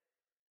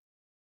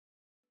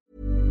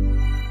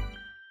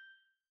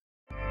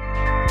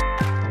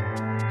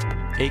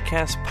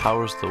 Acast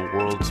powers the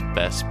world's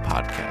best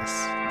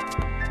podcasts.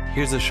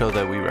 Here's a show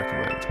that we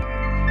recommend.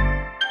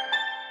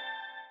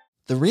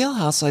 The Real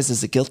Housewives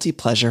is a guilty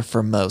pleasure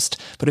for most,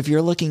 but if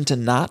you're looking to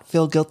not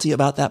feel guilty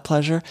about that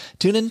pleasure,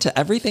 tune in to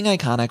Everything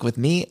Iconic with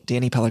me,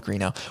 Danny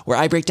Pellegrino, where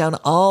I break down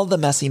all the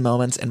messy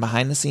moments and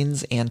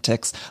behind-the-scenes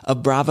antics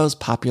of Bravo's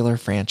popular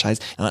franchise.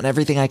 And on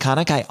Everything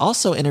Iconic, I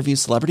also interview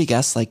celebrity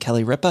guests like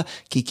Kelly Ripa,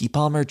 Keke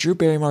Palmer, Drew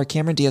Barrymore,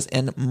 Cameron Diaz,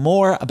 and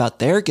more about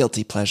their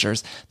guilty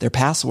pleasures, their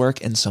past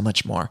work, and so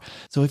much more.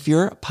 So if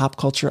you're pop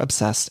culture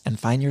obsessed and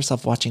find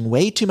yourself watching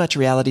way too much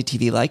reality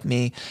TV like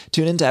me,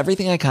 tune into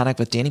Everything Iconic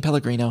with Danny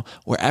Pellegrino,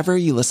 wherever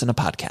you listen to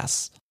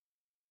podcasts.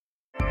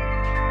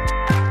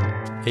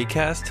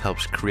 Acast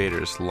helps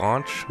creators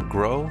launch,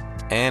 grow,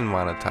 and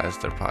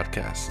monetize their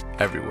podcasts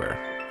everywhere.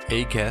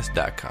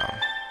 Acast.com.